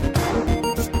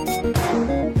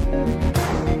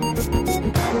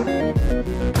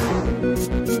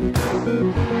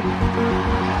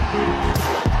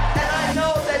 And I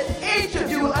know that each of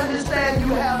you understand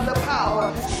you have the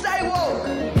power. Stay woke.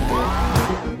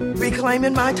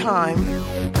 Reclaiming my time.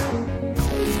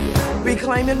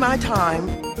 Reclaiming my time.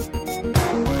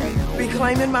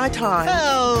 Reclaiming my time.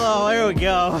 Hello, there we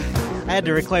go. I had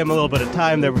to reclaim a little bit of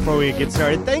time there before we get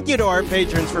started. Thank you to our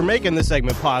patrons for making this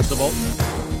segment possible.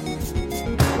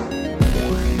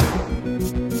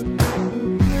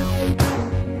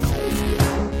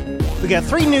 We got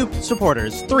three new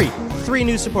supporters. Three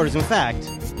new supporters. In fact,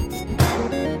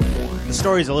 the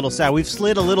story's a little sad. We've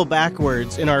slid a little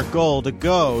backwards in our goal to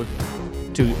go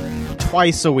to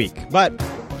twice a week. But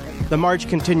the march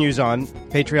continues on.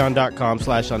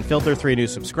 Patreon.com/unfilter. 3 new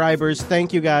subscribers.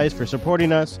 Thank you guys for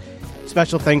supporting us.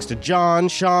 Special thanks to John,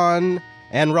 Sean,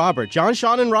 and Robert. John,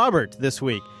 Sean, and Robert this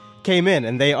week came in,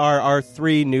 and they are our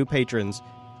 3 new patrons.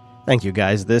 Thank you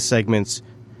guys. This segment's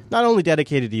not only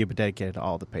dedicated to you, but dedicated to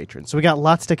all the patrons. So we got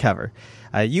lots to cover.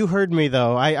 You heard me,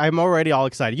 though. I'm already all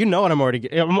excited. You know what I'm already...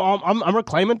 I'm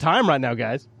reclaiming time right now,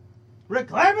 guys.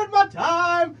 Reclaiming my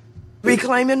time!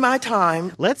 Reclaiming my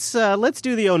time. Let's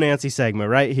do the Oh Nancy segment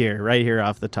right here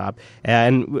off the top.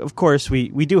 And, of course, we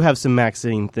do have some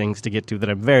Maxine things to get to that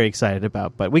I'm very excited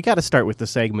about. But we got to start with the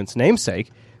segment's namesake,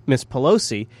 Miss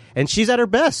Pelosi, and she's at her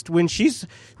best when she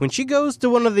goes to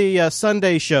one of the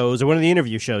Sunday shows or one of the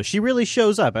interview shows. She really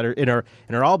shows up at in her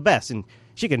all best, and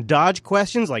she can dodge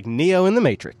questions like Neo in the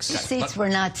Matrix. Seats were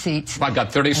not seats. I've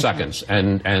got 30 seconds,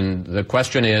 and the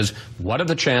question is, what are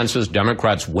the chances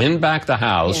Democrats win back the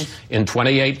House in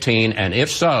 2018, and if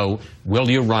so, will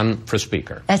you run for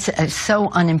Speaker? That's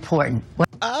so unimportant.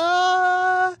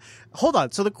 Hold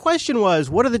on. So the question was,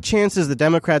 what are the chances the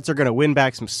Democrats are going to win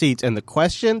back some seats? And that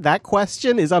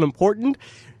question is unimportant.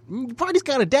 Your party's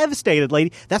kind of devastated,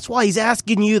 lady. That's why he's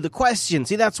asking you the question.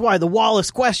 See, that's why the Wallace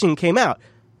question came out.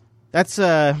 That's,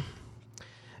 let's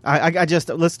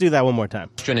do that one more time.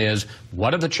 The question is,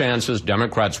 what are the chances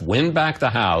Democrats win back the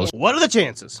House? What are the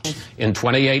chances? In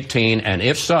 2018, and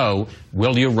if so,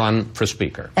 will you run for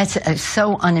Speaker? That's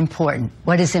so unimportant.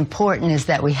 What is important is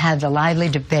that we have the lively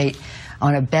debate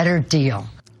on a better deal.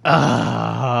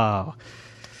 Oh,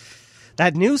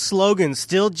 That new slogan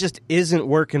still just isn't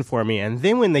working for me. And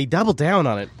then when they double down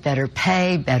on it. Better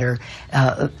pay, better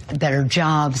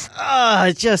jobs.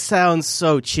 It just sounds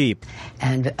so cheap.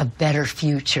 And a better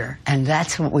future. And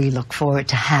that's what we look forward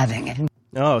to having.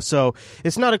 Oh, so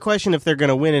it's not a question if they're going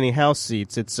to win any House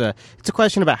seats. It's a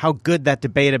question about how good that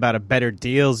debate about a better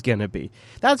deal is going to be.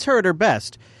 That's her at her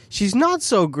best. She's not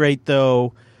so great,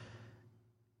 though,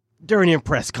 during your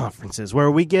press conferences,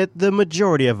 where we get the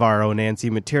majority of our own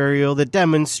Nancy material that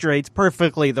demonstrates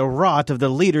perfectly the rot of the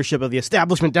leadership of the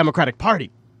establishment Democratic Party.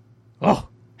 Oh,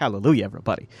 hallelujah,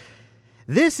 everybody.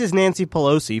 This is Nancy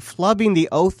Pelosi flubbing the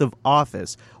oath of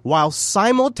office while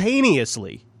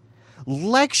simultaneously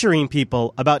lecturing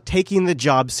people about taking the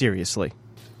job seriously.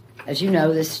 As you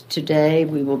know, today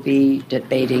we will be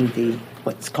debating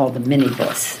what's called the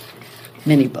minibus.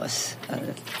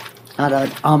 Not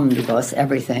an omnibus,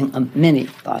 everything, a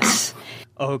minibus.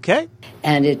 Okay.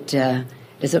 And it's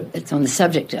on the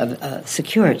subject of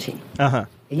security. Uh-huh.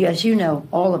 As you know,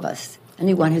 all of us,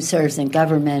 anyone who serves in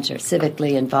government or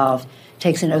civically involved,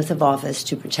 takes an oath of office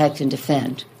to protect and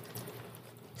defend,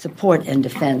 support and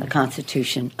defend the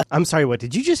Constitution. I'm sorry, what?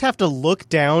 Did you just have to look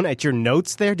down at your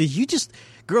notes there? Did you just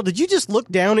look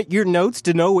down at your notes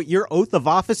to know what your oath of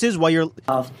office is while you're...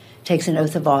 Takes an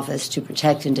oath of office to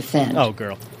protect and defend. Oh,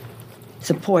 girl.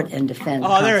 Support and defend the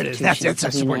Constitution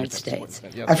of the United States.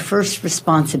 Yes. Our first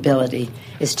responsibility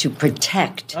is to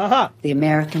protect the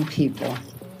American people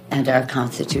and our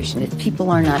Constitution. If people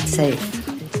are not safe,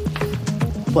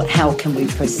 how can we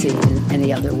proceed in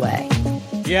any other way?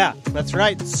 Yeah, that's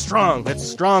right. Strong. That's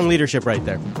strong leadership right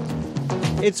there.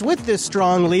 It's with this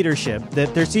strong leadership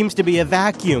that there seems to be a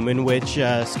vacuum in which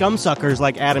scumsuckers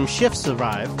like Adam Schiff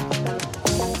survive,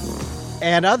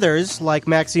 and others, like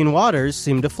Maxine Waters,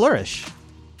 seem to flourish.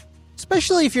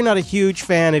 Especially if you're not a huge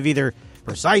fan of either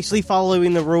precisely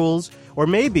following the rules, or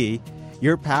maybe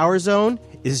your power zone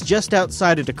is just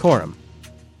outside of decorum.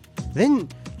 Then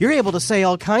you're able to say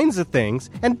all kinds of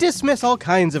things and dismiss all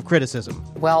kinds of criticism.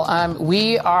 Well,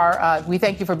 we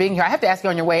thank you for being here. I have to ask you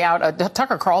on your way out,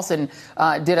 Tucker Carlson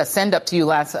did a send-up to you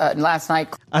last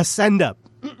night. A send-up.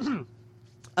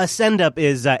 A send-up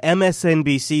is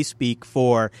MSNBC speak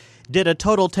for did a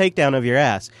total takedown of your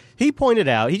ass. He pointed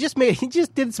out, he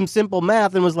just did some simple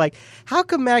math and was like, how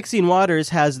come Maxine Waters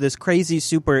has this crazy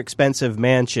super expensive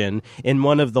mansion in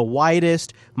one of the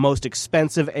widest, most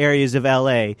expensive areas of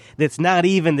LA that's not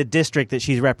even the district that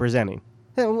she's representing?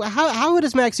 How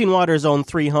does Maxine Waters own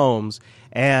 3 homes?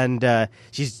 And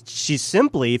she's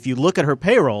simply, if you look at her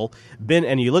payroll,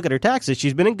 and you look at her taxes,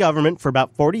 she's been in government for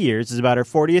about 40 years. It's about her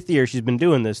 40th year she's been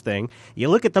doing this thing. You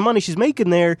look at the money she's making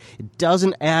there, it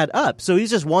doesn't add up. So he's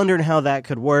just wondering how that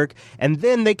could work. And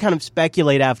then they kind of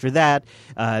speculate after that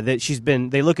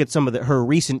they look at some of her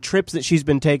recent trips that she's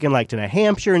been taking, like to New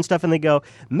Hampshire and stuff, and they go,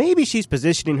 maybe she's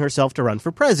positioning herself to run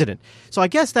for president. So I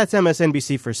guess that's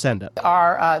MSNBC for send-up.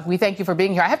 We thank you for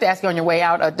being here. I have to ask you on your way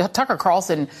out, Tucker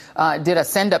Carlson did a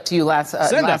send-up to you last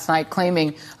night,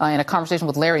 claiming in a conversation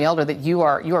with Larry Elder that you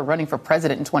are running for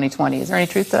president in 2020. Is there any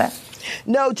truth to that?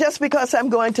 No, just because I'm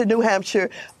going to New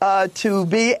Hampshire to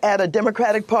be at a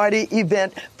Democratic Party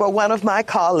event for one of my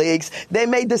colleagues, they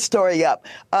made this story up.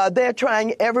 They're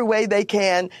trying every way they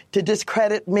can to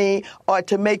discredit me or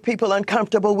to make people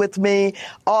uncomfortable with me,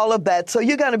 all of that. So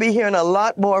you're going to be hearing a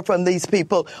lot more from these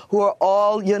people who are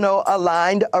all,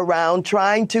 aligned around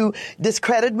trying to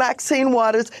discredit Maxine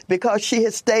Waters because she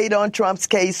has stayed on Trump's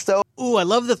case. So, ooh, I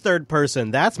love the third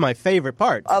person. That's my favorite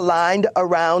part. Aligned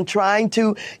around trying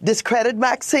to discredit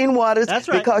Maxine Waters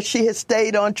because she has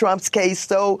stayed on Trump's case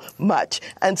so much.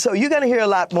 And so you're going to hear a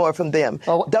lot more from them.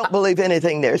 Don't believe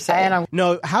anything they're saying.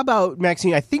 No, how about,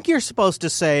 Maxine, I think you're supposed to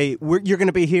say you're going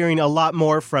to be hearing a lot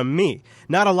more from me,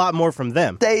 not a lot more from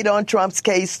them. Stayed on Trump's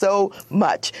case so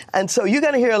much. And so you're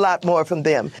going to hear a lot more from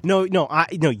them. No,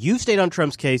 you've stayed on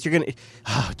Trump's case. You're going to,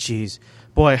 oh, geez.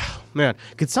 Boy, man,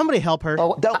 could somebody help her?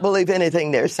 Don't believe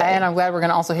anything they're saying. And I'm glad we're going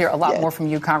to also hear a lot more from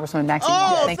you, Congressman Maxine.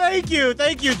 Oh, thank you.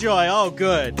 Thank you, Joy. Oh,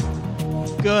 good.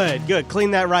 Good.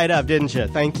 Cleaned that right up, didn't you?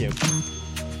 Thank you.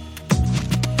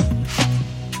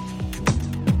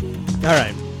 All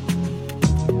right.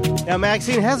 Now,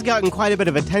 Maxine has gotten quite a bit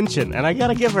of attention, and I got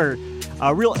to give her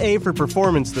a real A for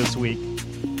performance this week.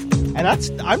 And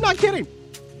I'm not kidding.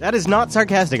 That is not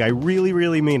sarcastic. I really,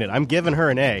 really mean it. I'm giving her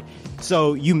an A.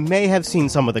 So you may have seen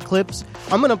some of the clips.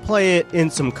 I'm going to play it in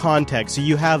some context so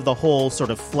you have the whole sort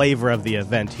of flavor of the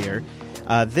event here.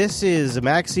 This is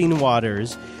Maxine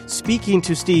Waters speaking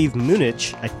to Steve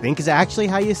Munich, I think is actually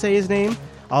how you say his name,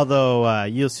 although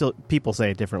people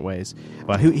say it different ways.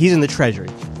 Well, he's in the Treasury.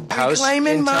 House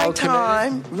Intel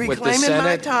Committee, with the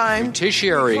Senate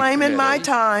Judiciary Reclaiming my Committee.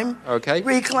 time. Okay.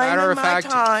 Reclaiming Matter of my fact,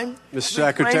 time. Mr.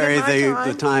 Secretary,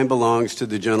 the time belongs to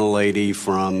the gentlelady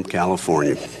from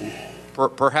California.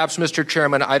 Perhaps, Mr.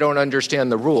 Chairman, I don't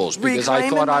understand the rules because I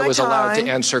thought I was allowed to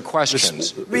answer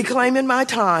questions. Reclaiming my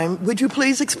time. Would you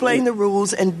please explain the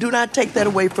rules and do not take that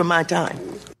away from my time?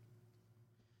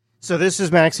 So this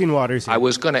is Maxine Waters here. I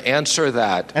was going to answer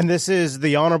that. And this is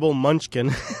the Honorable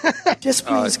Munchkin. Just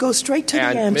please go straight to the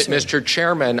answer. Mr.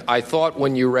 Chairman, I thought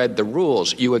when you read the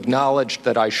rules, you acknowledged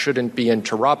that I shouldn't be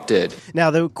interrupted. Now,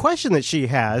 the question that she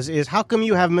has is, how come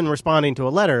you haven't been responding to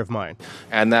a letter of mine?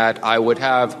 And that I would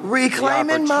have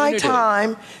reclaiming my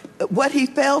time. What he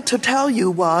failed to tell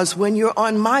you was, when you're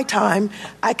on my time,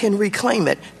 I can reclaim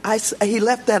it. He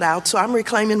left that out, so I'm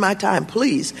reclaiming my time.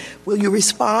 Please, will you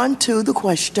respond to the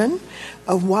question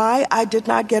of why I did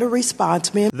not get a response?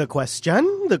 The question?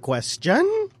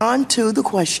 On to the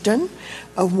question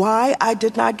of why I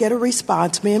did not get a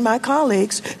response, me and my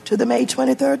colleagues, to the May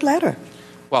 23rd letter.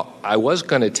 Well, I was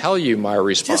going to tell you my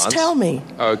response. Just tell me.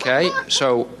 Okay.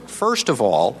 So, first of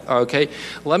all,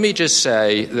 let me just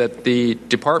say that the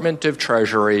Department of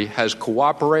Treasury has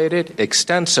cooperated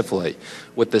extensively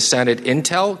with the Senate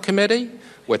Intel Committee,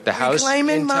 with the House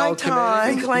Intel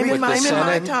Committee, with the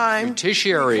Senate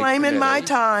Judiciary Committee. My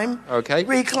time. Okay.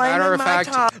 Reclaiming my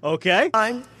time. Okay.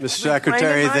 Mr.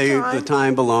 Secretary, the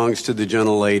time belongs to the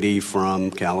gentlelady from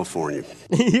California.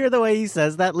 You hear the way he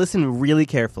says that? Listen really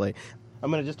carefully. I'm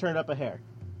going to just turn it up a hair.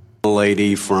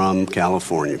 Lady from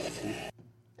California.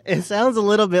 It sounds a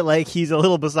little bit like he's a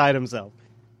little beside himself.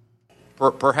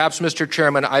 Perhaps, Mr.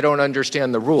 Chairman, I don't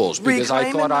understand the rules because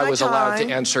I thought I was allowed to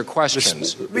answer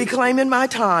questions. Reclaiming my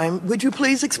time. Would you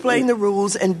please explain the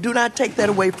rules and do not take that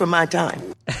away from my time?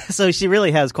 So she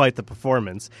really has quite the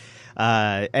performance.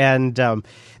 And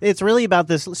it's really about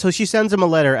this. So she sends him a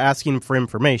letter asking for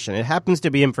information. It happens to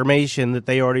be information that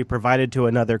they already provided to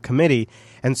another committee.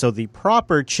 And so the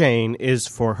proper chain is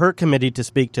for her committee to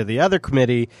speak to the other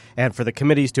committee and for the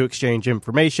committees to exchange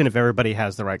information if everybody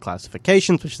has the right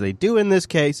classifications, which they do in this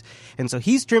case. And so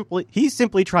he's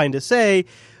simply trying to say,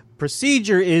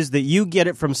 procedure is that you get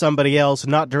it from somebody else,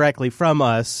 not directly from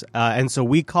us. And so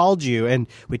we called you and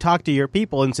we talked to your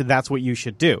people and said that's what you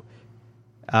should do.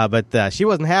 But she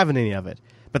wasn't having any of it.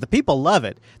 But the people love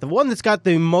it. The one that's got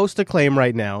the most acclaim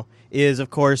right now is, of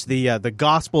course, the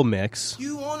gospel mix.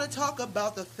 You want to talk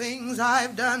about the things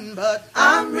I've done, but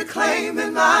I'm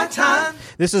reclaiming my time.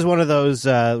 This is one of those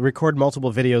record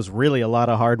multiple videos, really a lot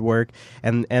of hard work,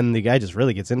 and the guy just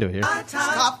really gets into it here.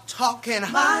 Stop talking.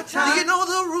 My time. Do you know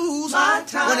the rules? My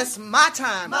time. When it's my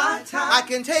time, I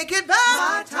can take it back.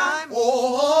 My time.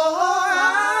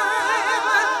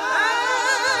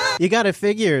 You got to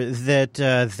figure that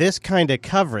this kind of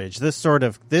coverage, this sort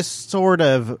of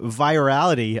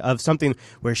virality of something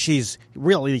where she's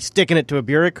really sticking it to a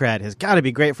bureaucrat has got to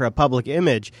be great for a public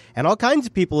image. And all kinds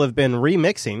of people have been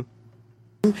remixing.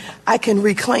 I can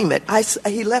reclaim it.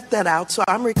 He left that out, so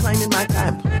I'm reclaiming my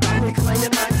time. I'm reclaiming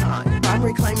my time. I'm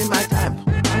reclaiming my time.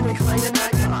 I'm reclaiming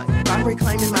my time. I'm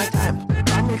reclaiming my time.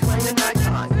 I'm reclaiming my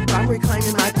time. I'm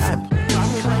reclaiming my time. I'm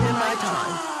reclaiming my time.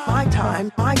 My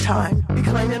time, my time,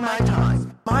 reclaiming my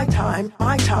time. My time,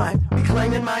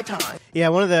 reclaiming my time. Yeah,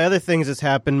 one of the other things that's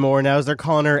happened more now is they're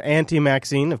calling her Auntie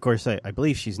Maxine. Of course, I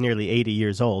believe she's nearly 80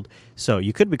 years old, so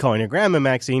you could be calling her Grandma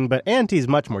Maxine, but Auntie's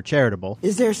much more charitable.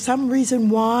 Is there some reason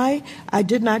why I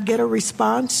did not get a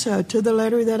response to the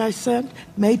letter that I sent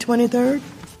May 23rd?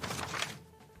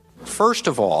 First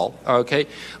of all,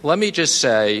 let me just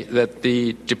say that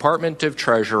the Department of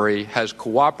Treasury has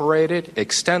cooperated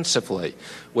extensively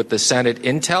with the Senate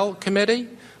Intel Committee,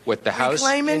 with the House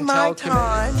Intel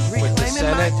Committee, with the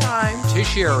Senate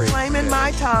Judiciary Committee. Reclaiming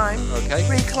my time.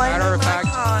 Matter of fact,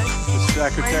 Mr.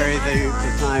 Secretary, the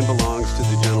time belongs to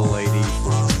the gentlelady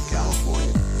from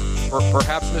California.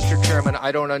 Perhaps, Mr. Chairman,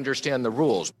 I don't understand the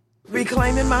rules.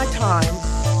 Reclaiming my time.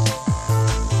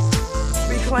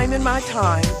 Reclaiming my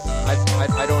time. I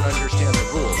don't understand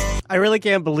the rules. I really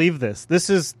can't believe this. This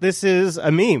is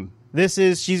a meme. This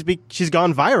is she's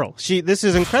gone viral. This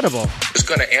is incredible. I was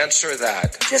going to answer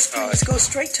that. Just please go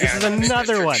straight to this. Is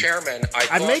another Mr. one. Chairman,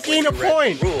 I'm making a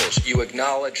point. Rules. You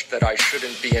acknowledged that I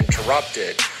shouldn't be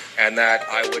interrupted, and that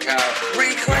I would have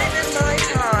reclaiming my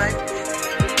time.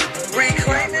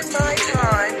 Reclaiming my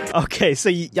time. Okay, so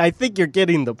I think you're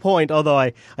getting the point, although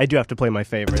I do have to play my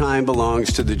favorite. The time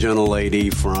belongs to the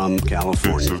gentlelady from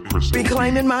California.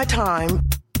 Reclaiming my time.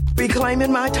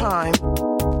 Reclaiming my time.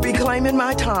 Reclaiming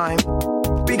my time.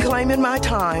 Reclaiming my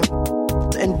time.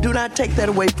 and do not take that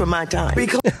away from my time.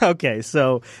 Okay,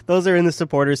 so those are in the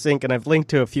supporter sync, and I've linked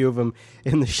to a few of them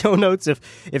in the show notes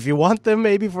if you want them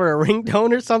maybe for a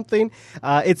ringtone or something.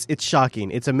 It's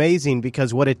shocking. It's amazing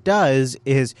because what it does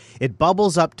is it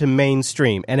bubbles up to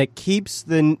mainstream, and it keeps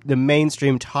the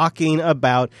mainstream talking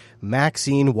about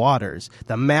Maxine Waters,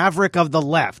 the maverick of the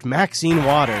left, Maxine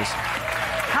Waters.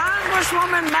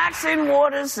 Congresswoman Maxine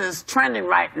Waters is trending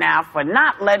right now for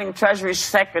not letting Treasury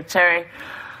Secretary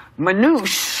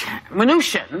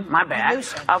Mnuchin, my bad.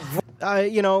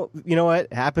 You know what?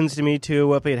 It happens to me too,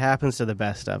 Whoopi. It happens to the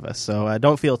best of us. So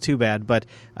don't feel too bad. But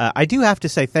I do have to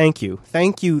say thank you.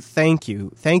 Thank you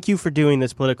for doing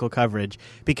this political coverage,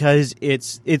 because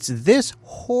it's this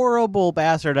horrible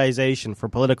bastardization for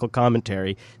political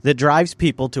commentary that drives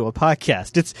people to a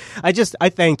podcast. I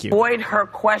thank you. Avoid her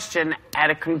question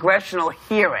at a congressional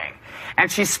hearing,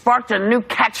 and she sparked a new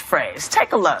catchphrase.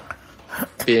 Take a look.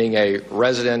 Being a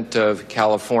resident of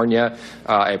California,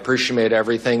 I appreciate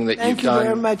everything that you've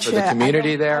done for the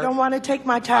community there. I don't want to take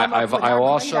my time. I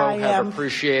also have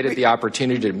appreciated the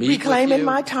opportunity to meet with you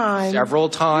my time. Several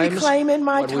times. Reclaiming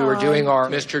my time. When we were doing our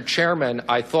Mr. Chairman,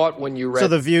 I thought when you read... So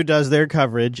The View does their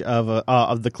coverage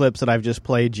of the clips that I've just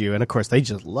played you, and of course they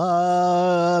just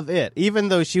love it, even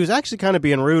though she was actually kind of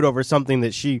being rude over something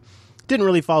that she didn't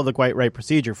really follow the quite right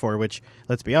procedure for, which,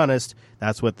 let's be honest,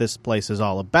 that's what this place is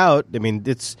all about. I mean,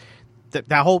 it's that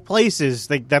whole place is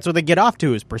that's what they get off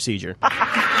to is procedure. Now,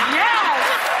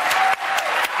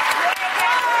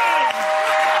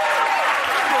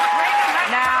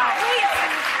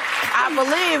 I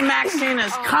believe Maxine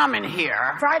is coming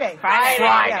here Friday.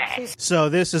 So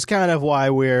this is kind of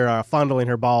why we're fondling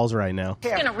her balls right now.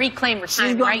 She's going to reclaim her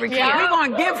time right here. We're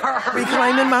going to give her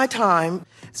reclaiming my time.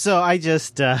 So I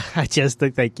just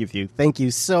thank you. Thank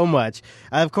you so much.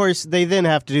 Of course, they then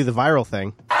have to do the viral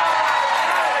thing.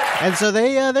 And so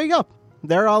there you go.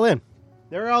 They're all in.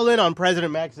 They're all in on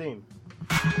President Maxine.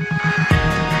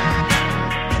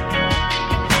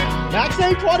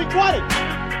 Maxine 2020.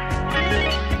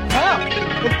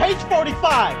 In page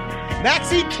 45.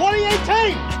 Maxine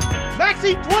 2018.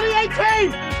 Maxine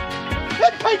 2018.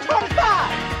 In page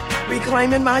 45.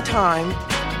 Reclaiming my time.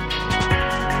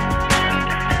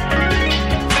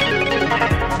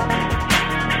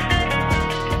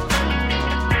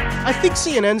 I think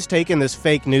CNN's taken this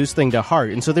fake news thing to heart,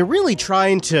 and so they're really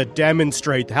trying to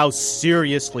demonstrate how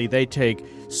seriously they take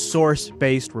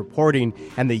source-based reporting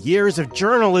and the years of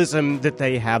journalism that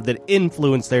they have that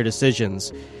influence their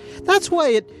decisions. That's why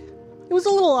it was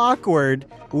a little awkward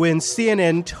when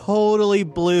CNN totally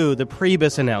blew the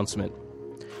Priebus announcement.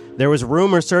 There was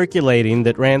rumor circulating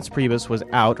that Reince Priebus was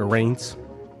out, or Reince.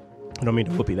 I don't mean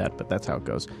to whoopee that, but that's how it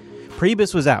goes.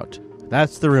 Priebus was out.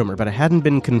 That's the rumor, but it hadn't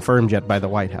been confirmed yet by the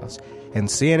White House. And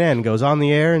CNN goes on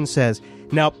the air and says,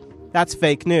 nope, that's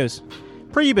fake news.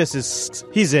 Priebus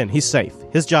he's in, he's safe.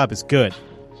 His job is good.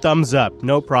 Thumbs up,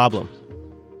 no problem.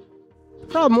 The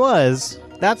problem was,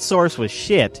 that source was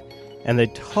shit, and they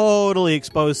totally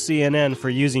exposed CNN for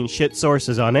using shit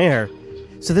sources on air.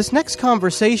 So this next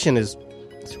conversation is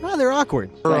rather awkward.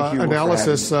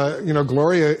 Analysis,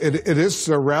 Gloria, it is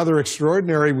rather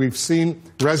extraordinary. We've seen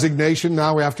resignation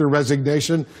now after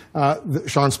resignation.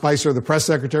 Sean Spicer, the press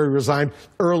secretary, resigned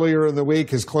earlier in the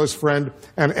week. His close friend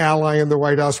and ally in the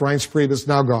White House, Reince Priebus,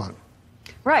 now gone.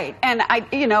 Right. And I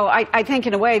think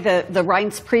in a way the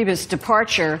Reince Priebus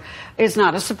departure is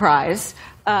not a surprise.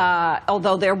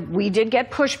 Although we did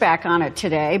get pushback on it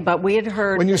today, but we had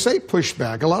heard... When you say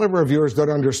pushback, a lot of our viewers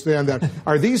don't understand that.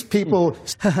 Are these people...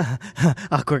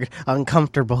 Awkward,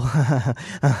 uncomfortable.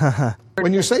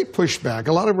 When you say pushback,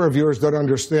 a lot of our viewers don't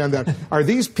understand that. Are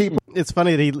these people... It's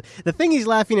funny that the thing he's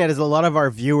laughing at is a lot of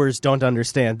our viewers don't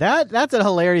understand. That's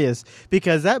hilarious,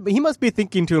 because he must be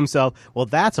thinking to himself, well,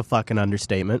 that's a fucking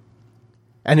understatement.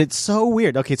 And it's so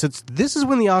weird. Okay, so this is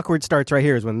when the awkward starts right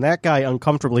here, is when that guy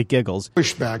uncomfortably giggles.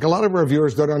 Pushback. A lot of our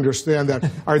viewers don't understand that.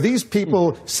 Are these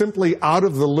people simply out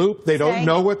of the loop? They don't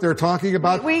know what they're talking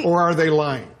about, or are they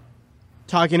lying?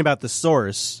 Talking about the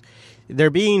source. They're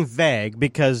being vague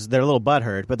because they're a little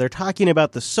butthurt, but they're talking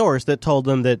about the source that told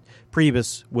them that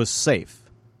Priebus was safe.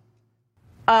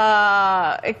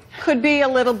 It could be a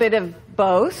little bit of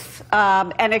both,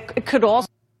 and it could also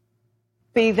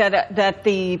be that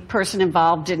the person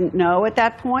involved didn't know at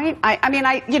that point.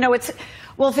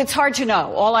 If it's hard to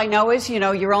know. All I know is,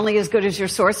 you're only as good as your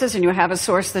sources, and you have a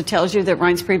source that tells you that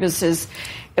Reince Priebus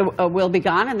will be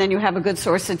gone, and then you have a good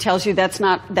source that tells you that's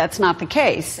not the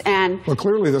case. And well,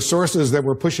 clearly the sources that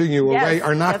were pushing you away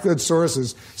are not good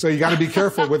sources. So you got to be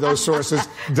careful with those sources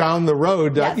down the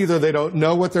road. Either they don't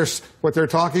know what they're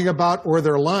talking about, or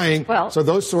they're lying. Well, so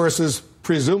those sources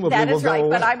presumably that will is go right, away.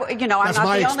 but I'm That's not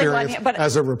my the only one. experience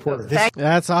as a reporter.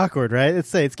 That's awkward, right?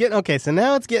 It's getting okay. So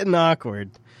now it's getting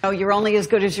awkward. Oh, you're only as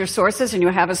good as your sources, and you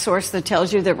have a source that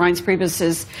tells you that Reince Priebus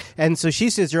is. And so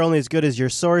she says you're only as good as your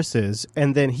sources,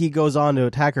 and then he goes on to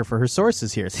attack her for her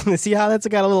sources here. See how that's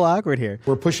got a little awkward here.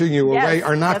 We're pushing you away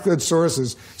are not good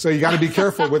sources, so you got to be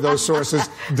careful with those sources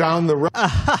down the road.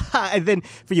 And then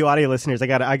for you audio listeners, I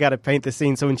got to paint the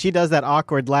scene. So when she does that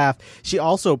awkward laugh, she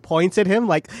also points at him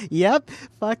like, "Yep,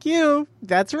 fuck you.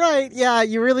 That's right. Yeah,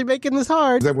 you're really making this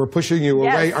hard." That we're pushing you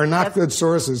away are not good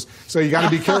sources, so you got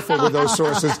to be careful with those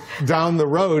sources down the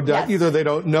road. Either they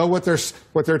don't know what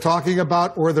they're talking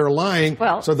about, or they're lying.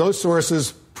 Well, so those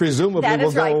sources presumably that will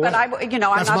is go right, away. but I'm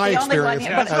That's not my the only one.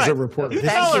 experience as a reporter.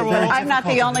 Thank you. I'm not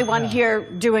the only one here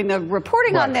doing the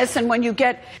reporting on this. And when you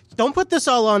get don't put this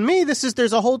all on me.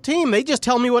 There's a whole team. They just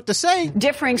tell me what to say.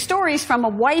 Differing stories from a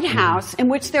White House in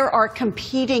which there are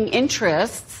competing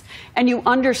interests, and you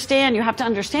have to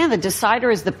understand the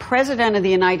decider is the President of the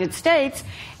United States,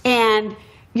 and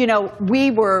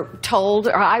we were told,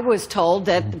 or I was told,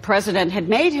 that the president had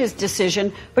made his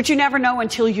decision, but you never know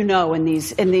until you know in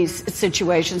these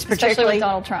situations, particularly with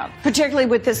Donald Trump, particularly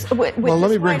with this. With well, let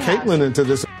this me bring White House. Caitlin into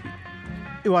this.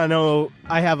 You want to know?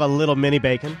 I have a little mini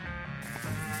bacon.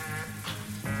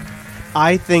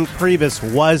 I think Priebus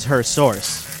was her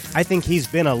source. I think he's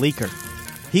been a leaker.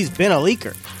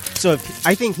 So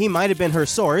I think he might have been her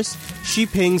source. She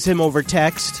pings him over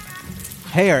text.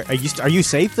 Hey, are you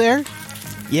safe there?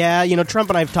 Yeah, Trump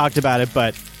and I have talked about it,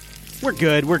 but we're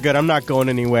good. I'm not going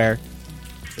anywhere.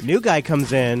 The new guy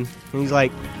comes in, and he's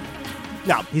like,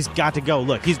 no, he's got to go.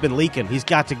 Look, he's been leaking. He's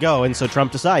got to go. And so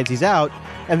Trump decides he's out,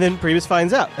 and then Priebus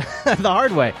finds out the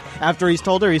hard way after he's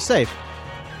told her he's safe.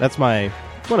 That's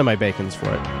one of my bacons for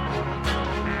it.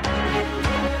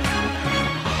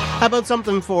 How about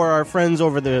something for our friends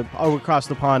over across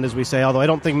the pond, as we say, although I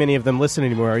don't think many of them listen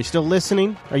anymore. Are you still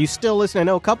listening? I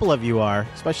know a couple of you are,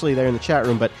 especially there in the chat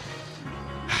room, but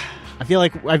I feel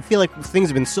like things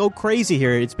have been so crazy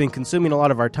here, it's been consuming a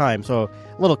lot of our time. So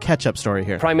a little catch-up story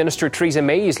here. Prime Minister Theresa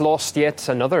May has lost yet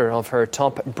another of her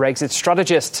top Brexit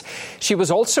strategists. She was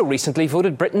also recently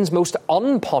voted Britain's most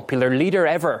unpopular leader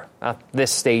ever at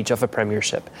this stage of a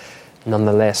premiership.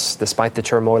 Nonetheless, despite the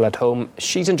turmoil at home,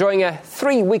 she's enjoying a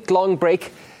 3-week-long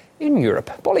break in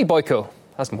Europe. Bolly Boyko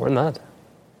has more on that.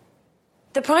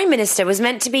 The Prime Minister was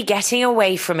meant to be getting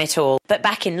away from it all, but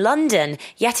back in London,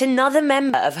 yet another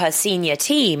member of her senior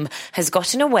team has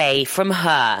gotten away from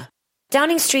her.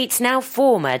 Downing Street's now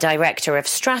former Director of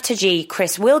Strategy,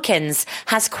 Chris Wilkins,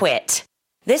 has quit.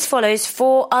 This follows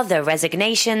 4 other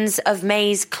resignations of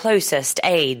May's closest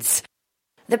aides.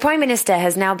 The Prime Minister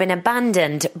has now been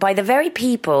abandoned by the very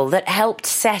people that helped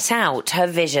set out her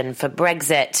vision for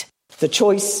Brexit. The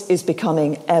choice is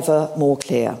becoming ever more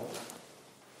clear.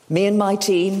 Me and my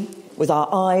team, with our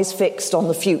eyes fixed on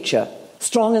the future,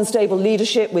 strong and stable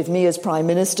leadership with me as Prime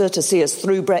Minister to see us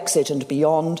through Brexit and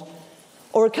beyond,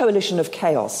 or a coalition of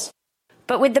chaos.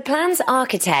 But with the plan's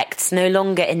architects no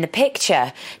longer in the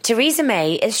picture, Theresa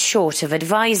May is short of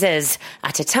advisers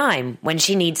at a time when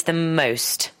she needs them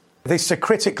most. This is a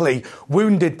critically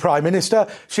wounded Prime Minister.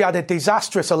 She had a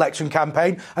disastrous election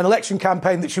campaign, an election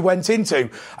campaign that she went into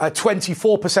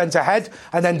 24% ahead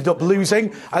and ended up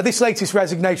losing. This latest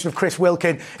resignation of Chris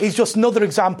Wilkin is just another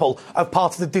example of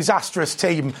part of the disastrous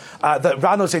team that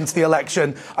ran us into the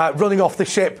election, running off the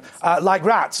ship like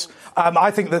rats.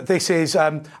 I think that this is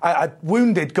a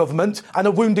wounded government and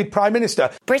a wounded Prime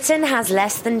Minister. Britain has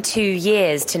less than 2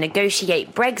 years to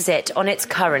negotiate Brexit on its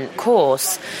current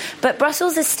course. But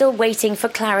Brussels is still waiting for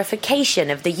clarification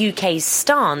of the UK's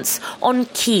stance on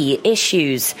key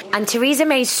issues. And Theresa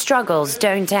May's struggles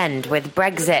don't end with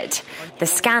Brexit. The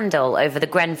scandal over the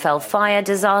Grenfell fire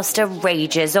disaster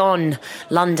rages on.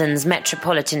 London's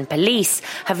Metropolitan Police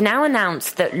have now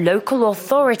announced that local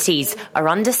authorities are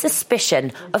under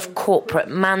suspicion of corporate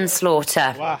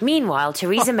manslaughter. Wow. Meanwhile,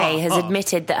 Theresa May has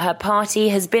admitted that her party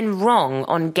has been wrong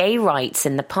on gay rights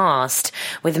in the past,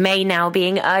 with May now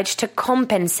being urged to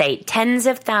compensate tens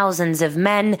of thousands of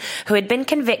men who had been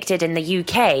convicted in the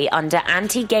UK under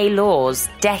anti-gay laws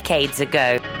decades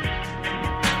ago.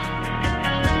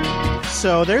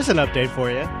 So there's an update for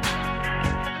you.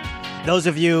 Those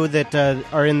of you that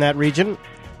are in that region,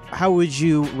 how would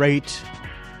you rate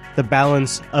the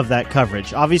balance of that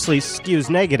coverage? Obviously skews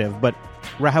negative, but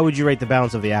how would you rate the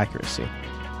balance of the accuracy?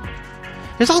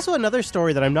 There's also another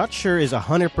story that I'm not sure is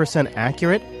 100%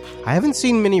 accurate. I haven't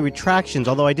seen many retractions,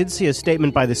 although I did see a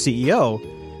statement by the CEO.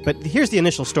 But here's the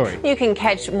initial story. You can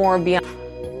catch more beyond.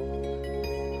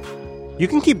 You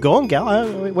can keep going, Gal.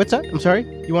 What's that? I'm sorry.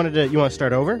 You want to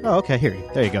start over? Oh, okay. Here.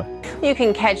 There you go. You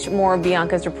can catch more of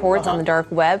Bianca's reports on the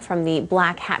dark web from the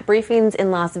Black Hat briefings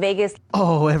in Las Vegas.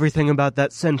 Oh, everything about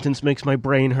that sentence makes my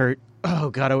brain hurt.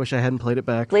 Oh, God, I wish I hadn't played it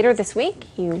back. Later this week,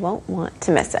 you won't want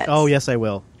to miss it. Oh, yes, I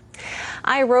will.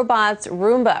 iRobot's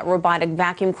Roomba robotic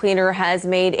vacuum cleaner has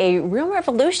made a real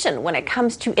revolution when it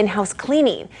comes to in-house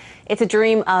cleaning. It's a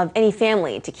dream of any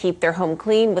family to keep their home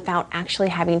clean without actually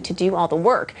having to do all the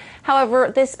work.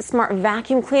 However, this smart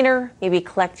vacuum cleaner may be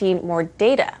collecting more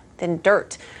data than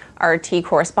dirt. RT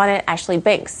correspondent Ashley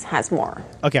Banks has more.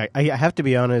 Okay, I have to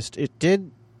be honest. It did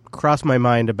cross my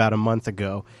mind about a month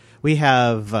ago. We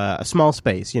have a small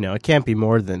space. You know, it can't be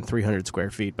more than 300 square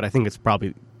feet, but I think it's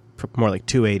probably more like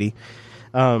 280.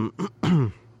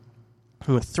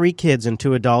 With 3 kids and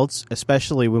 2 adults,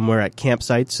 especially when we're at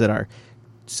campsites that are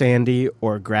sandy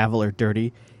or gravel or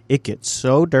dirty, it gets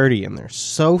so dirty in there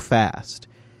so fast.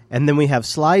 And then we have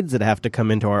slides that have to come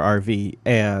into our RV,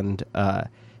 and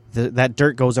that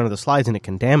dirt goes under the slides and it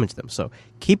can damage them. So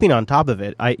keeping on top of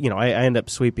it, I end up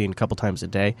sweeping a couple times a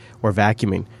day or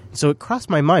vacuuming. So it crossed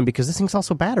my mind because this thing's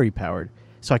also battery powered.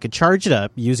 So I could charge it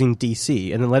up using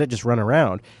DC and then let it just run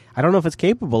around. I don't know if it's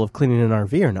capable of cleaning an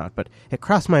RV or not, but it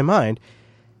crossed my mind.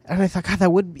 And I thought, God,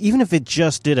 that would, even if it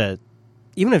just made a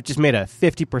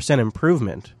 50%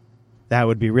 improvement, that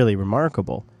would be really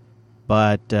remarkable.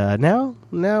 But now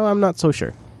I'm not so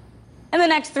sure. In the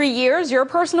next 3 years, your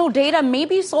personal data may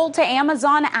be sold to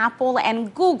Amazon, Apple,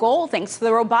 and Google thanks to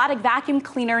the robotic vacuum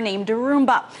cleaner named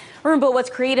Roomba. Roomba was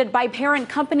created by parent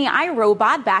company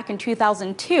iRobot back in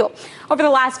 2002. Over the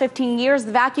last 15 years,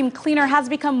 the vacuum cleaner has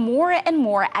become more and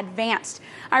more advanced.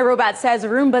 iRobot says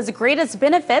Roomba's greatest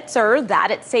benefits are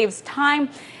that it saves time.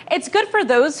 It's good for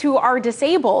those who are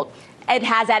disabled. It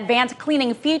has advanced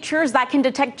cleaning features that can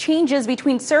detect changes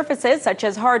between surfaces, such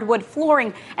as hardwood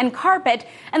flooring and carpet.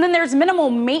 And then there's minimal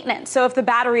maintenance. So if the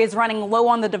battery is running low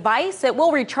on the device, it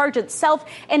will recharge itself,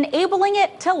 enabling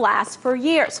it to last for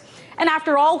years. And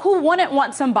after all, who wouldn't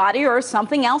want somebody or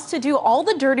something else to do all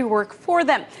the dirty work for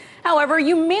them? However,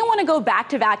 you may want to go back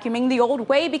to vacuuming the old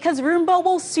way because Roomba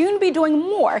will soon be doing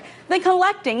more than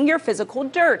collecting your physical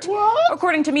dirt. What?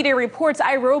 According to media reports,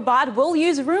 iRobot will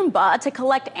use Roomba to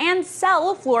collect and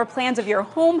sell floor plans of your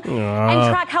home and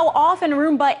track how often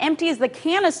Roomba empties the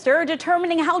canister,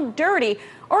 determining how dirty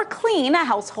or clean a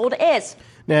household is.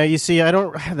 Now, you see,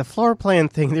 the floor plan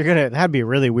thing, that'd be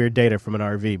really weird data from an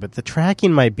RV, but the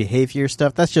tracking my behavior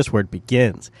stuff, that's just where it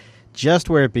begins.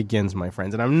 Just where it begins, my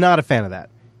friends, and I'm not a fan of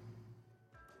that.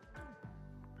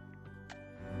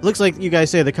 Looks like you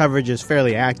guys say the coverage is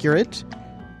fairly accurate.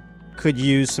 Could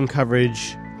use some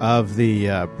coverage of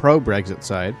the pro-Brexit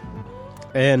side.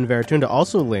 And Veritunda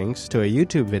also links to a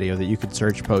YouTube video that you could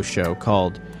search post-show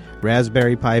called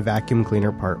Raspberry Pi Vacuum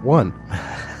Cleaner Part 1.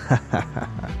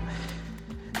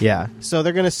 Yeah, so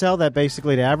they're going to sell that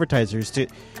basically to advertisers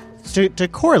to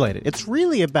correlate it. It's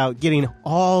really about getting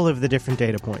all of the different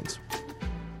data points.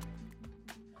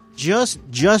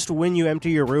 Just when you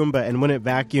empty your Roomba and when it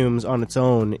vacuums on its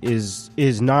own is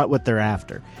not what they're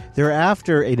after. They're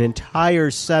after an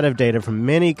entire set of data from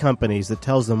many companies that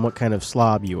tells them what kind of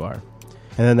slob you are.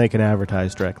 And then they can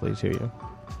advertise directly to you.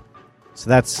 So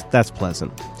that's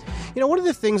pleasant. You know, one of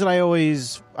the things that I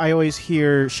always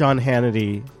hear Sean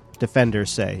Hannity defenders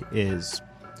say is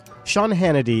Sean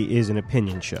Hannity is an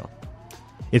opinion show.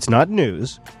 It's not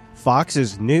news. Fox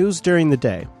is news during the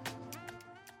day.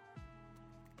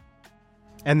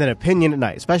 And then opinion at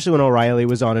night, especially when O'Reilly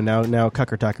was on and now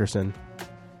Tuckerson.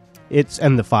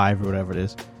 And the 5 or whatever it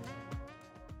is.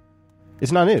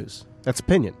 It's not news. That's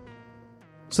opinion.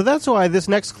 So that's why this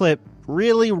next clip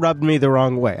really rubbed me the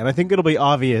wrong way. And I think it'll be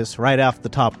obvious right off the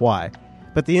top why.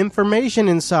 But the information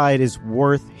inside is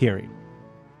worth hearing.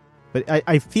 But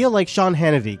I feel like Sean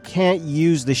Hannity can't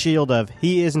use the shield of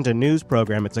he isn't a news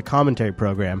program, it's a commentary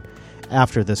program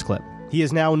after this clip. He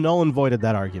has now null and voided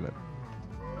that argument.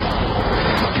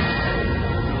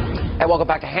 And welcome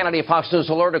back to Hannity Fox News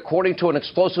Alert. According to an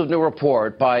explosive new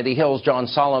report by The Hill's John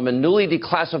Solomon, newly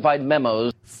declassified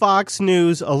memos. Fox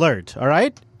News Alert, all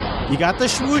right? You got the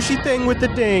swooshy thing with the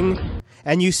ding,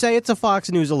 and you say it's a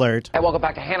Fox News Alert. And welcome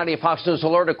back to Hannity Fox News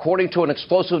Alert. According to an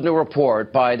explosive new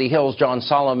report by The Hill's John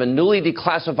Solomon, newly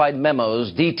declassified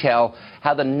memos detail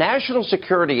how the National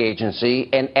Security Agency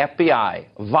and FBI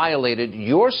violated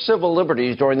your civil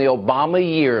liberties during the Obama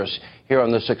years. Here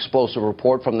on this explosive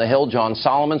report from The Hill, John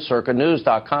Solomon,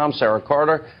 CircaNews.com, Sarah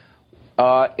Carter.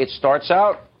 It starts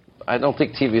out, I don't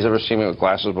think TV's ever seen me with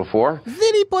glasses before.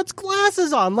 Then he puts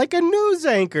glasses on like a news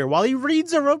anchor while he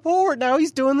reads a report. Now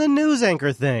he's doing the news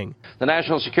anchor thing. The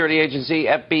National Security Agency,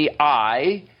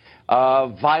 FBI,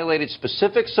 violated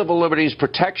specific civil liberties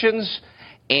protections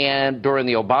and during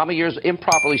the Obama years,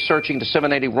 improperly searching,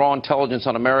 disseminating raw intelligence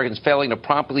on Americans, failing to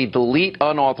promptly delete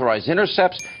unauthorized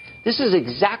intercepts. This is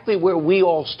exactly where we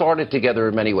all started together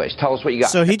in many ways. Tell us what you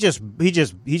got. So he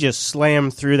just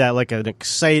slammed through that like an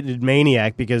excited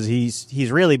maniac because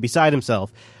he's really beside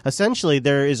himself. Essentially,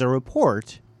 there is a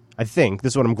report. I think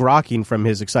this is what I'm grokking from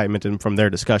his excitement and from their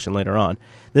discussion later on.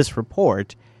 This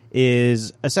report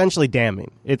is essentially damning.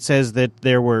 It says that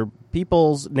there were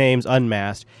people's names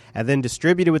unmasked and then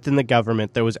distributed within the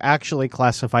government. There was actually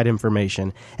classified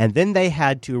information, and then they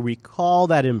had to recall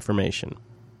that information.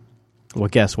 Well,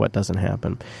 guess what doesn't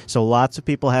happen? So lots of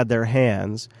people had their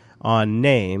hands on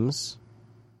names,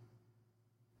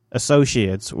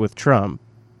 associates with Trump,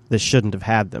 that shouldn't have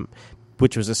had them,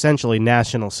 which was essentially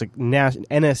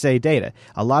NSA data.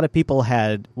 A lot of people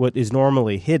had what is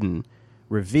normally hidden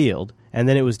revealed, and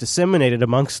then it was disseminated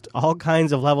amongst all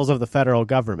kinds of levels of the federal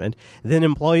government. Then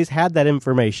employees had that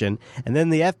information, and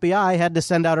then the FBI had to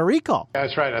send out a recall.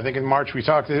 That's right. I think in March we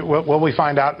talked, we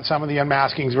find out that some of the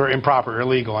unmaskings were improper,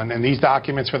 illegal, and these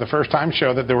documents for the first time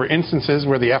show that there were instances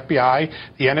where the FBI,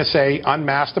 the NSA,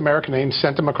 unmasked American names,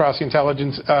 sent them across the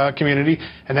intelligence community,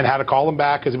 and then had to call them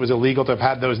back because it was illegal to have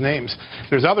had those names.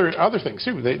 There's other things,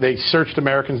 too. They searched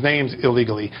Americans' names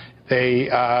illegally. They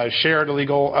shared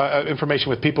illegal information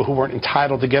with people who weren't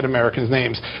entitled to get Americans'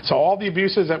 names. So all the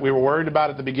abuses that we were worried about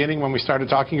at the beginning when we started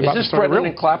talking about this Brennan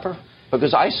and Clapper?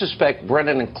 Because I suspect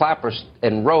Brennan and Clapper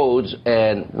and Rhodes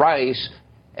and Rice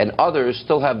and others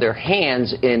still have their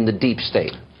hands in the deep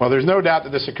state. Well, there's no doubt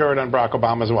that this occurred on Barack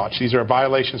Obama's watch. These are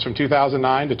violations from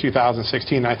 2009 to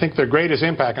 2016. And I think their greatest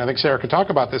impact, and I think Sarah could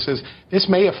talk about this, is this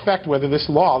may affect whether this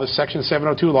law, this Section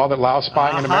 702 law that allows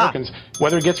spying on Americans,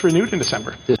 whether it gets renewed in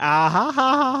December.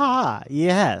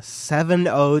 Yes,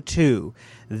 702.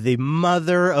 The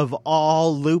mother of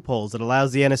all loopholes that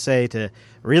allows the NSA to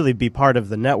really be part of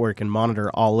the network and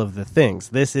monitor all of the things.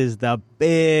 This is the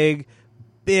big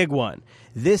one.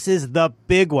 This is the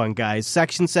big one, guys.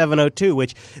 Section 702,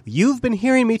 which you've been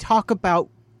hearing me talk about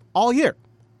all year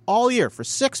for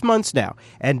 6 months now.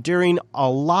 And during a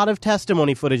lot of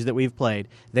testimony footage that we've played,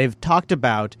 they've talked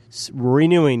about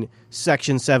renewing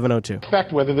Section 702.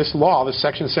 Affect whether this law, this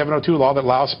Section 702 law that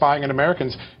allows spying on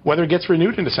Americans, whether it gets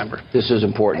renewed in December. This is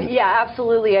important. Yeah,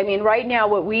 absolutely. I mean, right now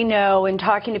what we know and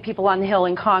talking to people on the Hill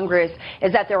in Congress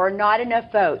is that there are not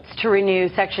enough votes to renew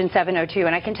Section 702.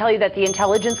 And I can tell you that the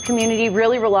intelligence community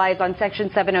really relies on Section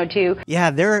 702.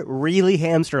 Yeah, they're really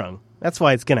hamstrung. That's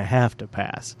why it's going to have to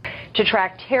pass. To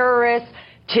track terrorists,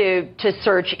 to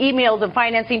search emails and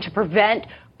financing, to prevent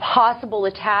possible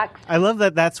attacks. I love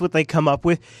that that's what they come up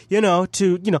with, terrorists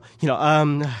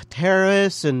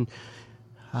and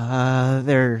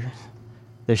their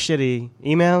shitty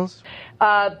emails.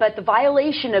 But the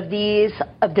violation of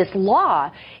this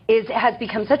law has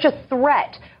become such a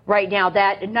threat right now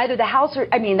that neither the House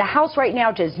the House right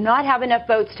now does not have enough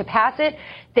votes to pass it.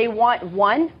 They want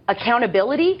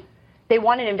accountability. They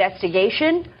want an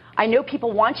investigation. I know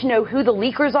people want to know who the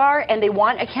leakers are, and they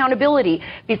want accountability.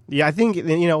 Yeah, I think,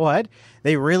 you know what?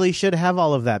 They really should have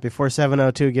all of that before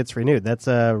 702 gets renewed. That's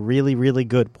a really, really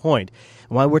good point.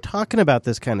 While we're talking about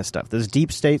this kind of stuff, this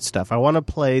deep state stuff, I want to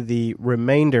play the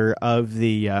remainder of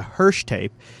the Hersh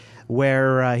tape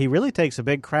where he really takes a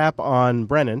big crap on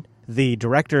Brennan, the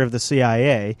director of the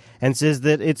CIA, and says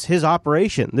that it's his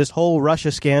operation. This whole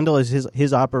Russia scandal is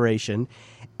his operation.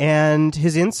 And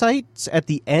his insights at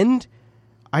the end,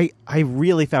 I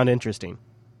really found interesting.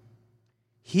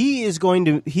 He is going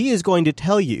to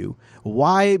tell you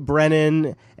why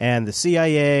Brennan and the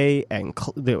CIA and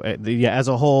as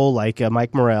a whole, like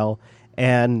Mike Morell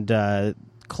and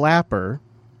Clapper,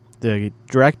 the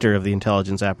director of the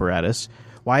intelligence apparatus,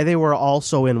 why they were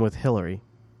also in with Hillary.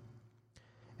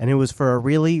 And it was for a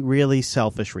really, really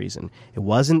selfish reason. It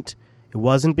wasn't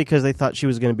because they thought she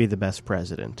was going to be the best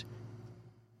president.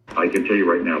 I can tell you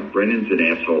right now, Brennan's an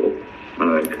asshole.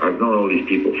 I've known all these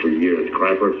people for years.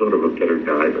 Clapper's sort of a better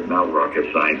guy, but not rocket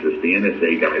scientist. The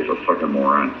NSA guy's a fucking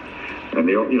moron. And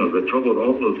the trouble with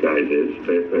all those guys is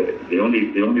that the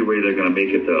only way they're going to make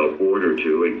it to a board or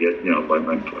two and get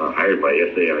hired by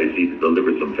SAIC to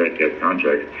deliver some fat cat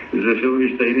contracts is if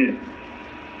Hillary stayed in.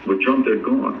 With Trump, they're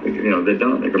gone. They're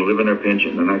done. They're going to live in their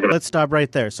pension. They're not going to. Let's stop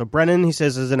right there. So Brennan, he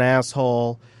says, is an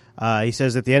asshole. He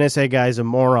says that the NSA guy's a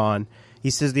moron. He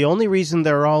says the only reason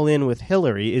they're all in with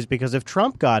Hillary is because if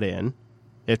Trump gets in,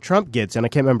 I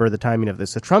can't remember the timing of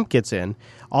this, if Trump gets in,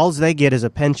 all they get is a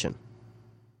pension.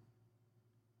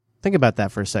 Think about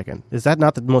that for a second. Is that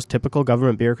not the most typical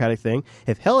government bureaucratic thing?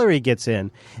 If Hillary gets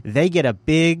in, they get a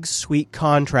big, sweet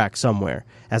contract somewhere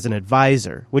as an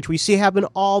advisor, which we see happen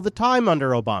all the time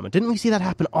under Obama. Didn't we see that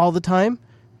happen all the time?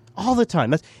 all the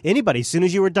time. That's anybody. As soon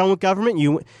as you were done with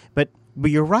government, but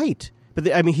you're right.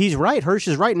 But he's right. Hirsch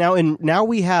is right now, and now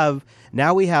we have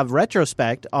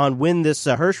retrospect on when this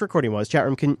Hirsch recording was. Chat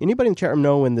room, can anybody in the chat room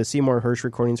know when the Seymour Hirsch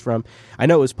recording's from? I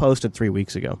know it was posted 3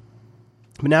 weeks ago.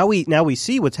 But now we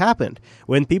see what's happened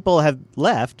when people have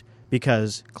left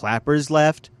because Clapper's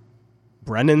left,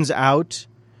 Brennan's out.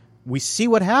 We see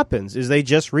what happens is they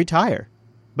just retire.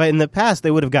 But in the past,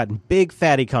 they would have gotten big,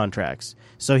 fatty contracts.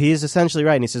 So he is essentially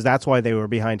right, and he says that's why they were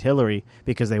behind Hillary,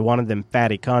 because they wanted them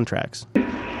fatty contracts.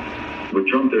 With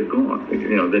Trump, they're gone.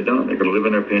 They're done. They're going to live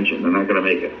on their pension. They're not going to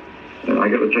make it. And I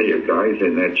got to tell you, guys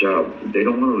in that job, they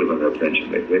don't want to live on their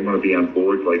pension. They want to be on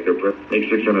boards like they're make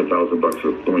 $600,000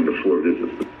 for going to 4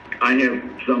 visits. I have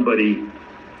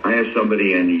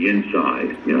somebody on the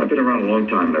inside. I've been around a long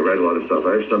time and I read a lot of stuff.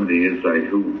 I have somebody on the inside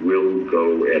who will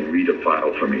go and read a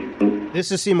file for me.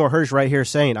 This is Seymour Hirsch right here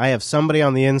saying, I have somebody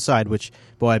on the inside, which,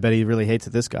 boy, I bet he really hates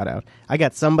that this got out. I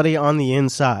got somebody on the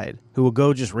inside who will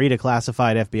go just read a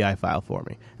classified FBI file for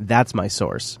me. That's my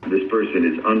source. This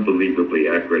person is unbelievably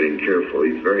accurate and careful.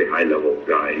 He's a very high-level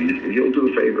guy. He'll do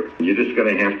a favor. You're just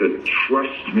going to have to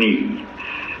trust me.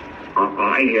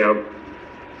 I have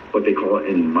what they call it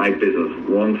in my business,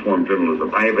 long-form journalism.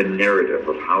 I have a narrative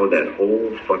of how that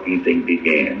whole fucking thing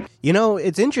began.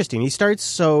 It's interesting. He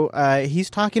starts, he's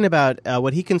talking about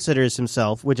what he considers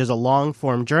himself, which is a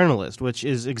long-form journalist, which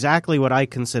is exactly what I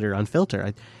consider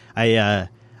Unfiltered. I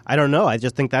don't know. I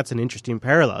just think that's an interesting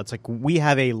parallel. It's like we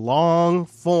have a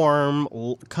long-form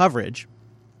coverage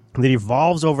that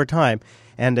evolves over time,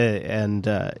 and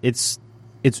it's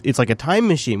like a time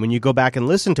machine when you go back and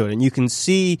listen to it, and you can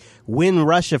see when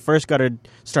Russia first started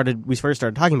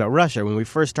talking about Russia, when we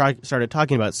first started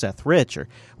talking about Seth Rich, or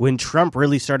when Trump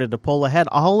really started to pull ahead.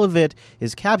 All of it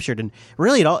is captured, and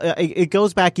really it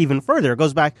goes back even further. It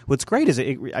goes back. What's great is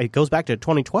it goes back to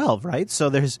 2012, right? So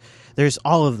there's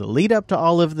all of the lead up to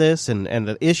all of this, and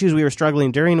the issues we were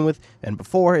struggling during with and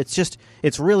before.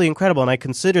 It's really incredible, and I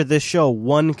consider this show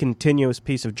one continuous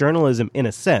piece of journalism in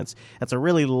a sense. That's a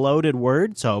really loaded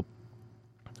word. So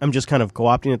I'm just kind of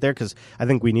co-opting it there because I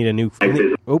think we need a new...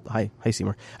 Hi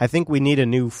Seymour. I think we need a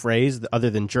new phrase other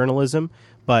than journalism.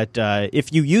 But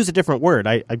if you use a different word,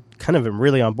 I kind of am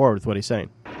really on board with what he's saying.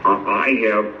 I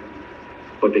have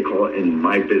what they call it in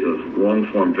my business,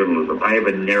 long-form journalism. I have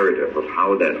a narrative of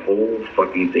how that whole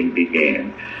fucking thing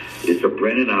began. It's a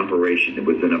Brennan operation. It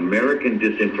was an American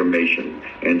disinformation,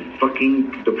 and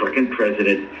the fucking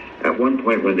president, at one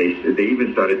point when they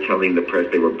even started telling the press,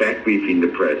 they were back briefing the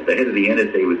press. The head of the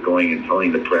NSA was going and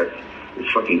telling the press, this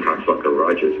fucking cocksucker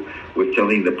Rogers was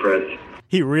telling the press.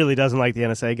 He really doesn't like the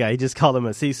NSA guy. He just called him a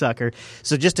seasucker.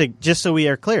 So just so we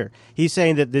are clear, he's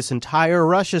saying that this entire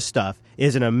Russia stuff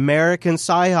is an American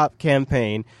PSYOP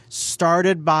campaign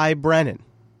started by Brennan.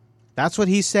 That's what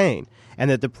he's saying. And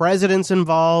that the president's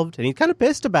involved, and he's kind of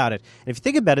pissed about it. And if you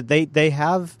think about it, they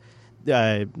have...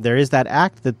 there is that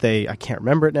act that I can't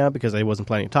remember it now because I wasn't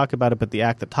planning to talk about it, but the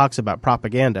act that talks about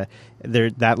propaganda,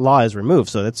 that law is removed.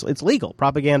 So it's legal.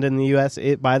 Propaganda in the U.S.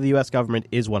 By the U.S. government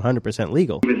is 100%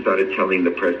 legal. Even started telling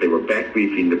the press, they were back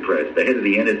briefing the press. The head of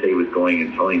the NSA was going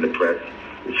and telling the press,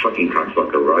 this fucking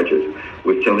cocksucker Rogers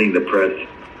was telling the press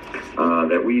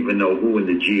that we even know who in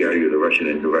the GRU, the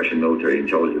Russian military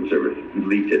intelligence service,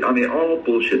 leaked it. I mean, all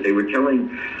bullshit. They were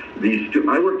telling these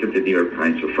I worked at the New York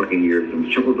Times for fucking years, and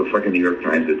the trouble with the fucking New York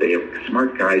Times is they have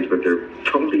smart guys, but they're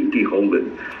totally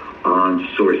beholden on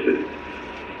sources.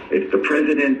 If the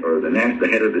president or the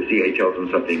head of the CIA tells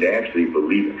them something, they actually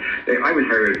believe it. I was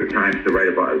hired at the Times to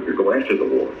go after the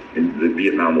war, in the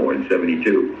Vietnam War in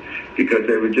 '72, because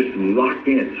they were just locked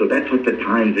in. So that's what the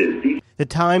Times is. The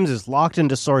Times is locked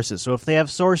into sources. So if they have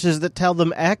sources that tell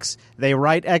them X, they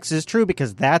write X is true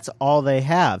because that's all they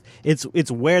have.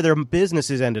 It's where their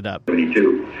businesses ended up.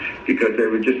 72, because they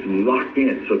were just locked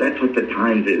in. So that's what the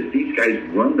Times is. These guys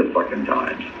run the fucking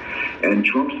Times. And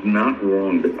Trump's not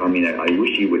wrong. I mean, I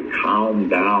wish he would calm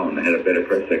down and had a better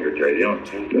press secretary. You have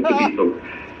to be so...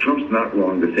 Trump's not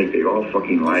wrong to think they all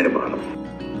fucking lied about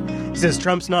him. He says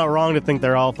Trump's not wrong to think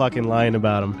they're all fucking lying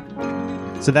about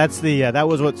him. So that's that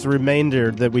was what's the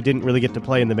remainder that we didn't really get to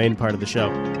play in the main part of the show.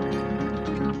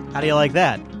 How do you like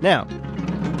that? Now,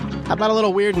 how about a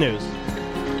little weird news?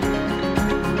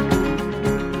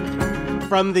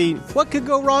 From the What Could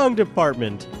Go Wrong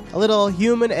department, a little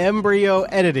human embryo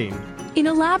editing. In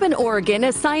a lab in Oregon,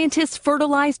 as scientists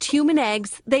fertilized human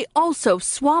eggs, they also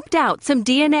swapped out some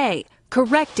DNA,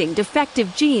 correcting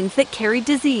defective genes that carried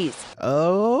disease.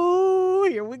 Oh,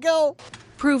 here we go.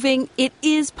 proving it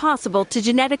is possible to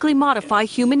genetically modify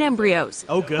human embryos.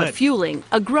 Oh, good. But fueling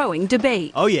a growing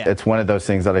debate. Oh, yeah. It's one of those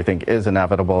things that I think is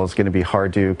inevitable. It's going to be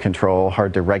hard to control,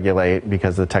 hard to regulate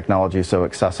because the technology is so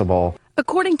accessible.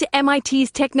 According to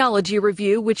MIT's Technology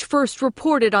Review, which first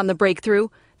reported on the breakthrough,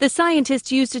 the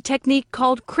scientists used a technique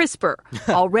called CRISPR,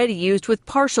 already used with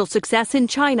partial success in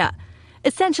China.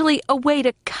 Essentially a way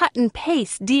to cut and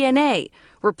paste DNA,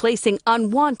 replacing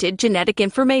unwanted genetic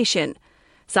information.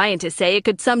 Scientists say it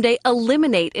could someday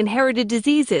eliminate inherited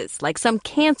diseases like some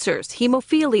cancers,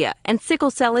 hemophilia, and sickle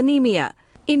cell anemia.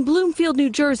 In Bloomfield, New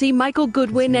Jersey, Michael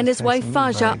Goodwin and his wife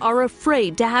Faja are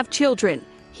afraid to have children.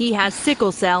 He has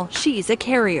sickle cell, she's a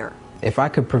carrier. If I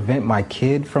could prevent my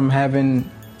kid from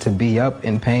having to be up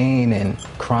in pain and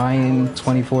crying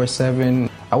 24/7,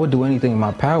 I would do anything in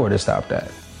my power to stop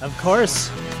that. Of course.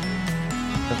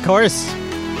 Of course.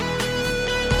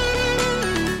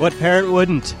 What parent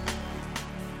wouldn't?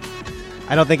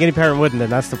 I don't think any parent wouldn't, and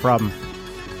that's the problem.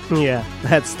 Yeah,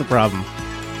 that's the problem.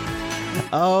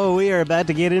 Oh, we are about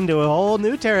to get into a whole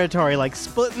new territory, like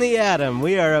splitting the atom.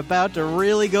 We are about to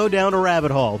really go down a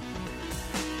rabbit hole.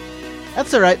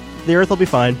 That's all right. The Earth will be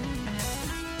fine.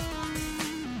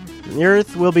 The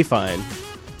Earth will be fine.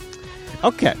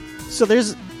 Okay, so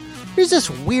there's this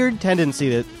weird tendency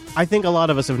that I think a lot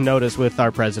of us have noticed with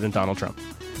our president, Donald Trump.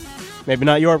 Maybe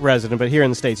not your president, but here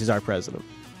in the States, he's our president.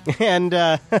 And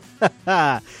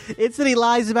it's that he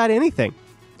lies about anything.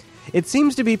 It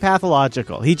seems to be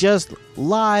pathological. He just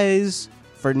lies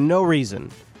for no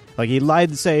reason. Like he lied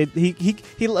to say he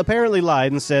apparently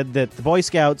lied and said that the Boy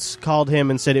Scouts called him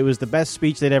and said it was the best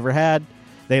speech they'd ever had.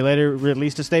 They later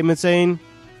released a statement saying,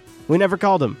 "We never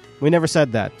called him. We never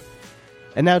said that."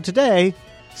 And now today,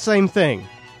 same thing.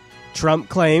 Trump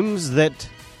claims that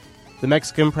the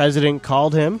Mexican president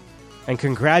called him and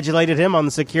congratulated him on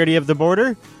the security of the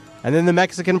border, and then the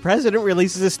Mexican president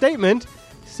releases a statement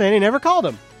saying he never called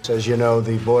him. As you know,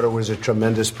 the border was a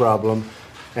tremendous problem,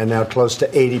 and now close to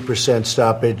 80%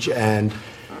 stoppage, and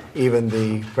even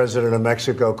the president of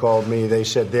Mexico called me. They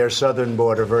said their southern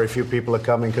border, very few people are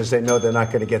coming because they know they're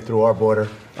not going to get through our border.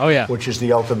 Oh, yeah. Which is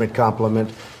the ultimate compliment.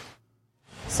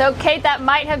 So, Kate, that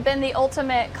might have been the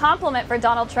ultimate compliment for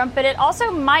Donald Trump, but it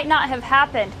also might not have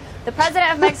happened. The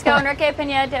president of Mexico, Enrique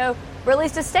Peña Nieto,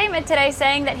 released a statement today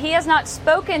saying that he has not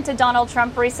spoken to Donald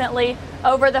Trump recently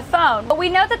over the phone. But we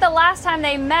know that the last time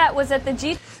they met was at the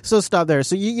G... So stop there.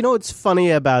 So you know what's funny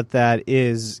about that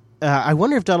is I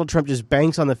wonder if Donald Trump just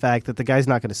banks on the fact that the guy's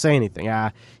not going to say anything.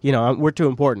 We're too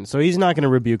important, so he's not going to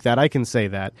rebuke that. I can say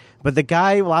that. But the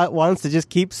guy wants to just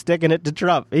keep sticking it to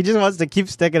Trump. He just wants to keep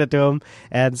sticking it to him,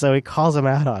 and so he calls him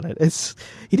out on it.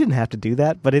 He didn't have to do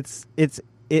that, but it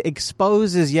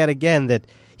exposes yet again that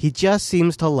he just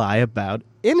seems to lie about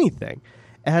anything.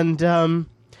 And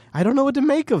I don't know what to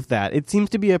make of that. It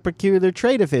seems to be a peculiar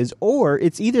trait of his, or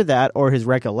it's either that or his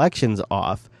recollection's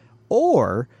off,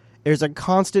 or there's a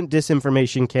constant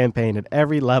disinformation campaign at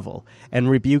every level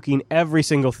and rebuking every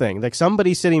single thing. Like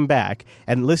somebody sitting back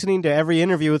and listening to every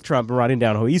interview with Trump and writing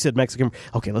down, "Oh, he said Mexican.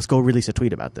 Okay, let's go release a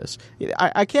tweet about this."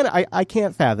 I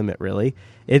can't fathom it, really.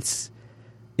 It's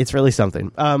really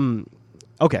something.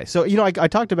 Okay, so, I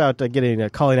talked about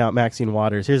calling out Maxine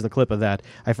Waters. Here's the clip of that.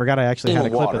 I forgot I actually had a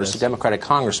clip of this. A Democratic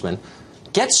congressman,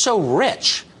 gets so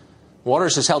rich.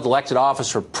 Waters has held elected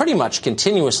office for pretty much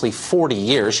continuously 40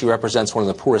 years. She represents one of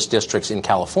the poorest districts in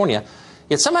California.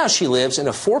 Yet somehow she lives in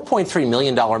a $4.3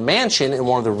 million mansion in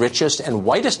one of the richest and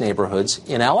whitest neighborhoods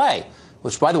in L.A.,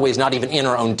 which, by the way, is not even in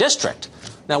her own district.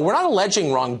 Now, we're not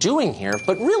alleging wrongdoing here,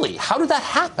 but really, how did that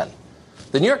happen?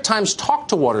 The New York Times talked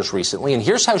to Waters recently, and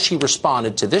here's how she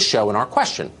responded to this show in our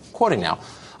question. Quoting now,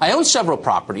 "I own several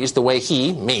properties. The way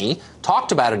me,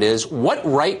 talked about it is, what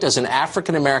right does an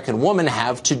African-American woman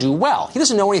have to do well? He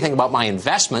doesn't know anything about my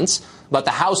investments, about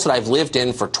the house that I've lived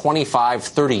in for 25,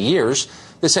 30 years.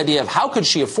 This idea of how could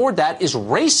she afford that is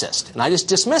racist, and I just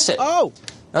dismiss it." Oh!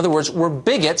 In other words, we're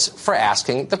bigots for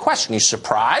asking the question. You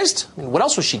surprised? I mean, what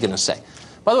else was she going to say?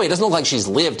 By the way, it doesn't look like she's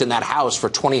lived in that house for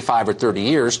 25 or 30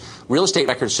 years. Real estate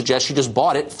records suggest she just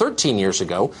bought it 13 years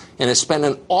ago and has spent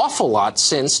an awful lot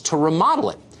since to remodel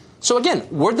it. So again,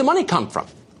 where'd the money come from?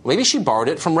 Maybe she borrowed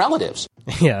it from relatives.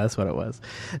 Yeah, that's what it was.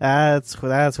 That's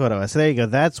what it was. So there you go.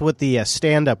 That's what the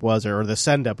stand-up was, or the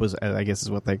send-up was, I guess is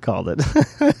what they called it.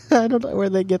 I don't know where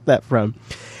they get that from.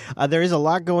 There is a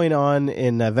lot going on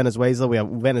in Venezuela. We have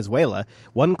Venezuela.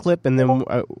 One clip, and then,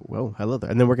 hello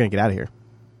there. And then we're going to get out of here.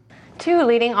 Two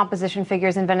leading opposition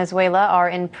figures in Venezuela are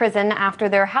in prison after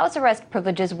their house arrest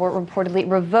privileges were reportedly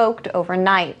revoked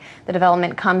overnight. The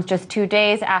development comes just 2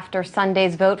 days after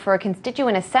Sunday's vote for a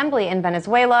constituent assembly in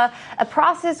Venezuela, a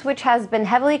process which has been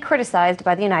heavily criticized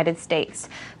by the United States.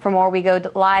 For more, we go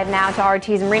live now to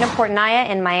RT's Marina Portnaya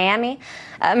in Miami.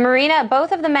 Marina,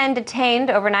 both of the men detained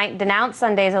overnight denounced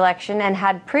Sunday's election and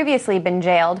had previously been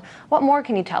jailed. What more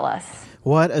can you tell us?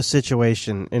 What a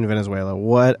situation in Venezuela.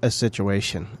 What a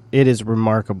situation. It is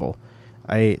remarkable.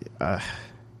 I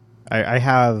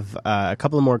have a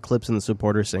couple of more clips in the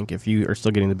supporter sync. If you are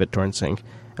still getting the BitTorrent sync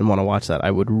and want to watch that, I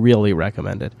would really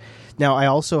recommend it. Now, I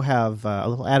also have a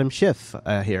little Adam Schiff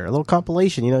here, a little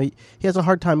compilation. You know, he has a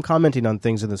hard time commenting on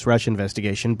things in this Russia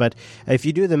investigation, but if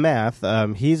you do the math,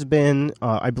 he's been,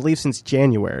 I believe since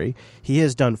January, he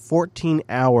has done 14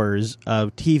 hours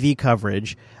of TV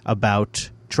coverage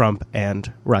about Trump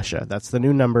and Russia. That's the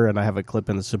new number, and I have a clip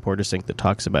in the supporter sync that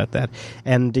talks about that.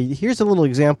 And here's a little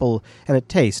example and a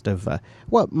taste of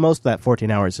what most of that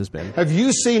 14 hours has been. Have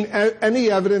you seen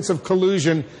any evidence of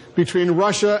collusion between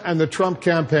Russia and the Trump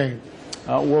campaign?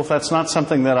 Wolf, that's not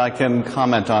something that I can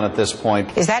comment on at this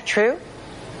point. Is that true?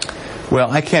 Well,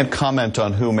 I can't comment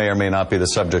on who may or may not be the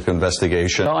subject of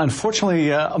investigation. Well, unfortunately,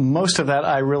 most of that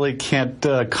I really can't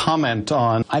comment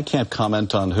on. I can't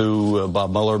comment on who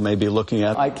Bob Mueller may be looking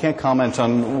at. I can't comment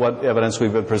on what evidence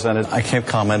we've been presented. I can't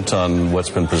comment on what's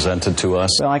been presented to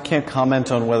us. Well, I can't comment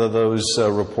on whether those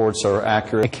reports are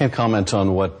accurate. I can't comment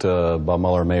on what Bob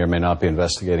Mueller may or may not be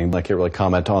investigating. I can't really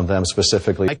comment on them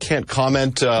specifically. I can't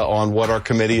comment on what our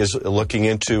committee is looking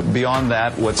into. Beyond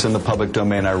that, what's in the public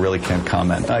domain, I really can't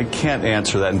comment. I can't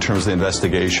answer that in terms of the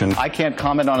investigation. I can't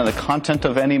comment on the content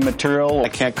of any material. I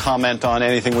can't comment on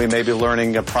anything we may be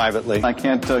learning privately. I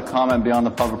can't comment beyond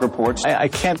the public reports. I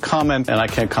can't comment, and I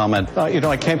can't comment.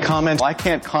 I can't comment. I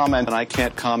can't comment, and I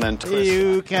can't comment.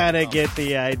 You kind of get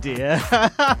the idea.